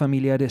todos sus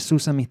familiares,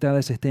 sus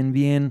amistades estén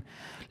bien.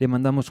 Le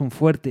mandamos un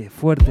fuerte,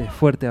 fuerte,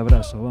 fuerte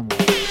abrazo. Vamos.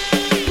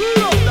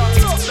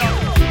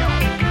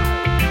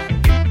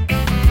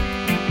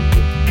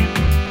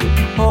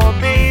 Oh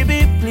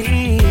baby,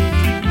 please.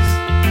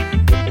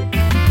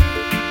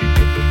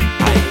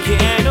 I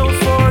can't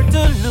afford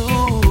to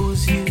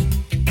lose you.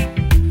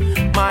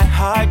 My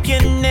heart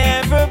can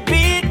never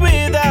beat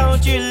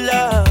without your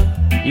love.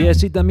 Y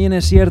así también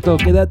es cierto,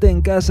 quédate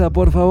en casa,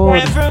 por favor.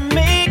 Never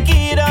make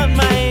it on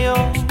my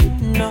own.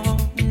 No, no.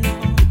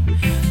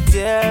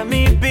 Tell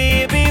me,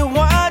 baby,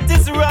 what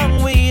is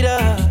wrong with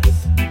us?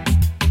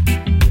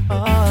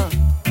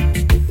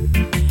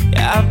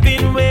 I've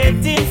been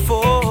waiting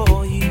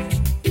for you.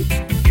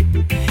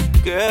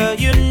 Girl,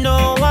 you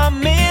know I'm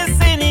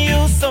missing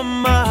you so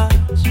much.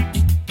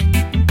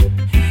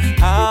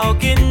 How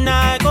can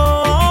I go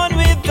on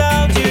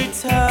without your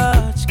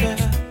touch, girl?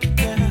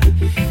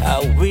 I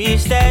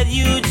wish that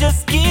you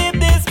just keep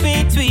this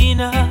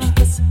between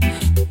us.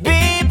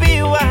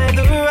 Baby, why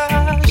the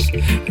rush?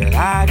 Girl,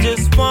 I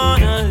just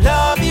wanna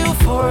love you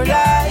for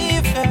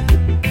life, yeah.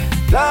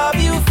 Love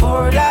you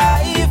for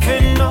life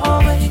and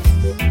always,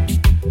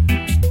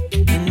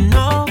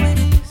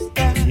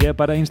 yeah. Yeah,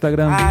 para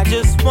Instagram. I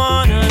just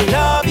wanna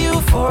love you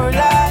for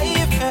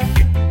life, yeah.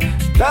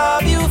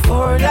 Love you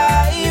for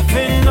life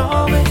and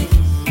always,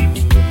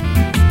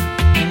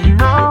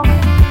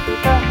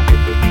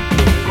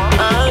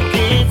 I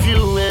gave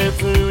you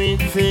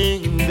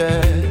everything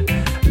that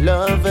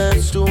love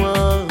has to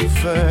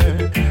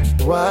offer.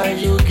 Why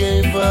you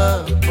gave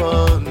up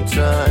on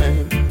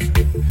time?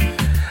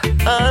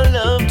 I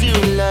loved you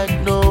like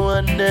no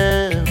one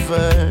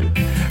ever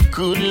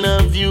could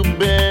love you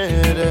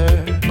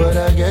better, but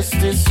I guess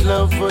this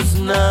love was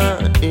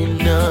not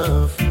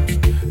enough.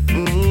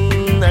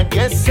 I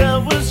guess I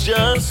was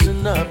just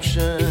an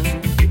option.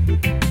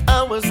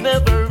 I was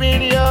never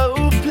in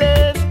your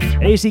place.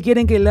 Hey, si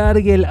quieren que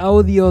largue el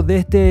audio de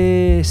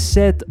este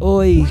set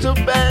hoy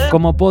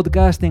como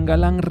podcast en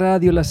Galán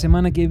Radio la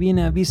semana que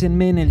viene,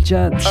 avísenme en el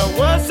chat.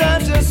 Was I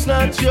just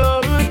not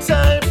your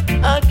type?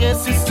 I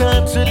guess it's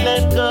time to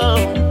let go.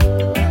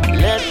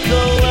 Let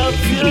go of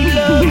your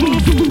love.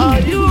 Are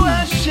you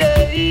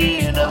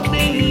ashamed of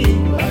me?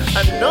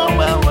 I know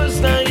I was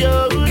not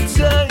your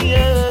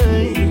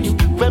type,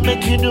 but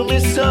make you do me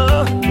so.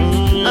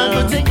 I'm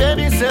gonna take that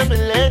exam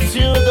and let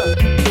you go.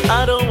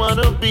 I don't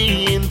wanna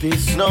be in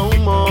this no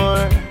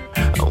more.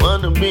 I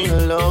wanna be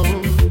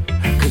alone.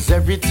 Cause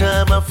every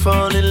time I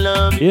fall in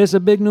love, It's a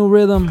big new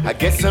rhythm.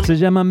 Se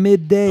llama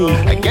Midday.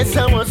 I guess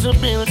I wasn't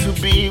built to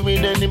be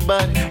with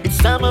anybody. It's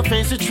time I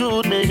face the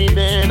truth, maybe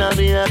then I'll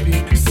be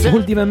happy.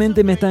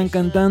 Últimamente me está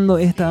encantando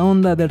esta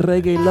onda de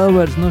reggae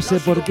lovers. No sé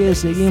por qué,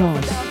 seguimos.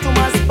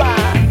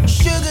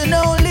 Sugar,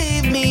 don't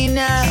leave me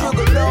now.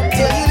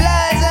 Tell you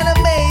lies and I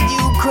made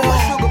you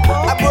cry.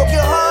 I broke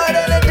your heart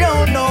and I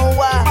don't know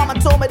why. Mama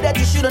told me that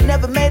you should have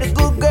never made a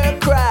good girl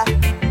cry.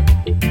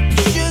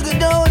 Sugar,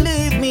 don't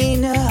leave me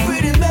now.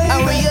 I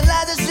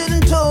realize I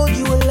shouldn't told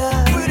you a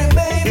lie.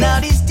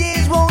 Now these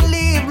tears won't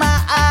leave my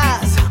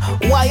eyes.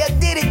 Why I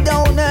did it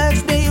don't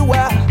ask me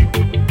why.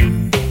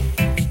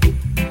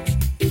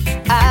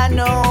 I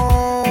know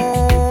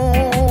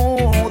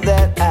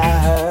that I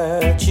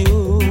hurt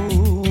you.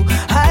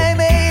 I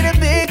made a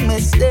big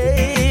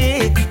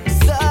mistake.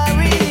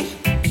 Sorry.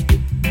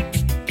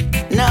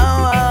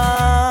 Now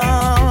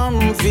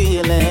I'm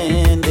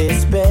feeling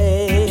this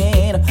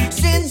pain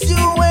since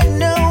you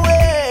went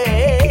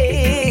away.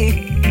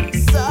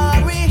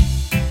 Sorry.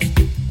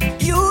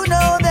 You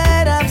know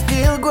that I'm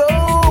still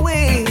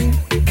growing,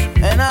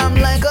 and I'm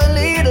like a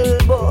little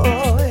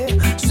boy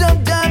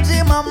sometimes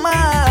in my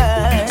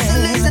mind. So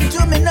listen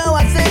to me now,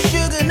 I say,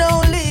 sugar,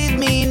 don't leave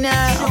me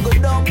now.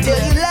 Tell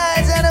you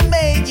lies and I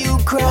made you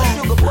cry.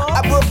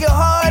 I broke your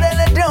heart and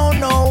I don't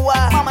know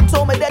why. Mama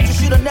told me that you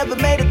should have never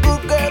made a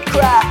good girl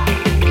cry.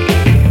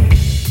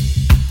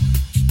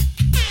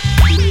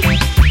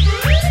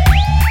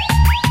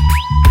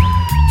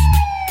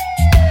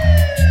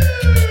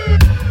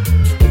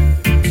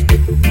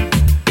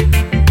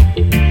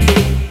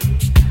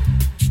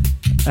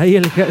 Ahí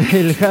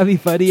el Javi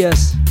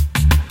Farías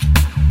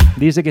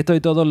dice que estoy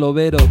todo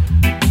lobero,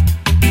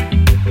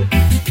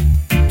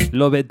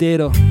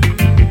 lobetero,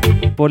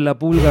 por la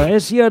pulga.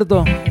 Es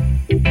cierto,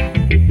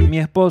 mi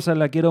esposa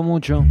la quiero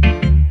mucho.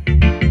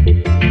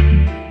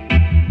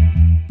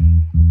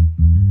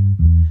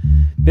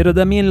 Pero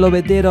también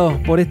lobetero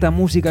por esta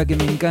música que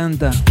me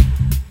encanta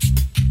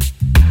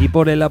y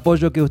por el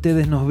apoyo que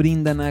ustedes nos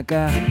brindan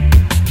acá.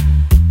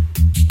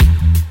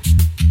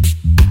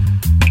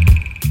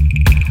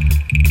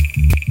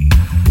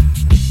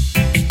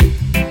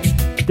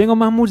 Tengo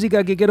más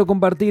música que quiero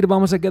compartir,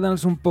 vamos a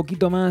quedarnos un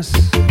poquito más.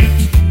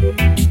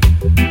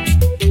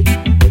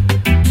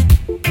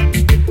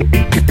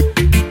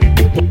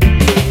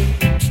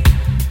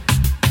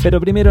 Pero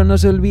primero no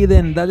se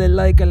olviden, dale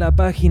like a la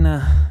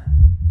página,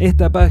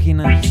 esta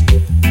página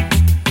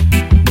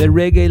de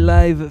Reggae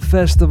Live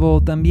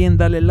Festival. También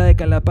dale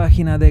like a la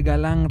página de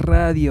Galán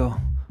Radio,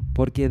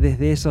 porque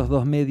desde esos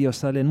dos medios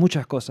salen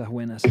muchas cosas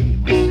buenas.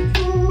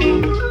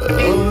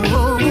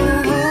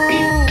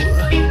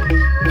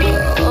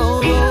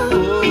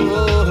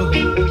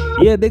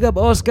 Yeah, big up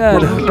Oscar,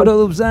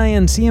 Product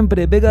Zion,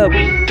 siempre, big up.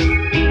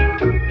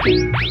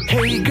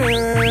 Hey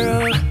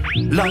girl,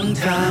 long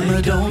time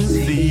I don't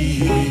see.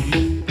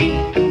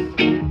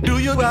 Do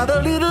you got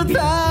a little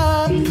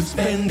time to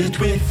spend it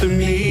with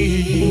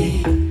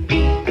me?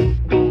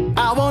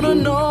 I wanna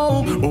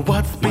know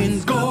what's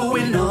been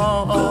going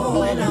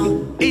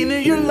on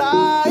in your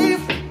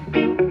life.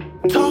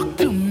 Talk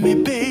to me,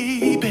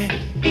 baby.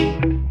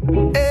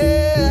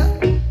 Yeah,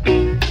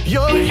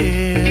 your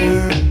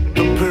hair,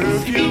 the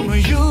perfume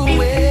you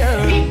wear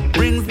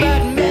brings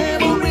back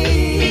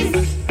memories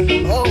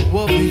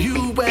of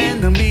you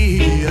and me.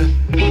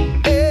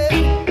 Yeah,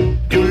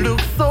 you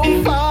look so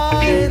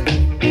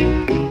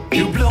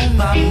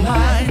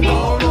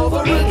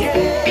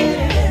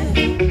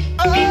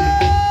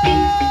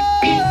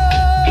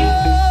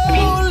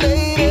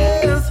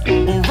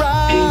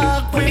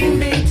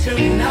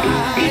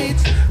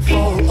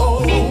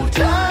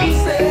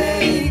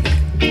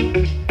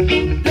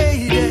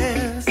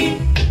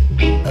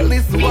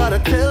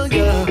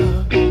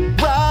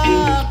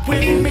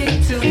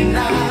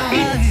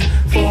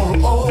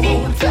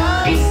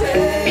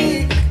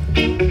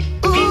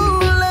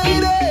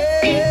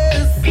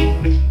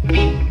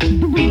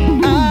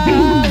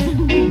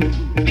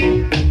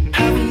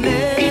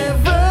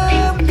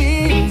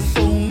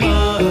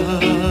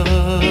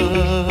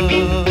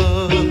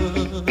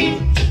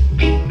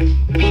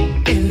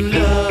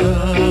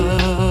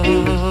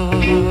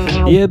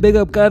Yeah, big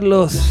up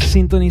Carlos,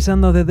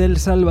 sintonizando desde El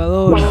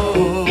Salvador,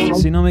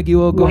 si no me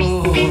equivoco.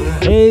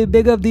 Hey,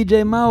 big up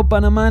DJ Mao,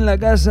 Panamá en la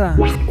casa.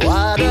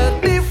 What a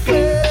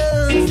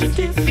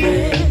difference,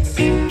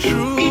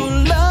 true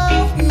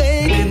love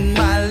made in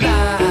my life.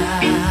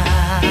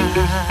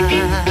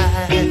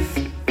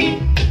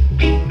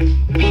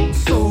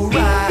 So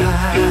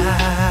right,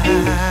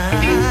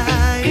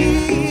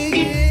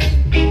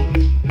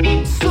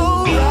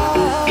 so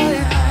right.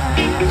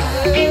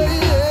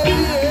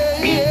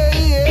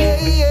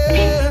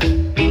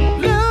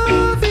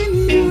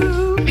 Loving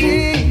you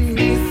gave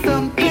me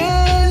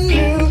something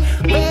new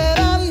that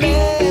I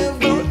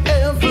never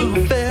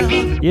ever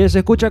felt. Y se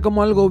escucha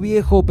como algo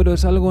viejo, pero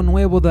es algo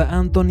nuevo de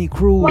Anthony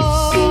Cruz.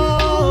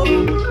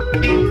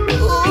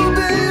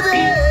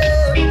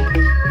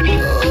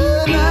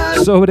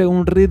 Sobre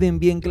un rhythm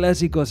bien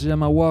clásico, se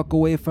llama Walk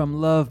Away From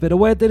Love. Pero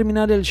voy a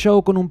terminar el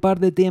show con un par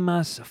de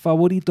temas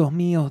favoritos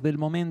míos del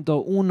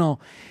momento. Uno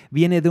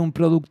viene de un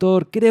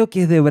productor, creo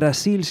que es de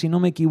Brasil, si no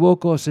me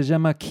equivoco, se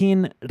llama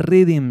King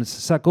Rhythms.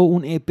 Sacó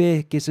un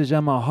EP que se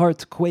llama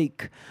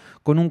Heartquake,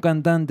 con un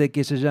cantante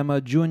que se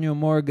llama Junior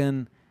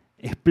Morgan.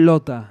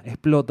 Explota,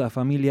 explota,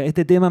 familia.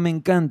 Este tema me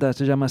encanta,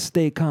 se llama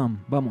Stay Calm.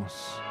 Vamos.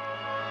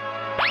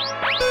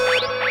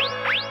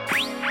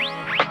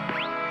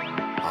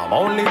 I'm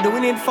only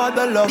doing it for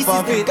the love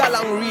of it.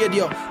 Galang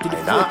Radio. To the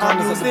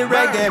I use the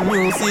reggae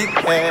music,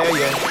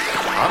 yeah.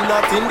 I'm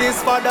not in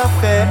this for the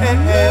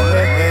fame.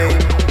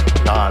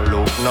 Nah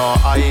look, no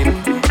hype.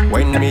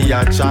 When me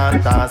a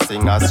chant and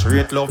sing a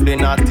straight love, the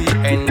naughty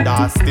end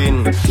a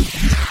sting.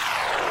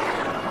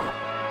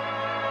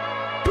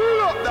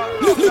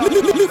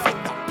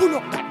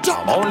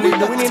 I'm only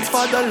doing it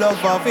for the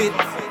love of it.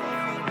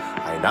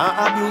 I not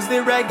abuse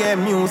the reggae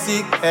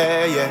music,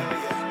 yeah.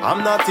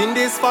 I'm not in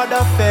this for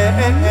the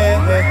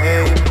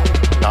fame.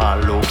 Nah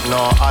look,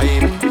 no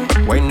hype.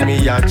 When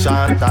me a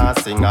chant and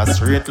sing a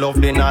straight love,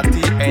 the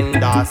naughty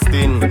end a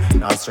sting.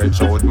 Now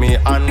stretch out me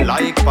hand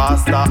like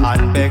pastor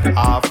and beg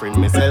offering.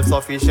 Me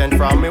self-sufficient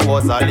from me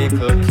was a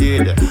little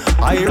kid.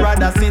 I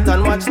rather sit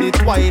and watch the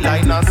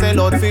twilight and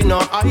sell out for no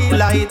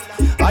highlight.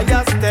 I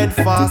a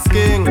steadfast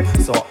king,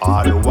 so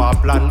all who a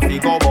plan fi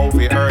go out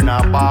fi earn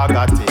a bag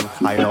of thing.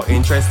 I not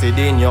interested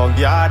in your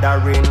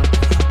gathering.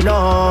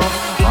 No,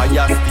 I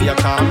just stay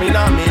calm in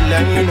a me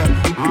lane.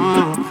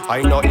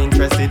 I not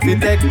interested to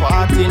take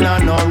part in a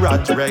no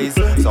rat race.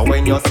 So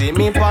when you see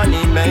me on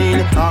the main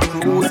a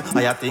cruise,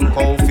 I think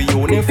how to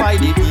unify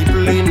the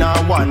people in a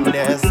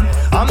oneness.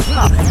 I'm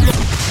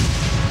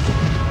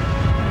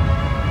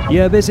Y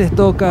a veces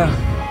toca.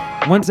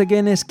 Once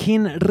again es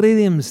King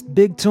Rhythms,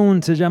 big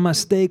tune, se llama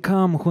Stay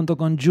Calm junto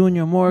con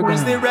Junior Morgan.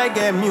 the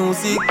reggae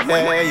music,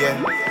 yeah.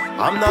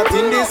 I'm not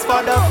in this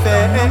for the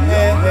fame.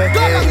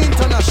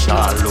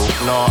 Nah look,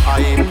 no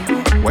hype.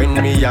 When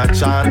me a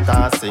chant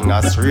and sing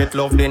a straight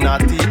love, the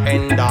naughty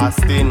end a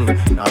sting.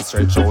 Now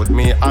stretch out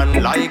me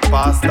hand like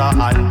pastor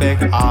and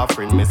beg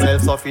offering. Me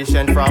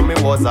self-sufficient from me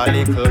was a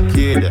little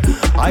kid.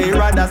 I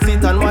rather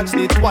sit and watch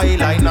the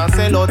twilight and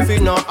sell out for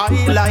no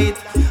highlight.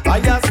 I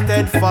a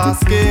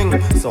steadfast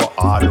king, so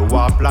all who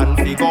a plan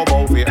fi go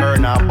out fi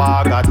earn a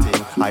bag of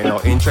thing. I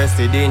not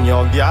interested in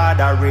your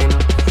gathering.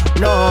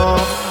 No,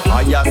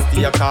 I just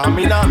stay calm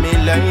in a me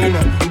lane.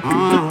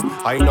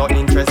 I not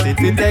interested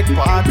to take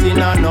part in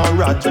a no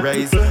rat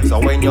race. So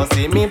when you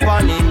see me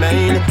on the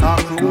main a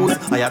cruise,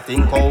 I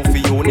think how to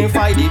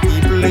unify the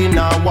people in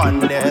a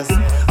oneness.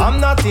 I'm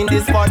not in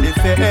this for the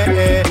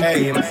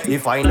fame.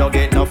 If I no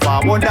get no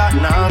forward, that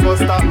now go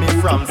stop me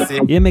from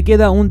saying. Y me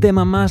queda un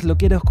tema más, lo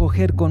quiero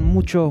escoger con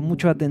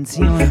mucha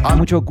atención,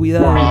 mucho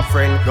cuidado. My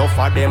friend, no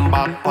for them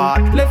back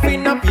part. Left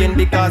in a pain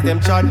because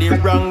them chat the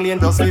wrong lane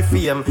just with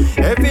fame.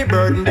 Every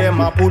burden them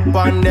a put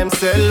on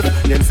themselves.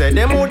 Them say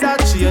them woulda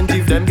change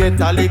if them get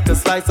a little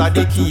slice of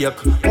the cake.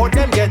 But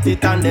them get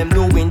it and them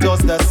doing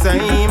just the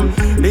same.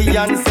 The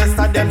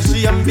ancestor them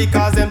shame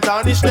because them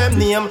tarnish them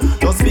name.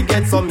 Just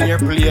forget some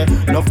airplay.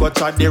 No go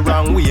chat the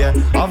wrong way.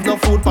 Have no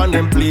food on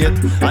them plate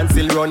and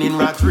still running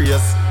rat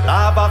race.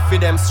 Lava for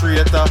them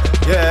straighter,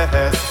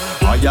 yes.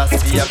 I just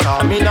see a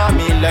calm in a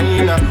me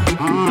lane.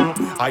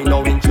 I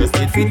no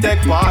interested fi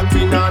take part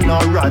in a no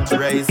rat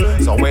race.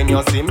 So when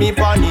you see me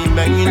on the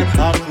main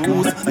a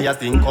cruise, I just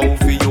think how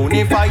to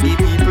unify the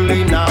people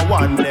in a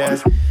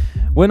oneness.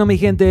 Bueno, mi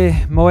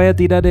gente, me voy a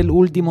tirar el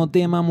último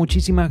tema.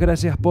 Muchísimas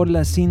gracias por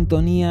la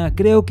sintonía.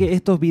 Creo que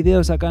estos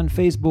videos acá en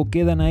Facebook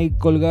quedan ahí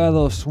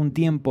colgados un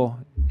tiempo.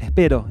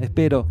 Espero.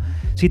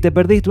 Si te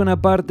perdiste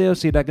una parte o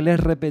si la querés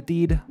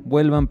repetir,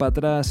 vuelvan para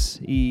atrás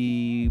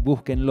y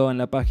búsquenlo en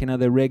la página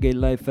de Reggae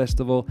Live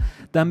Festival.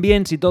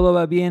 También, si todo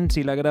va bien,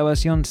 si la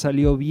grabación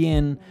salió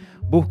bien,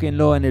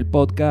 búsquenlo en el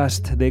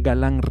podcast de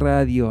Galang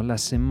Radio la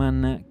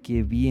semana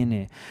que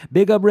viene.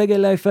 Big up Reggae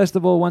Live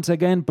Festival once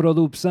again,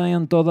 Product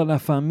Zion, toda la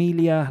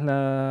familia,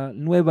 la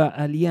nueva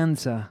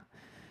alianza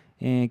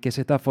que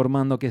se está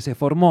formando, que se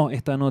formó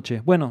esta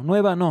noche. Bueno,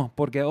 nueva no,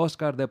 porque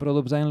Oscar de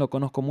Product Design lo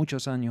conozco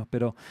muchos años,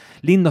 pero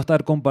lindo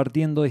estar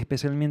compartiendo,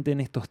 especialmente en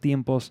estos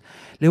tiempos.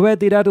 Les voy a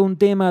tirar un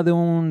tema de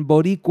un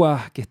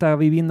boricua que está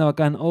viviendo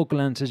acá en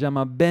Oakland, se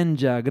llama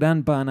Benja,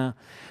 gran pana.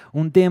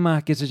 Un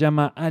tema que se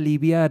llama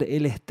Aliviar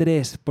el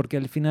estrés, porque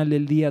al final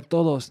del día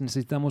todos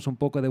necesitamos un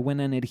poco de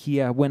buena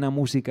energía, buena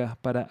música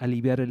para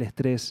aliviar el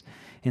estrés.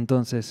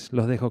 Entonces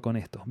los dejo con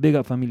esto. Big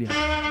up, familia.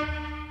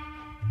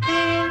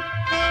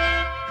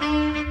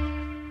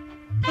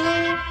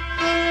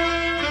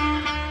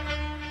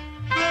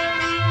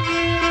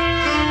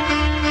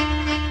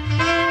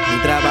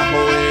 Mi trabajo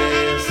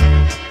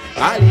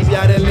es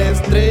aliviar el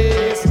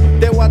estrés.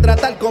 Te voy a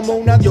tratar como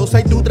una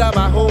diosa y tu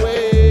trabajo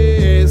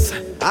es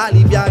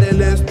aliviar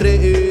el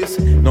estrés.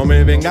 No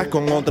me vengas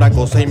con otra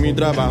cosa y mi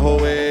trabajo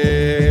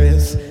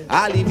es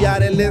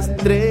aliviar el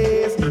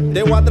estrés.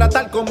 Te voy a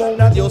tratar como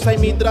una diosa y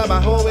mi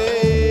trabajo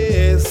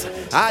es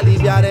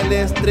aliviar el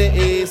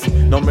estrés.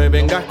 No me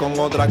vengas con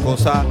otra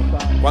cosa.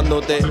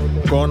 Cuando te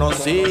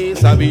conocí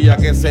sabía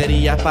que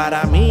serías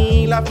para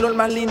mí la flor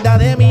más linda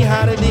de mi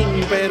jardín,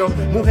 pero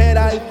mujer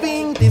al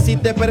fin te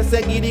hiciste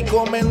perseguir y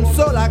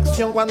comenzó la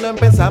acción cuando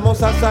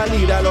empezamos a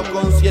salir a los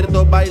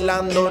conciertos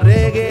bailando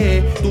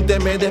reggae. Tú te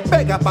me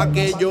despegas pa'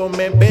 que yo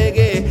me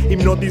pegue,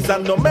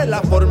 hipnotizándome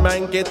la forma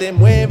en que te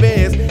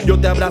mueves. Yo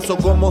te abrazo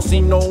como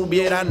si no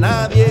hubiera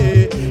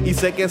nadie y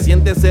sé que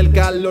sientes el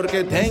calor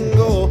que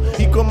tengo,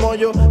 y como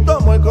yo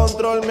tomo el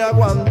control me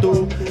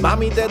aguanto.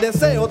 Mami, te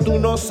deseo, tú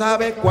no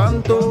sabes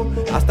cuánto,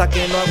 hasta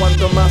que no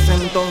aguanto más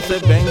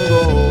entonces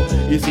vengo.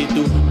 Y si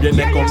tú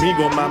vienes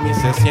conmigo, mami,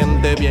 se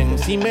siente bien.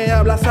 Si me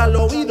hablas al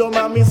oído,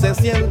 mami, se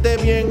siente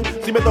bien.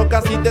 Si me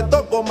tocas y te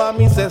toco,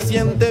 mami, se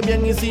siente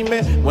bien. Y si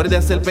me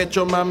muerdes el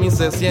pecho, mami,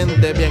 se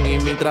siente bien. Y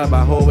mi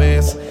trabajo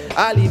es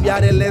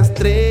aliviar el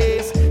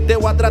estrés. Te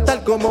voy a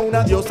tratar como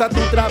una diosa, tu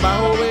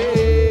trabajo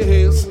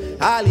es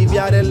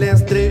aliviar el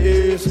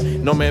estrés.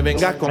 No me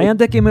vengas con... Ay,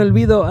 antes que me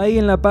olvido, ahí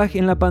en la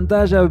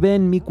pantalla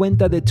ven mi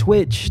cuenta de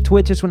Twitch.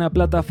 Twitch es una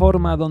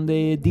plataforma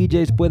donde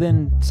DJs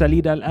pueden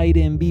salir al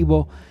aire en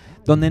vivo,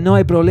 donde no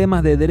hay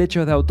problemas de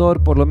derechos de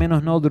autor, por lo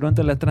menos no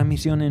durante la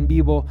transmisión en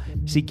vivo.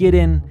 Si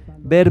quieren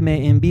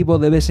verme en vivo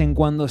de vez en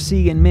cuando,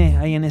 síguenme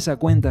ahí en esa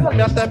cuenta.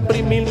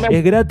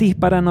 Es gratis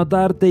para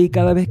anotarte y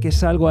cada vez que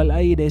salgo al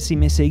aire, si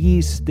me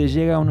seguís, te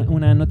llega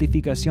una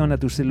notificación a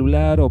tu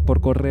celular o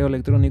por correo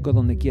electrónico,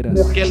 donde quieras.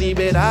 Que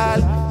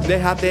liberal,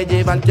 déjate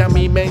llevar que a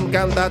mí me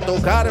encanta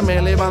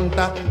tocarme,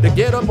 levanta. Te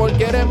quiero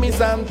porque eres mi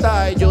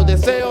santa y yo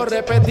deseo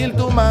repetir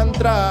tu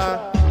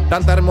mantra.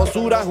 Tanta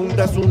hermosura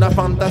junta es una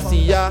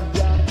fantasía.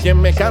 Quien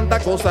me canta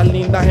cosas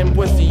lindas en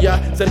poesía,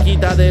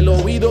 cerquita del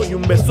oído y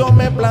un beso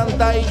me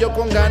planta, y yo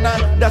con ganas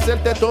de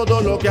hacerte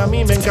todo lo que a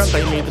mí me encanta.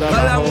 Y mi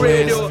trabajo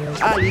es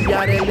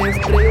aliviar el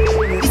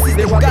estrés.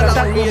 Debo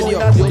tratar como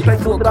una diosa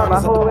y tu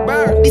trabajo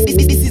es.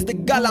 This is the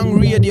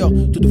Galang Radio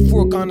to the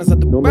four corners of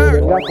the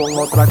bird. Con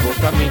otra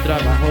cosa, mi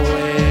trabajo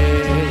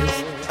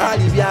es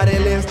aliviar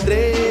el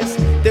estrés.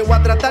 Te voy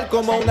a tratar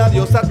como una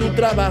diosa, tu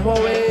trabajo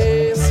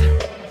es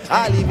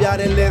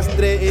aliviar el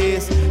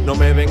estrés. No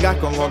me vengas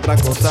con otra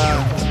cosa.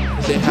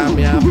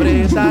 Déjame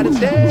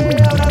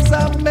apretarte,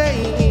 abrázame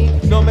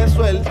y no me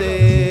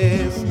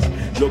sueltes.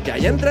 Lo que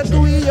hay entre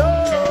tú y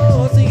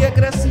yo sigue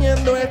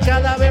creciendo, es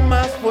cada vez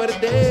más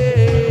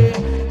fuerte.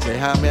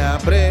 Déjame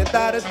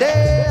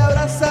apretarte,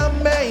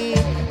 abrázame y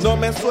no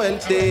me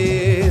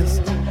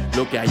sueltes.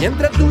 Lo que hay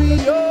entre tú y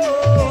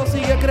yo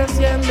sigue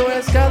creciendo,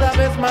 es cada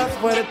vez más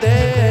fuerte.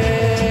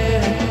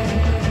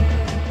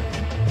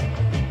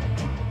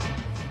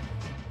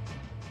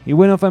 Y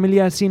bueno,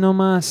 familia, así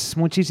nomás.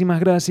 Muchísimas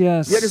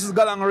gracias. Yeah, this is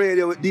Galang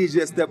Radio with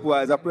DJ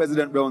Stepwise,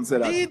 President Brown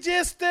said that.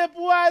 DJ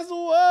Stepwise,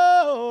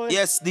 whoa.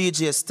 Yes,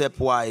 DJ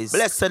Stepwise.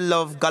 Blessed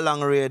love,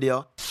 Galang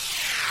Radio.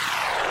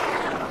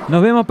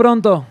 Nos vemos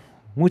pronto.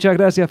 Muchas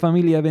gracias,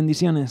 familia.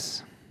 Bendiciones.